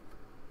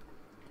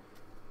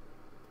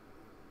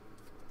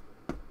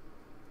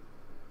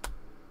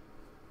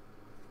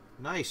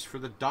 Nice. For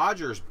the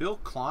Dodgers, Bill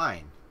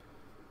Klein.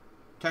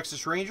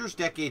 Texas Rangers,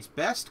 Decade's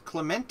Best,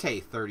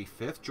 Clemente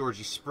 35th,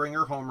 Georgie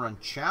Springer Home Run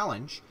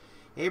Challenge,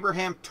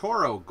 Abraham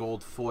Toro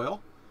gold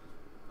foil,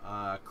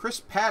 Chris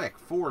Paddock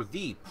for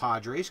the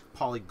Padres,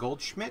 Paulie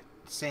Goldschmidt,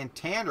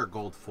 Santander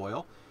gold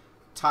foil,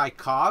 Ty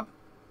Cobb,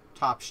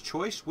 Topps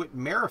Choice, Whit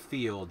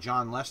Merrifield,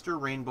 John Lester,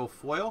 Rainbow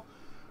Foil,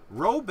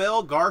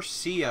 Robel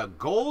Garcia,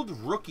 Gold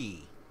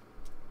Rookie.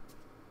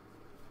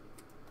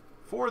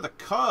 For the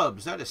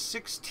Cubs, that is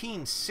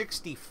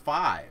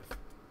 1665,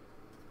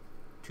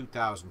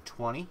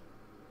 2020.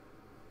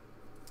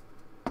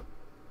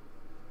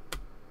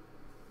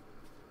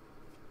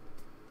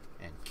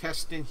 And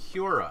Keston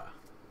Hiura.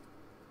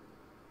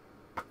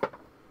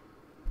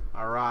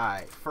 All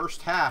right,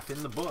 first half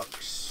in the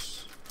books.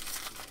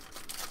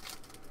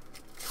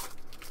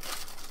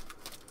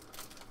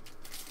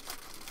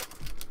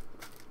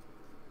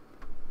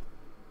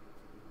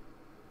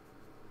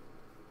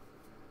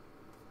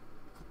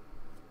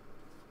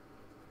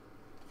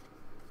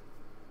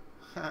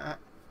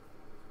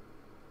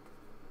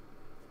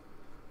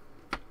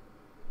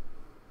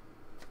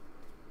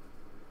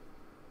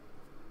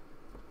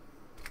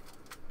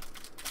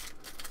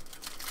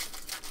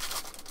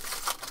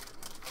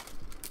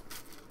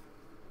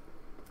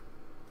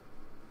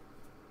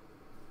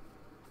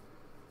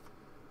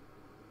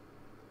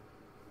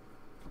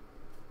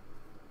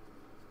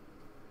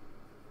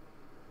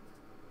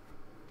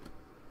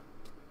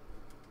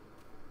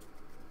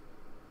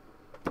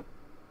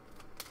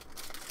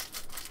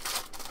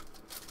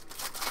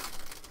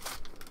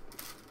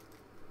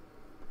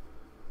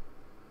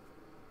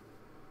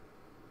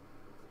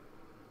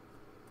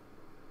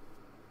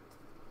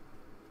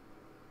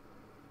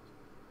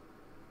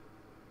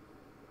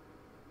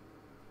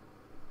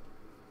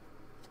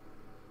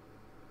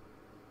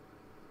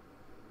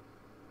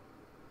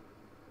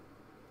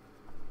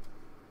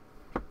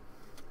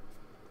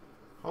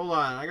 Hold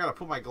on, I gotta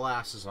put my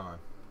glasses on.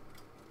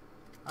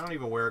 I don't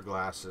even wear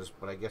glasses,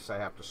 but I guess I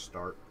have to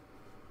start.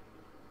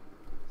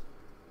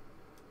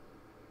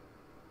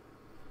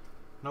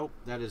 Nope,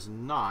 that is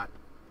not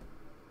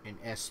an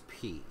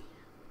SP.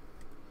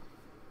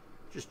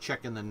 Just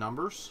checking the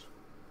numbers.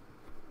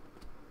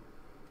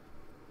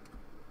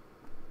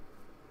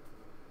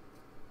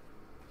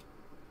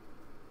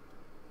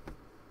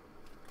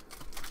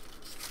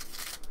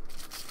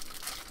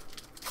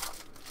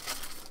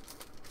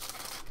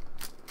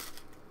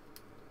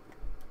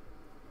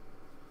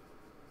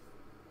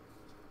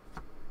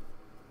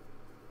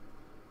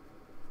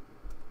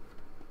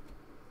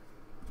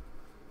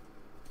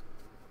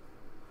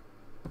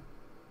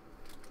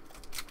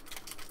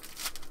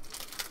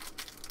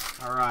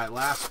 All right,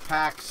 last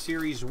pack,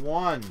 Series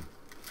 1.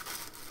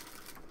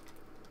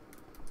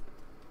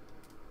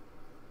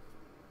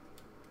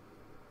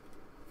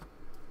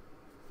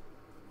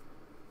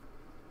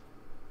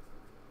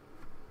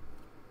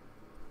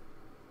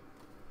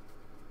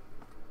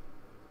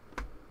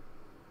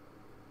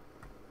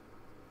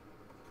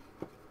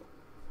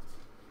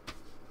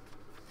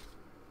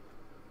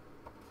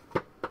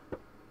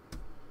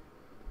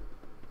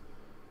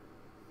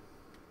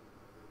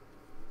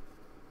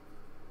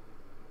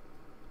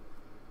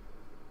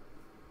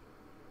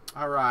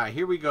 All right,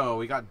 here we go.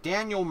 We got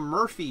Daniel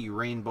Murphy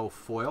rainbow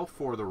foil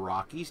for the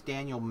Rockies.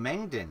 Daniel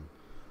Mengden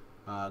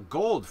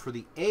gold for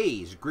the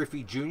A's.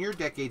 Griffey Jr.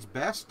 Decade's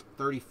Best.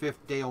 35th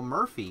Dale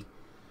Murphy.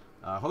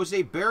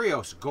 Jose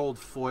Barrios gold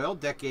foil.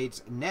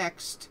 Decade's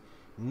Next.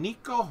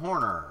 Nico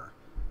Horner.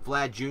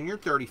 Vlad Jr.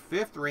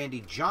 35th.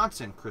 Randy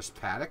Johnson. Chris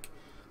Paddock.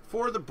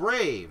 For the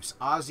Braves,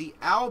 Ozzie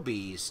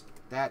Albies.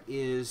 That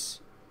is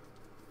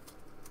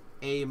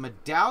a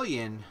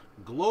medallion.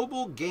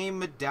 Global Game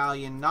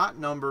Medallion, not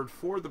numbered,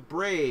 for the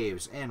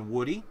Braves. And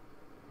Woody.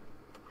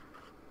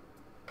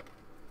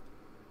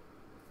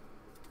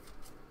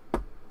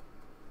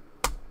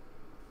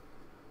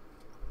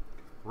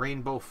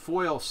 Rainbow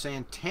Foil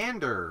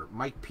Santander,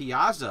 Mike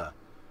Piazza,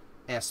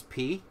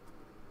 SP.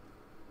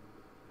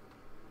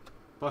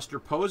 Buster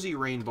Posey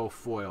Rainbow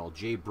Foil,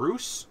 Jay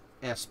Bruce,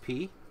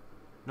 SP.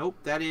 Nope,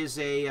 that is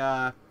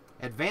a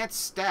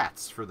advanced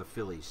stats for the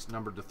Phillies,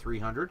 numbered to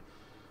 300.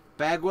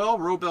 Bagwell,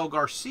 Robel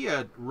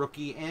Garcia,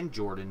 rookie, and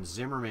Jordan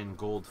Zimmerman,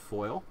 gold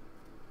foil.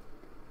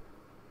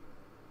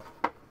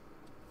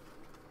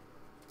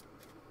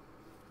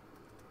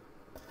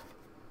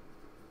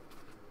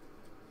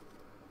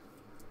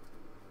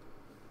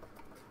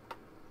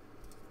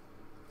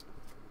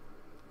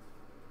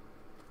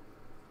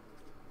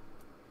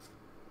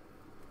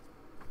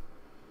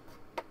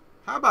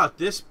 How about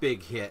this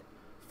big hit?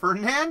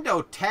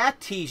 Fernando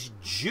Tatis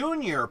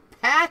Jr.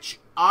 patch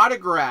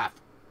autograph.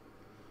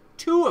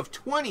 2 of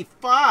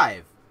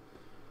 25.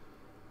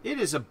 It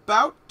is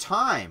about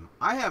time.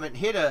 I haven't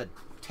hit a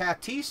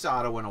Tatis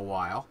auto in a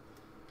while.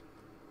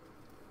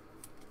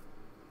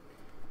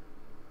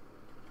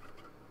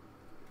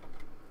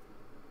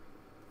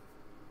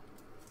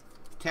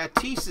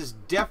 Tatis is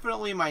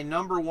definitely my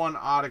 #1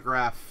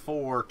 autograph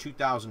for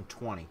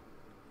 2020.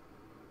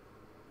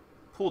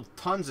 Pulled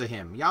tons of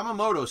him.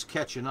 Yamamoto's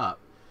catching up.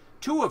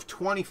 2 of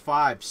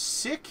 25.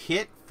 Sick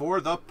hit for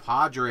the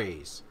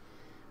Padres.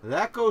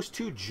 That goes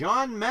to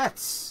John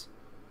Metz.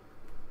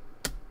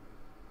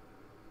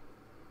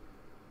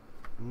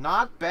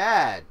 Not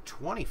bad.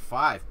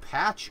 25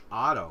 patch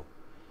auto.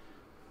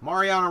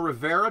 Mariano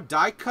Rivera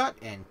die cut,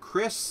 and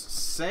Chris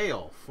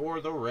Sale for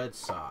the Red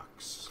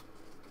Sox.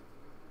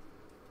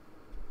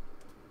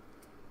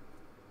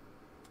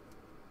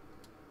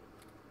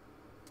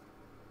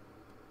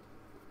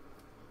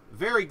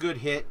 Very good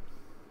hit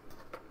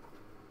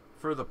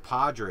for the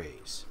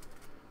Padres.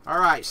 All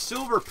right,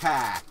 silver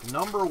pack,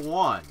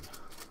 #1.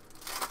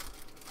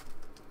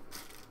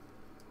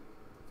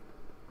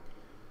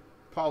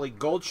 Paulie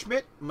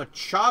Goldschmidt,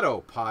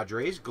 Machado,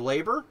 Padres,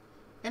 Glaber,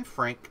 and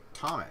Frank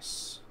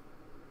Thomas.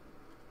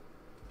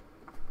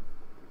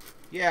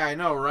 Yeah, I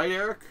know, right,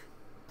 Eric?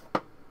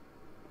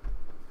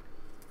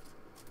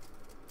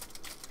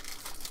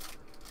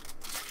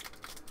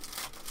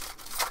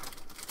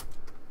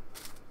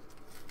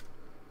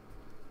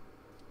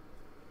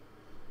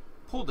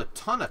 Pulled a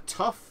ton of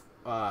tough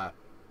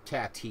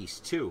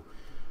Tatis, too.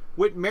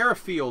 Whit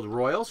Merrifield,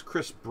 Royals.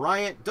 Chris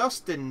Bryant,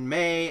 Dustin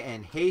May,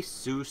 and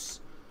Jesus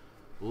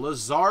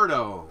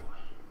Luzardo.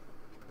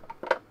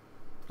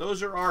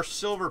 Those are our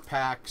silver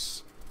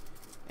packs.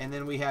 And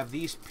then we have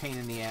these pain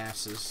in the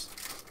asses.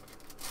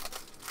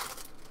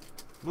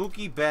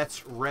 Mookie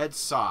Betts, Red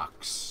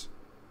Sox.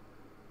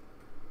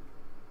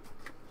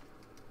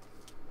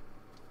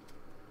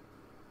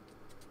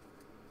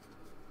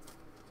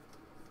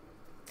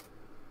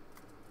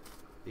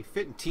 They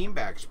fit in team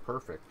bags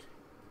perfect.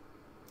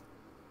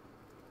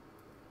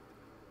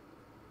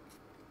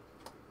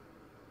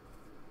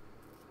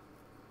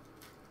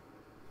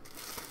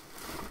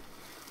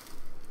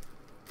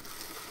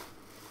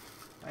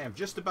 I am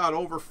just about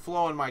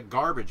overflowing my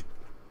garbage.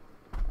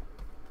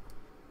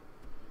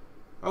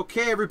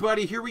 Okay,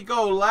 everybody, here we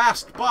go.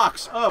 Last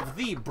box of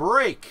the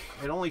break.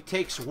 It only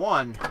takes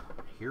one.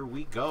 Here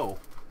we go.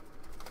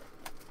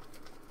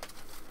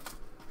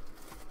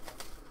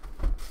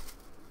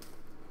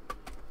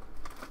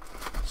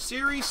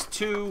 Series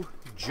 2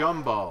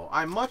 Jumbo.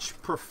 I much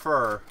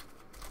prefer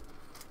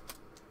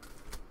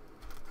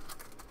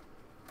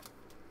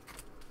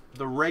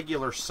the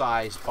regular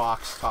size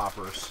box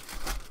toppers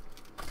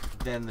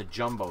than the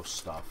jumbo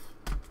stuff.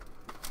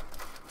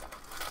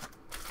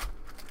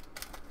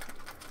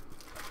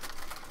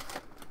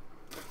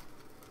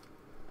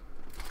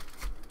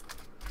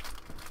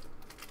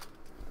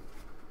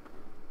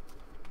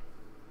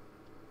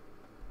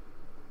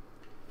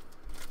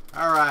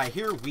 All right,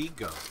 here we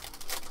go.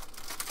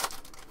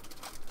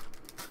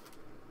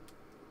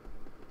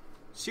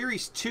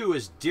 Series 2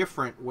 is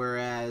different,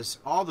 whereas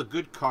all the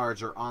good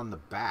cards are on the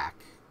back.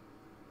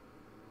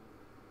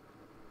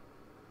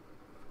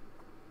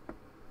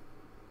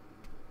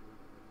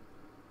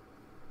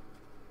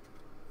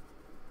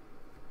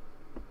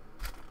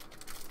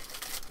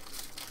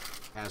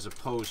 As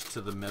opposed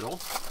to the middle.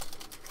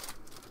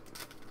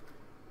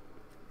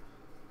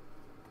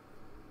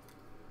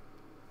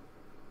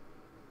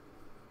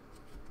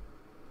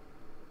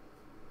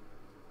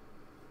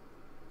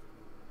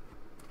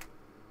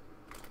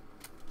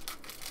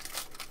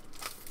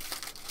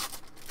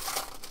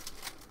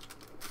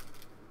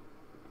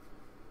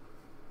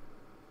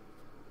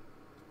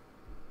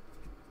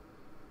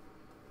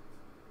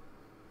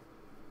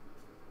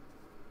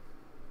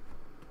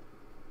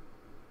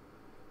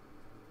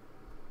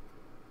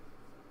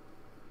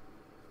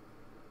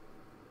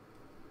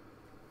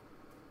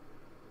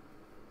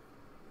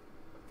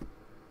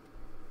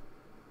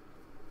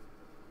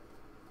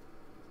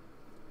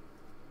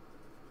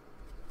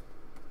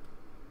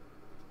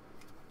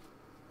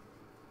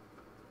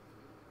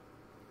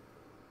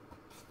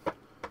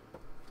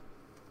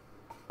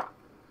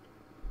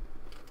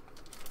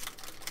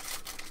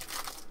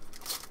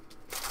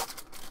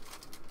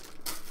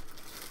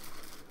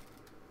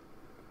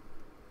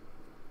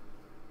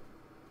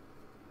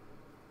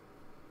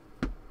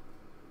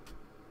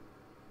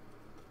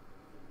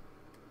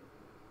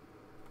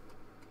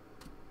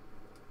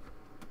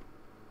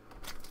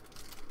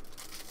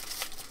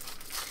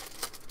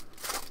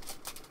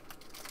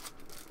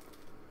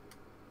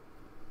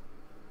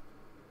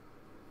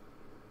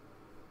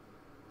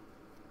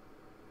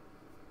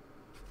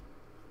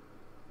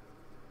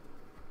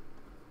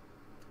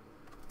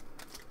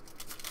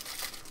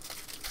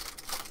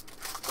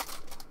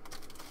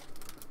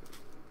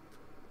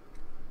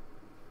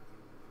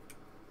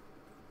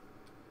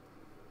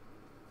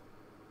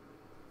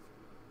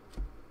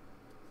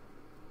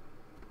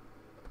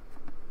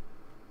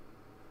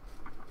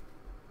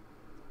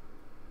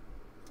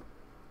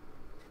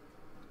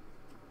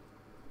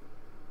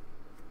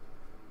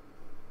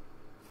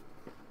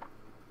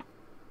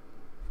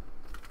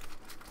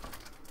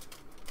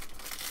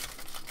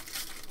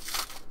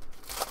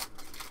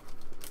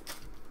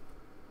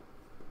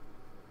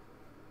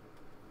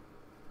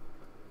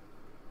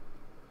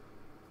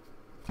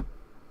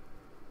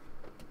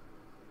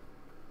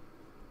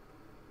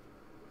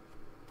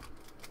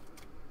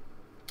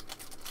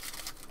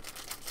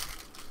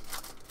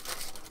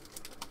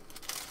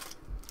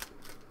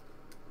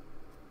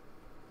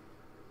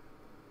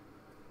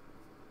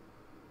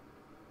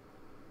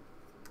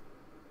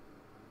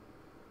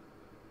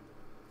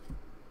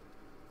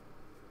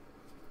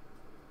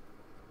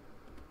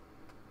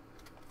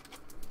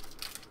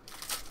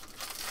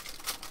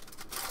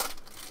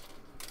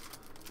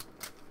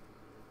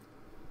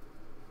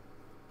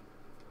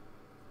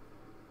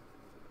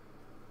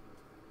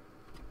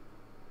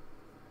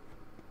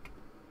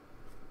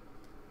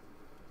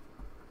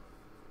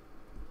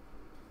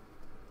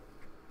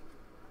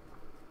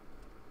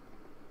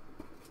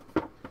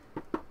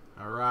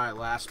 Alright,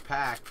 last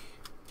pack.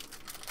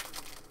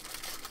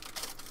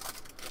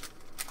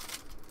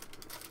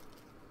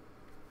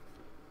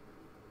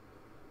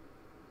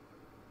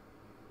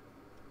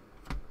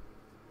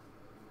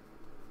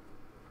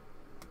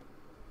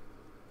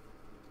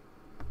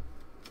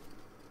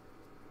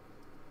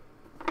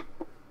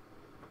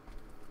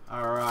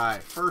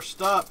 Alright,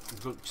 first up,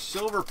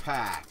 silver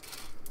pack.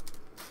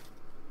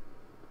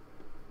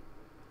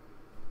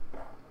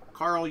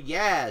 Carl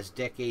Yaz,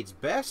 Decade's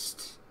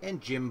Best, and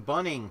Jim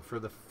Bunning for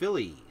the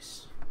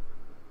Phillies.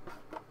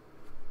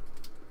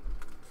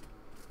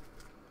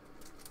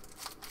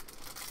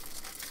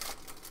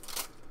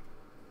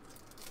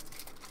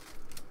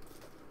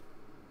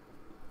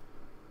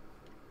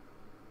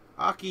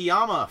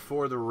 Akiyama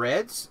for the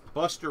Reds,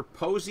 Buster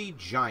Posey,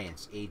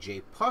 Giants,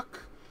 AJ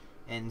Puck,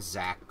 and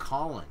Zach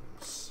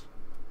Collins.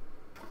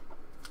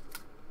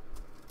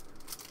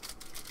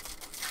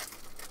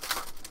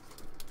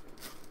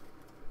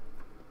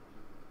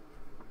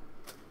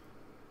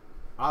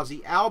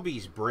 Ozzie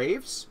Albies,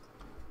 Braves,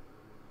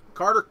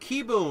 Carter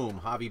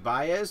Kieboom, Javi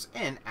Baez,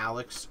 and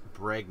Alex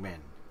Bregman.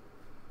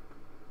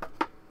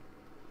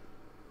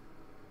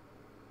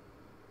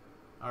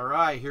 All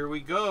right, here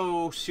we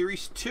go.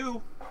 Series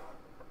 2.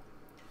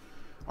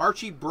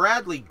 Archie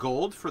Bradley,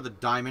 Gold for the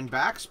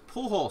Diamondbacks.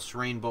 Pujols,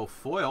 Rainbow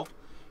Foil.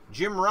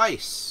 Jim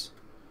Rice,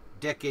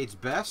 Decade's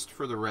Best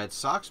for the Red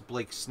Sox.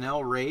 Blake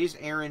Snell, Rays.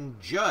 Aaron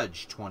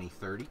Judge,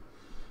 2030.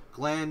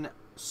 Glenn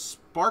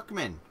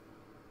Sparkman,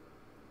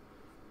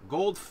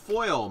 Gold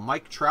Foil.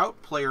 Mike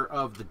Trout, Player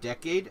of the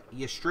Decade.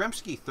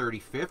 Yastrzemski,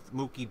 35th.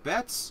 Mookie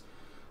Betts.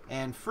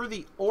 And for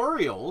the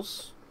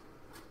Orioles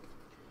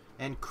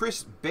and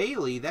Chris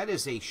Bailey, that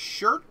is a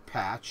shirt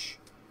patch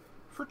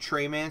for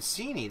Trey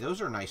Mancini. Those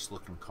are nice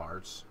looking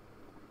cards.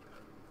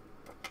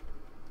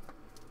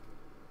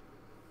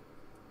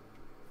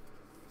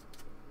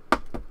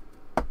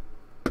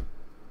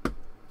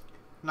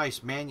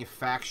 Nice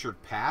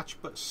manufactured patch,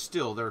 but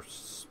still they're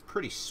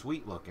pretty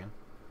sweet looking.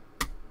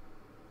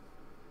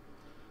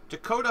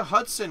 Dakota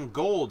Hudson,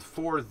 Gold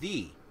for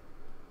the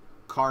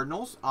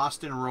Cardinals.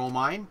 Austin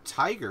Romine,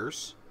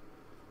 Tigers,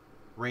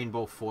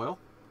 Rainbow Foil.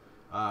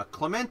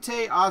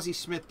 Clemente, Ozzie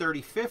Smith,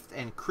 35th,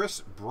 and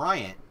Chris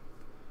Bryant,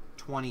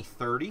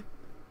 2030.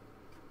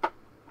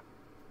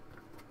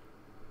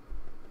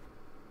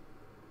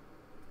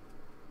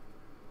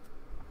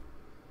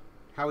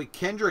 Howie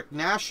Kendrick,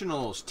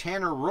 Nationals.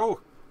 Tanner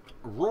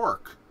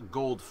Rourke,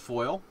 Gold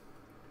Foil.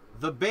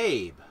 The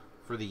Babe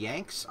for the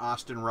Yanks.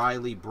 Austin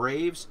Riley,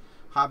 Braves.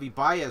 Javi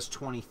Baez,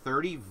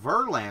 2030.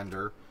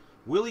 Verlander.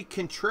 Willie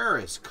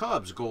Contreras,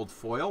 Cubs, Gold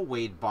Foil.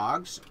 Wade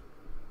Boggs,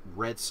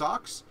 Red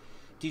Sox.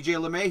 DJ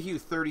LeMahieu,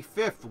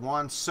 35th.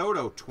 Juan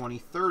Soto,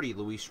 2030.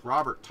 Luis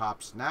Robert,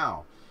 Topps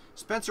Now.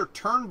 Spencer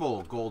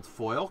Turnbull, Gold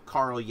Foil.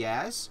 Carl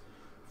Yaz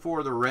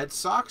for the Red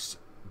Sox.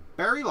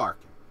 Barry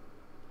Larkin,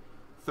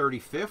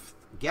 35th.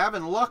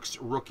 Gavin Lux,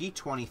 Rookie,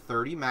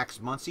 2030. Max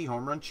Muncy,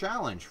 Home Run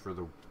Challenge for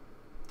the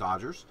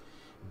Dodgers.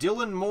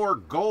 Dylan Moore,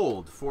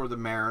 Gold for the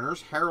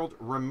Mariners. Harold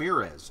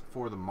Ramirez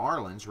for the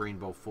Marlins,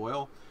 Rainbow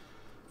Foil.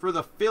 For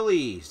the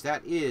Phillies,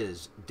 that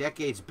is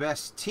Decade's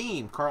Best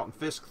Team. Carlton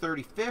Fisk,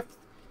 35th.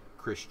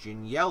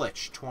 Christian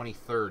Yelich,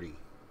 2030.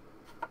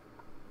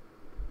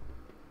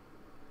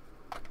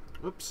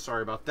 Oops,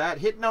 sorry about that.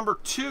 Hit number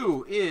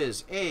 2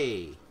 is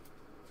a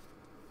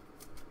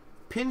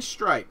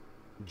pinstripe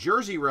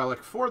jersey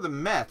relic for the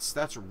Mets.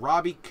 That's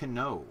Robbie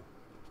Cano.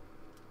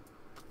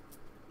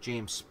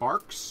 James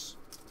Sparks.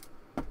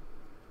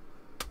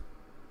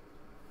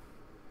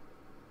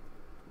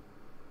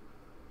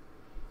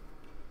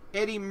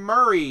 Eddie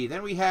Murray.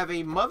 Then we have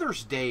a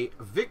Mother's Day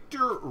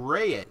Victor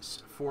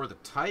Reyes for the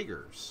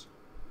Tigers.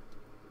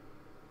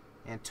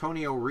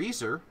 Antonio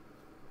Reeser,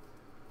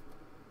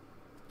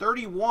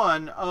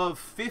 31 of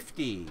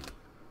 50.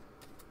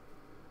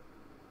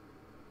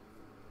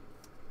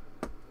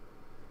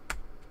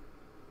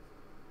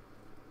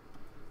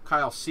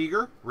 Kyle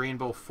Seager,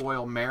 Rainbow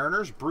Foil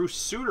Mariners. Bruce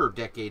Sutter,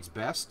 Decade's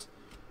Best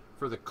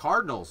for the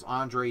Cardinals.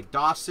 Andre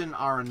Dawson,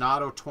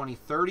 Arenado,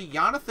 2030.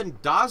 Jonathan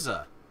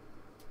Daza,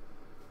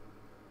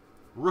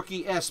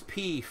 Rookie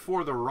SP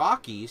for the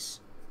Rockies.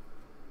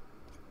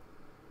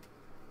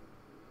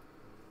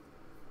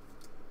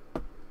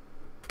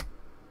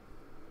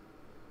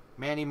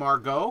 Manny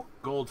Margot,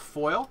 Gold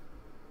Foil.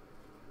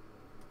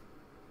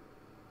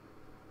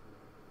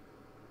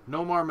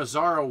 Nomar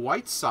Mazara,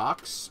 White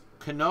Sox.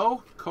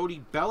 Cano,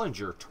 Cody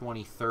Bellinger,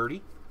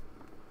 2030.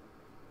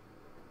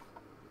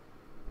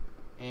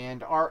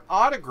 And our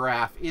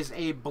autograph is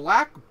a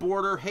black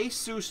border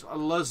Jesus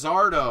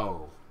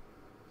Luzardo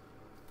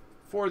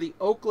for the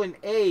Oakland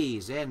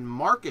A's. And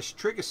Marcus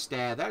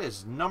Trigastad, that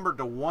is numbered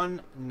to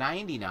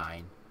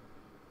 199.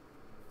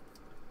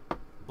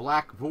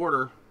 Black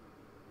border.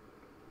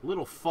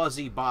 Little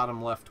fuzzy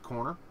bottom left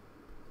corner.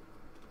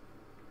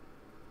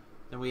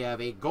 Then we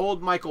have a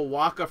gold Michael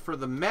Wacha for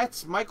the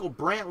Mets. Michael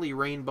Brantley,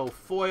 Rainbow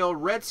Foil.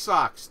 Red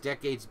Sox,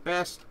 Decade's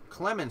Best.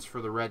 Clemens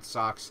for the Red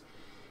Sox.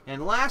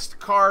 And last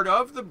card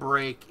of the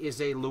break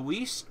is a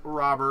Luis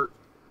Robert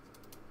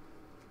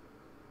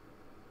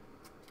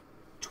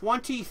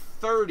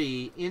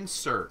 2030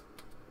 insert.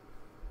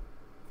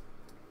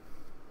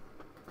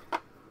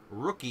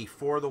 Rookie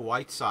for the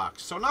White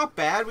Sox. So not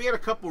bad. We had a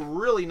couple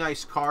really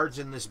nice cards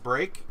in this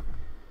break.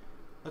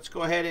 Let's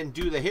go ahead and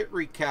do the hit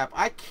recap.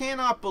 I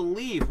cannot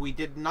believe we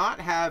did not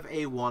have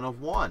a 1 of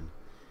 1.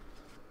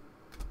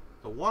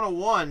 The 1 of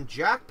 1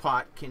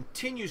 jackpot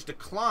continues to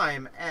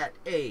climb at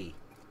a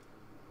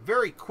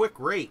very quick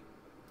rate.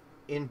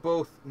 in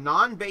both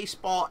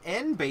non-baseball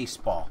and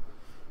baseball.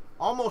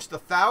 Almost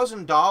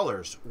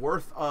 $1,000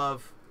 worth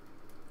of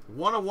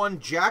one-on-one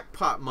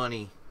jackpot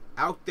money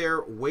out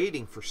there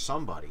waiting for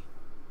somebody.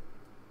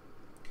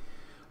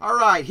 All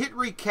right, hit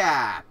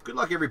recap. Good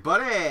luck,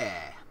 everybody.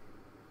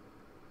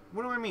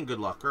 What do I mean good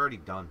luck? Already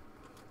done.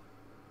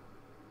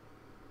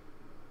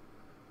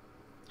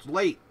 It's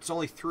late. It's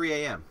only 3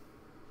 a.m.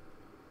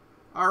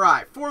 All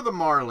right, for the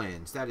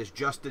Marlins, that is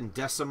Justin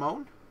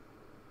DeSimone.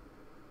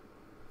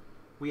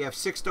 We have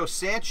Sixto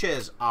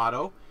Sanchez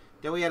auto.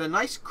 Then we had a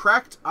nice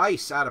cracked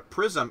ice out of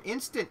Prism.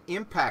 Instant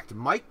Impact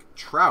Mike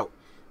Trout.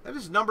 That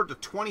is numbered to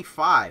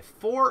 25.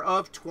 4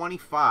 of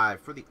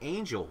 25 for the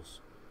Angels.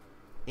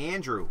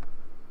 Andrew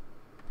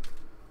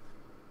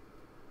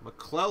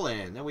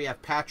McClellan. Then we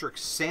have Patrick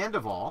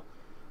Sandoval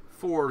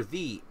for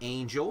the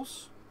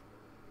Angels.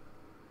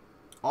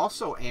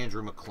 Also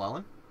Andrew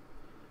McClellan.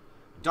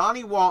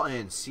 Donnie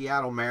Walton,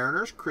 Seattle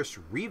Mariners. Chris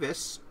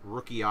Rivas,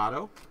 rookie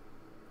auto.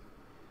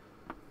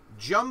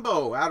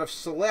 Jumbo out of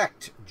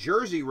Select,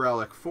 jersey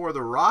relic for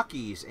the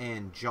Rockies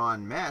and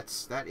John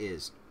Metz. That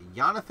is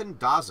Jonathan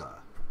Daza.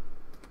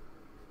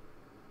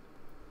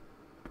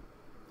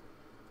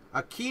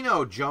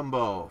 Aquino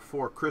Jumbo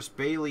for Chris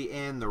Bailey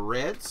and the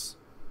Reds.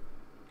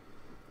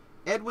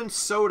 Edwin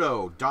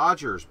Soto,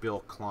 Dodgers, Bill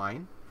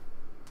Klein.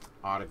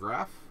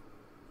 Autograph.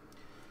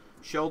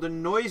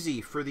 Sheldon Noisy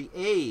for the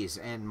A's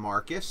and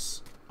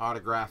Marcus.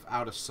 Autograph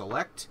out of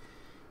Select.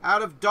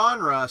 Out of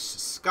Donruss,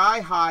 Sky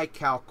High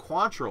Cal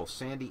Quantrill,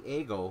 San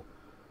Diego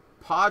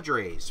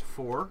Padres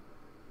for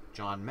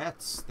John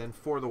Metz. Then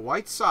for the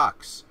White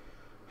Sox,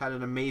 had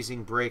an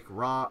amazing break.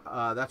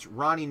 That's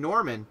Ronnie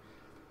Norman.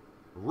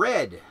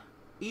 Red,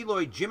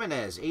 Eloy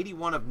Jimenez,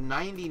 81 of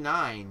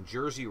 99,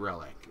 jersey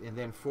relic. And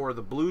then for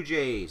the Blue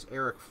Jays,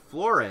 Eric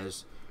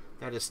Flores,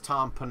 that is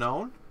Tom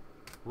Pannone,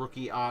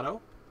 rookie auto.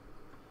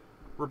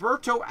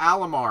 Roberto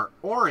Alomar,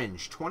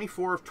 orange,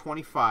 24 of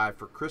 25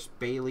 for Chris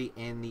Bailey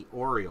and the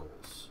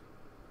Orioles.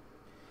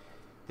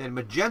 Then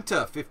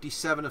magenta,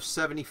 57 of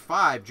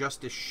 75,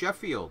 Justice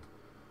Sheffield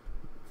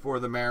for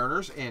the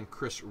Mariners and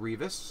Chris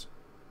Rivas.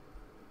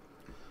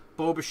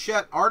 Bo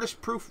Bichette,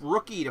 artist proof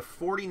rookie to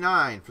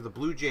 49 for the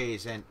Blue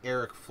Jays and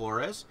Eric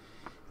Flores.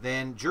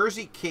 Then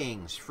Jersey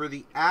Kings for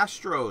the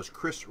Astros,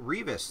 Chris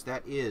Rivas,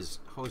 that is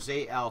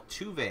Jose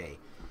Altuve.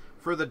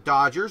 For the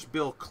Dodgers,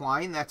 Bill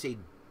Klein, that's a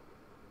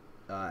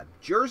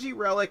jersey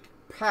relic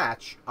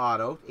patch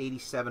auto,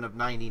 87 of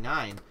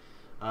 99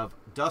 of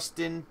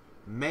Dustin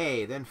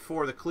May. Then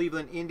for the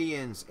Cleveland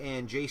Indians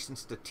and Jason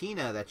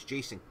Statina, that's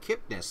Jason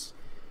Kipnis,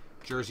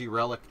 jersey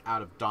relic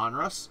out of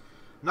Donruss.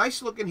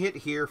 Nice looking hit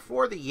here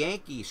for the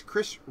Yankees,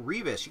 Chris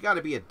Rivas. You got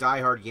to be a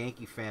diehard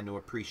Yankee fan to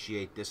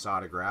appreciate this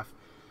autograph.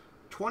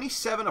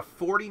 27 of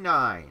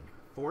 49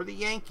 for the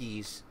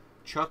Yankees,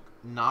 Chuck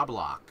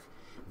Knobloch.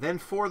 Then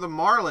for the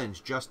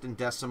Marlins, Justin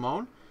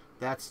DeSimone.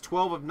 That's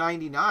 12 of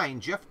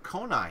 99, Jeff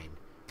Conine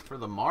for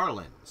the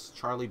Marlins.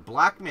 Charlie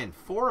Blackmon,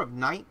 4 of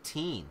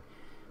 19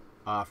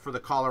 for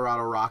the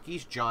Colorado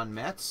Rockies, John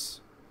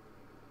Metz.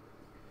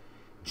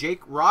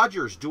 Jake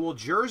Rogers, dual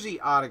jersey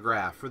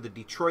autograph for the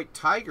Detroit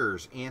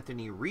Tigers,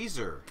 Anthony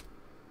Reeser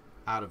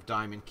out of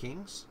Diamond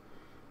Kings.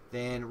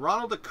 Then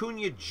Ronald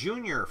Acuna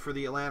Jr. for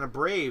the Atlanta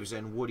Braves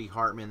and Woody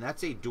Hartman.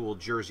 That's a dual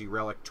jersey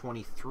relic,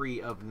 23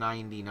 of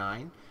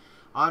 99.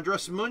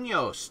 Andres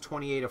Munoz,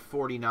 28 of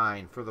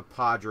 49 for the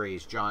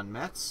Padres, John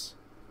Metz.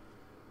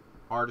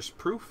 Artist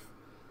proof.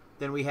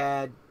 Then we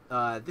had,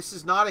 this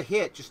is not a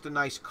hit, just a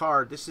nice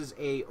card. This is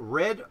a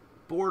red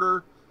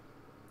border,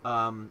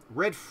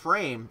 red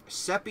frame,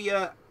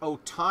 Sepia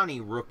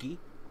Ohtani rookie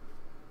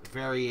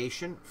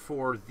variation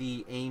for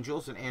the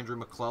Angels and Andrew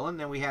McClellan.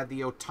 Then we had the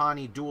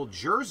Ohtani dual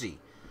jersey,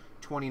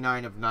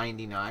 29 of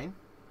 99.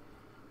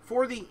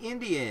 For the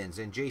Indians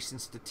and Jason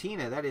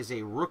Statina, that is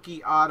a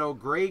rookie auto,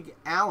 Greg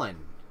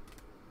Allen.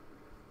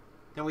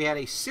 Then we had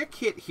a sick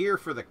hit here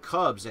for the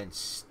Cubs and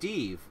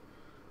Steve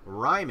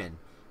Ryman.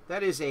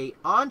 That is a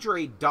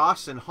Andre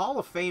Dawson Hall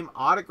of Fame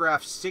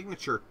autograph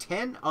signature,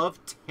 10 of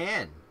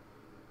 10.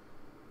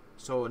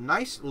 So a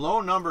nice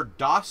low-numbered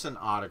Dawson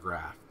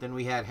autograph. Then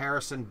we had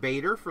Harrison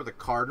Bader for the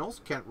Cardinals,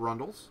 Kent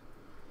Rundles,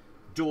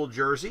 dual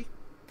jersey.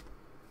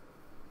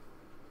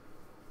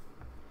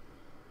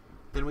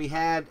 Then we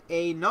had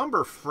a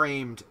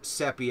number-framed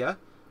Sepia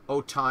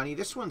Ohtani.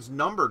 This one's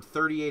numbered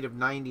 38 of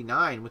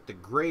 99 with the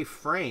gray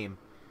frame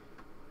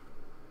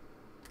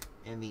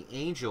and the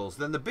Angels.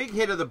 Then the big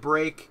hit of the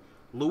break,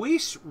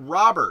 Luis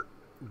Robert,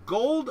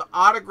 gold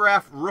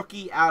autograph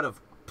rookie out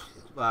of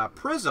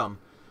Prism,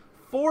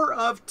 4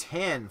 of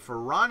 10 for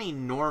Ronnie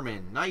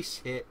Norman. Nice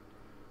hit.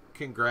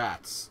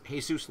 Congrats.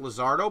 Jesus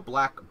Luzardo,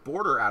 black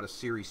border out of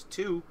Series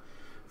 2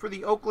 for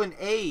the Oakland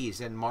A's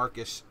and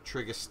Marcus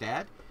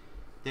Trigestad.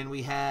 Then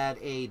we had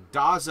a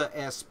Daza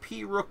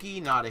SP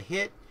rookie, not a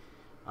hit.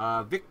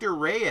 Victor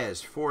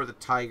Reyes for the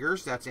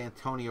Tigers. That's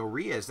Antonio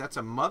Reyes. That's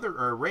a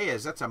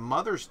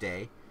Mother's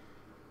Day.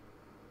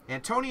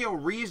 Antonio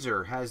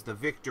Reeser has the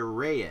Victor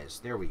Reyes.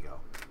 There we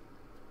go.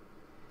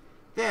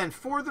 Then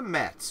for the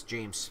Mets,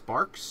 James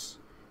Sparks.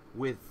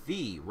 with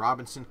the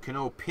Robinson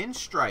Cano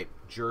pinstripe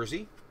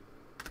jersey.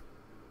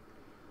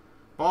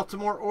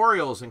 Baltimore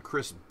Orioles and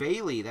Chris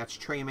Bailey. That's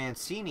Trey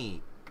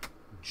Mancini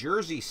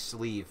jersey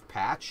sleeve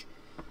patch.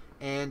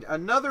 And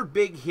another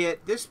big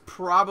hit. This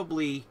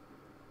probably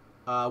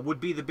would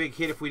be the big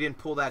hit if we didn't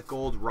pull that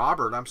gold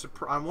Robert.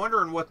 I'm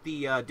wondering what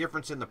the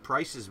difference in the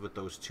prices with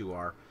those two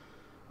are.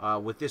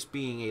 With this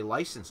being a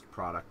licensed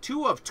product.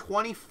 2 of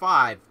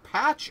 25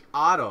 patch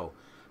auto.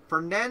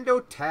 Fernando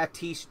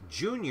Tatis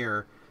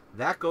Jr.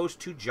 That goes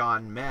to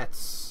John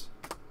Metz.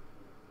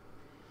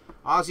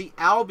 Ozzie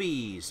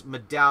Albies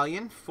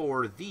medallion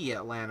for the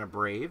Atlanta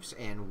Braves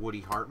and Woody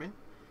Hartman.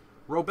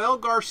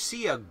 Robel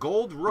Garcia,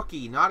 gold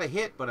rookie. Not a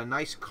hit, but a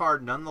nice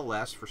card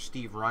nonetheless for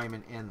Steve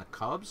Ryman and the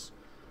Cubs.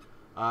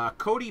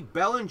 Cody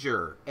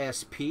Bellinger,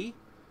 SP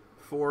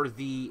for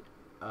the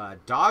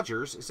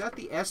Dodgers. Is that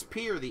the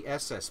SP or the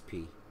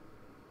SSP?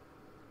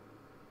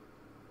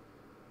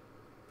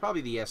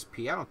 Probably the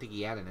SP. I don't think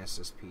he had an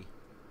SSP.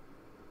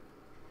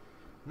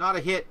 Not a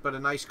hit, but a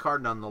nice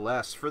card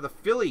nonetheless. For the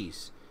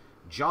Phillies,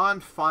 John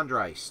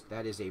Fondrice.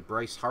 That is a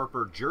Bryce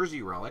Harper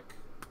jersey relic.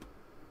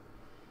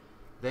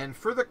 Then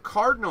for the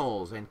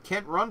Cardinals and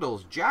Kent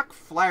Rundles, Jack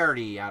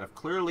Flaherty out of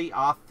Clearly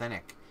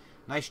Authentic.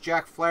 Nice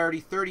Jack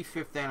Flaherty,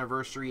 35th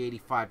anniversary,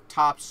 85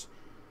 Topps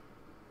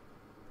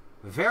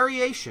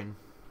variation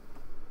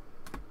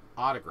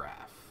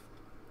autograph.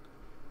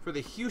 For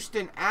the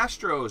Houston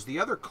Astros, the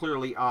other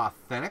Clearly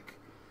Authentic,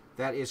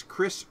 that is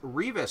Chris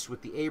Rivas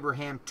with the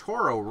Abraham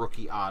Toro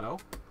rookie auto.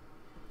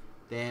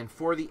 Then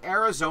for the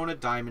Arizona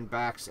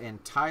Diamondbacks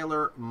and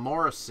Tyler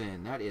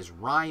Morrison, that is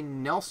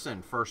Ryan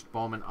Nelson first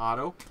Bowman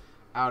auto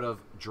out of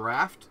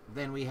draft.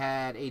 Then we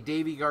had a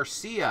Davy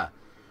Garcia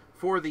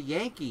for the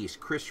Yankees,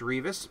 Chris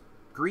Rivas,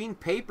 green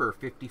paper,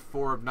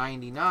 54 of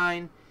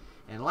 99.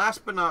 And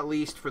last but not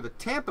least, for the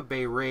Tampa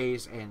Bay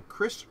Rays and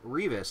Chris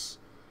Rivas,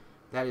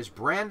 that is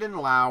Brandon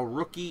Lau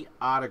rookie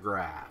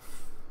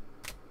autograph.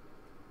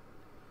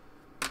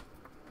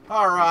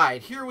 All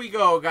right, here we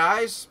go,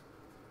 guys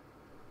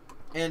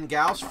and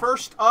gals.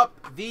 First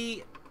up,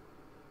 the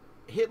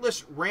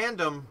Hitless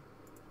Random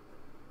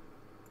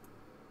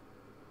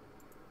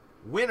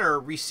winner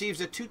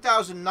receives a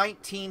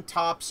 2019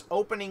 Topps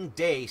opening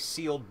day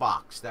sealed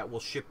box that will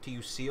ship to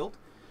you sealed.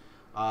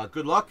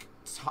 Good luck.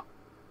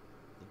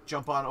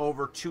 Jump on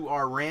over to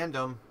our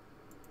random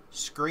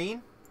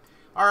screen.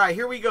 All right,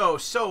 here we go.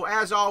 So,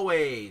 as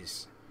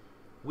always,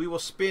 we will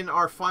spin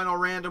our final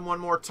random one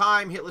more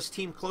time. Hitless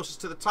team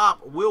closest to the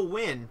top will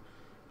win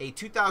a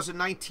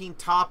 2019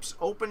 Topps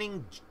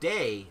opening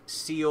day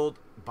sealed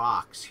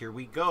box. Here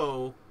we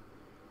go.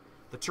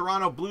 The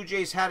Toronto Blue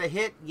Jays had a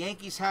hit.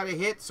 Yankees had a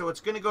hit. So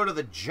it's going to go to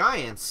the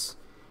Giants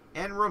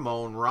and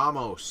Ramon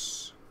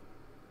Ramos.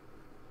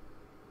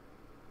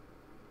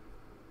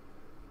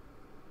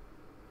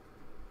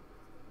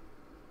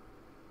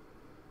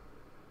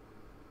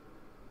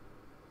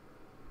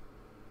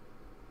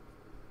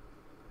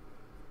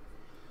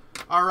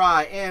 All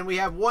right, and we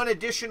have one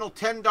additional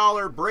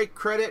 $10 break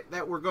credit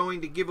that we're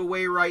going to give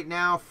away right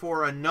now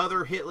for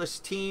another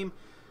hitless team.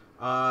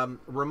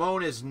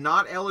 Ramon is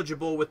not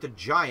eligible with the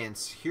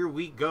Giants. Here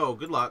we go.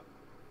 Good luck.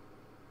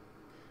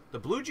 The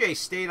Blue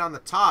Jays stayed on the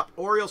top.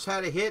 Orioles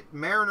had a hit.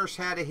 Mariners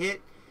had a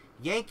hit.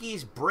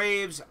 Yankees,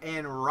 Braves,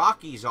 and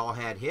Rockies all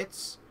had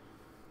hits.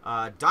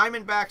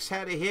 Diamondbacks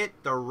had a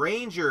hit. The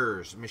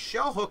Rangers,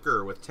 Michelle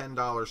Hooker with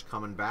 $10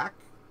 coming back.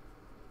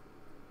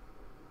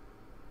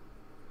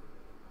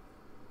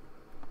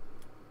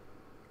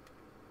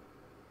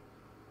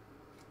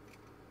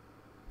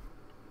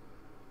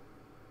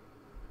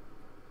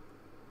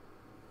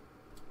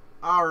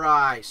 All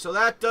right, so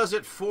that does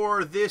it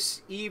for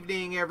this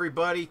evening,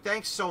 everybody.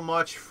 Thanks so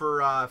much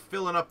for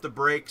filling up the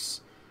breaks.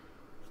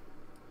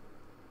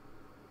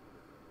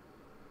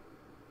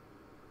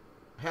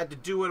 Had to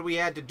do what we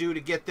had to do to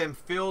get them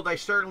filled. I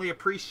certainly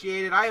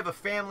appreciate it. I have a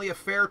family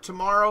affair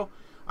tomorrow.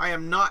 I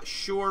am not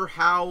sure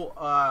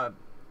how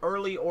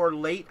early or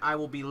late I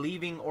will be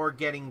leaving or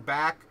getting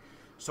back,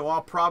 so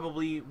I'll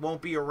probably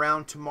won't be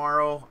around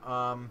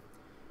tomorrow.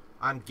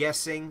 I'm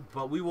guessing,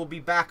 but we will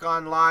be back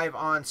on live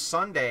on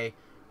Sunday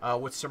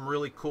with some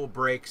really cool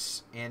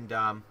breaks, and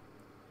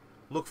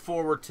look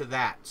forward to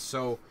that.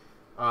 So,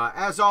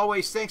 as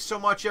always, thanks so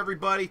much,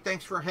 everybody.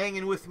 Thanks for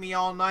hanging with me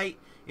all night.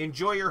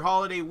 Enjoy your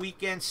holiday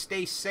weekend.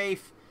 Stay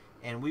safe,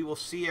 and we will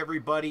see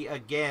everybody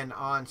again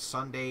on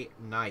Sunday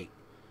night.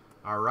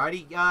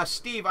 Alrighty,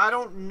 Steve, I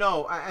don't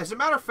know. As a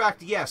matter of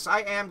fact, yes,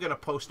 I am going to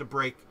post a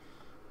break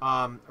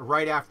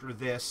right after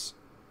this.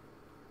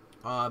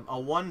 A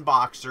one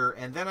boxer,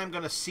 and then I'm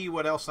going to see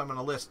what else I'm going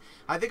to list.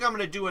 I think I'm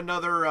going to do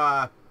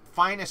another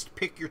finest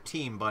pick your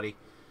team, buddy.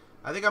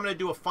 I think I'm going to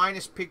do a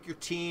finest pick your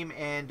team,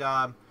 and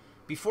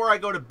before I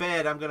go to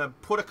bed, I'm going to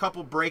put a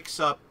couple breaks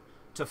up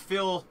to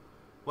fill,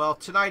 well,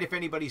 tonight if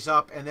anybody's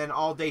up, and then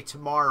all day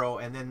tomorrow,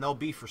 and then they'll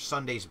be for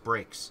Sunday's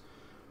breaks.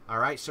 All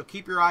right, so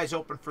keep your eyes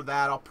open for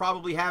that. I'll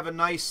probably have a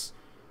nice,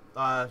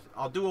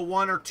 I'll do a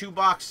 1 or 2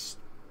 box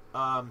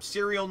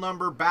serial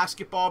number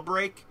basketball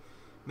break.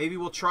 Maybe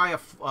we'll try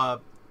a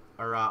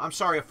or I'm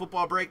sorry, a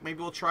football break.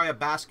 Maybe we'll try a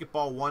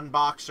basketball one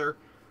boxer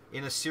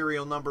in a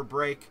serial number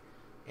break.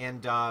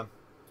 And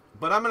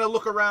but I'm going to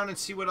look around and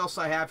see what else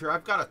I have here.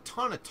 I've got a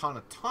ton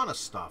of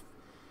stuff.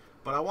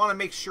 But I want to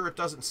make sure it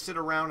doesn't sit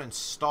around and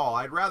stall.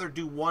 I'd rather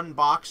do one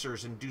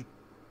boxers and do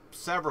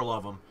several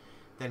of them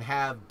than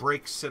have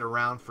breaks sit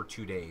around for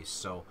 2 days.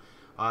 So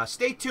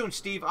stay tuned,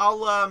 Steve.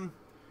 I'll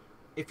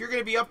if you're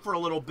going to be up for a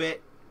little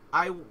bit,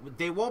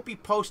 they won't be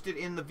posted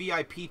in the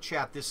VIP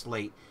chat this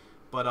late,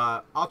 but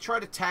I'll try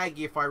to tag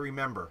you if I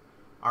remember.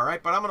 All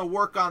right, but I'm going to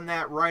work on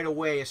that right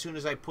away as soon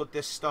as I put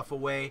this stuff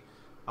away.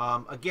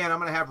 Again, I'm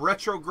going to have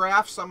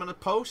retrographs I'm going to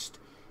post,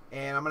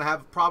 and I'm going to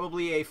have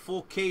probably a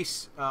full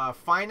case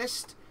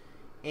Finest,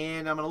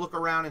 and I'm going to look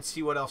around and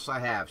see what else I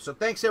have. So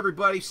thanks,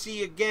 everybody. See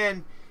you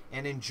again,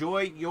 and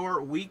enjoy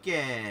your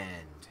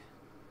weekend.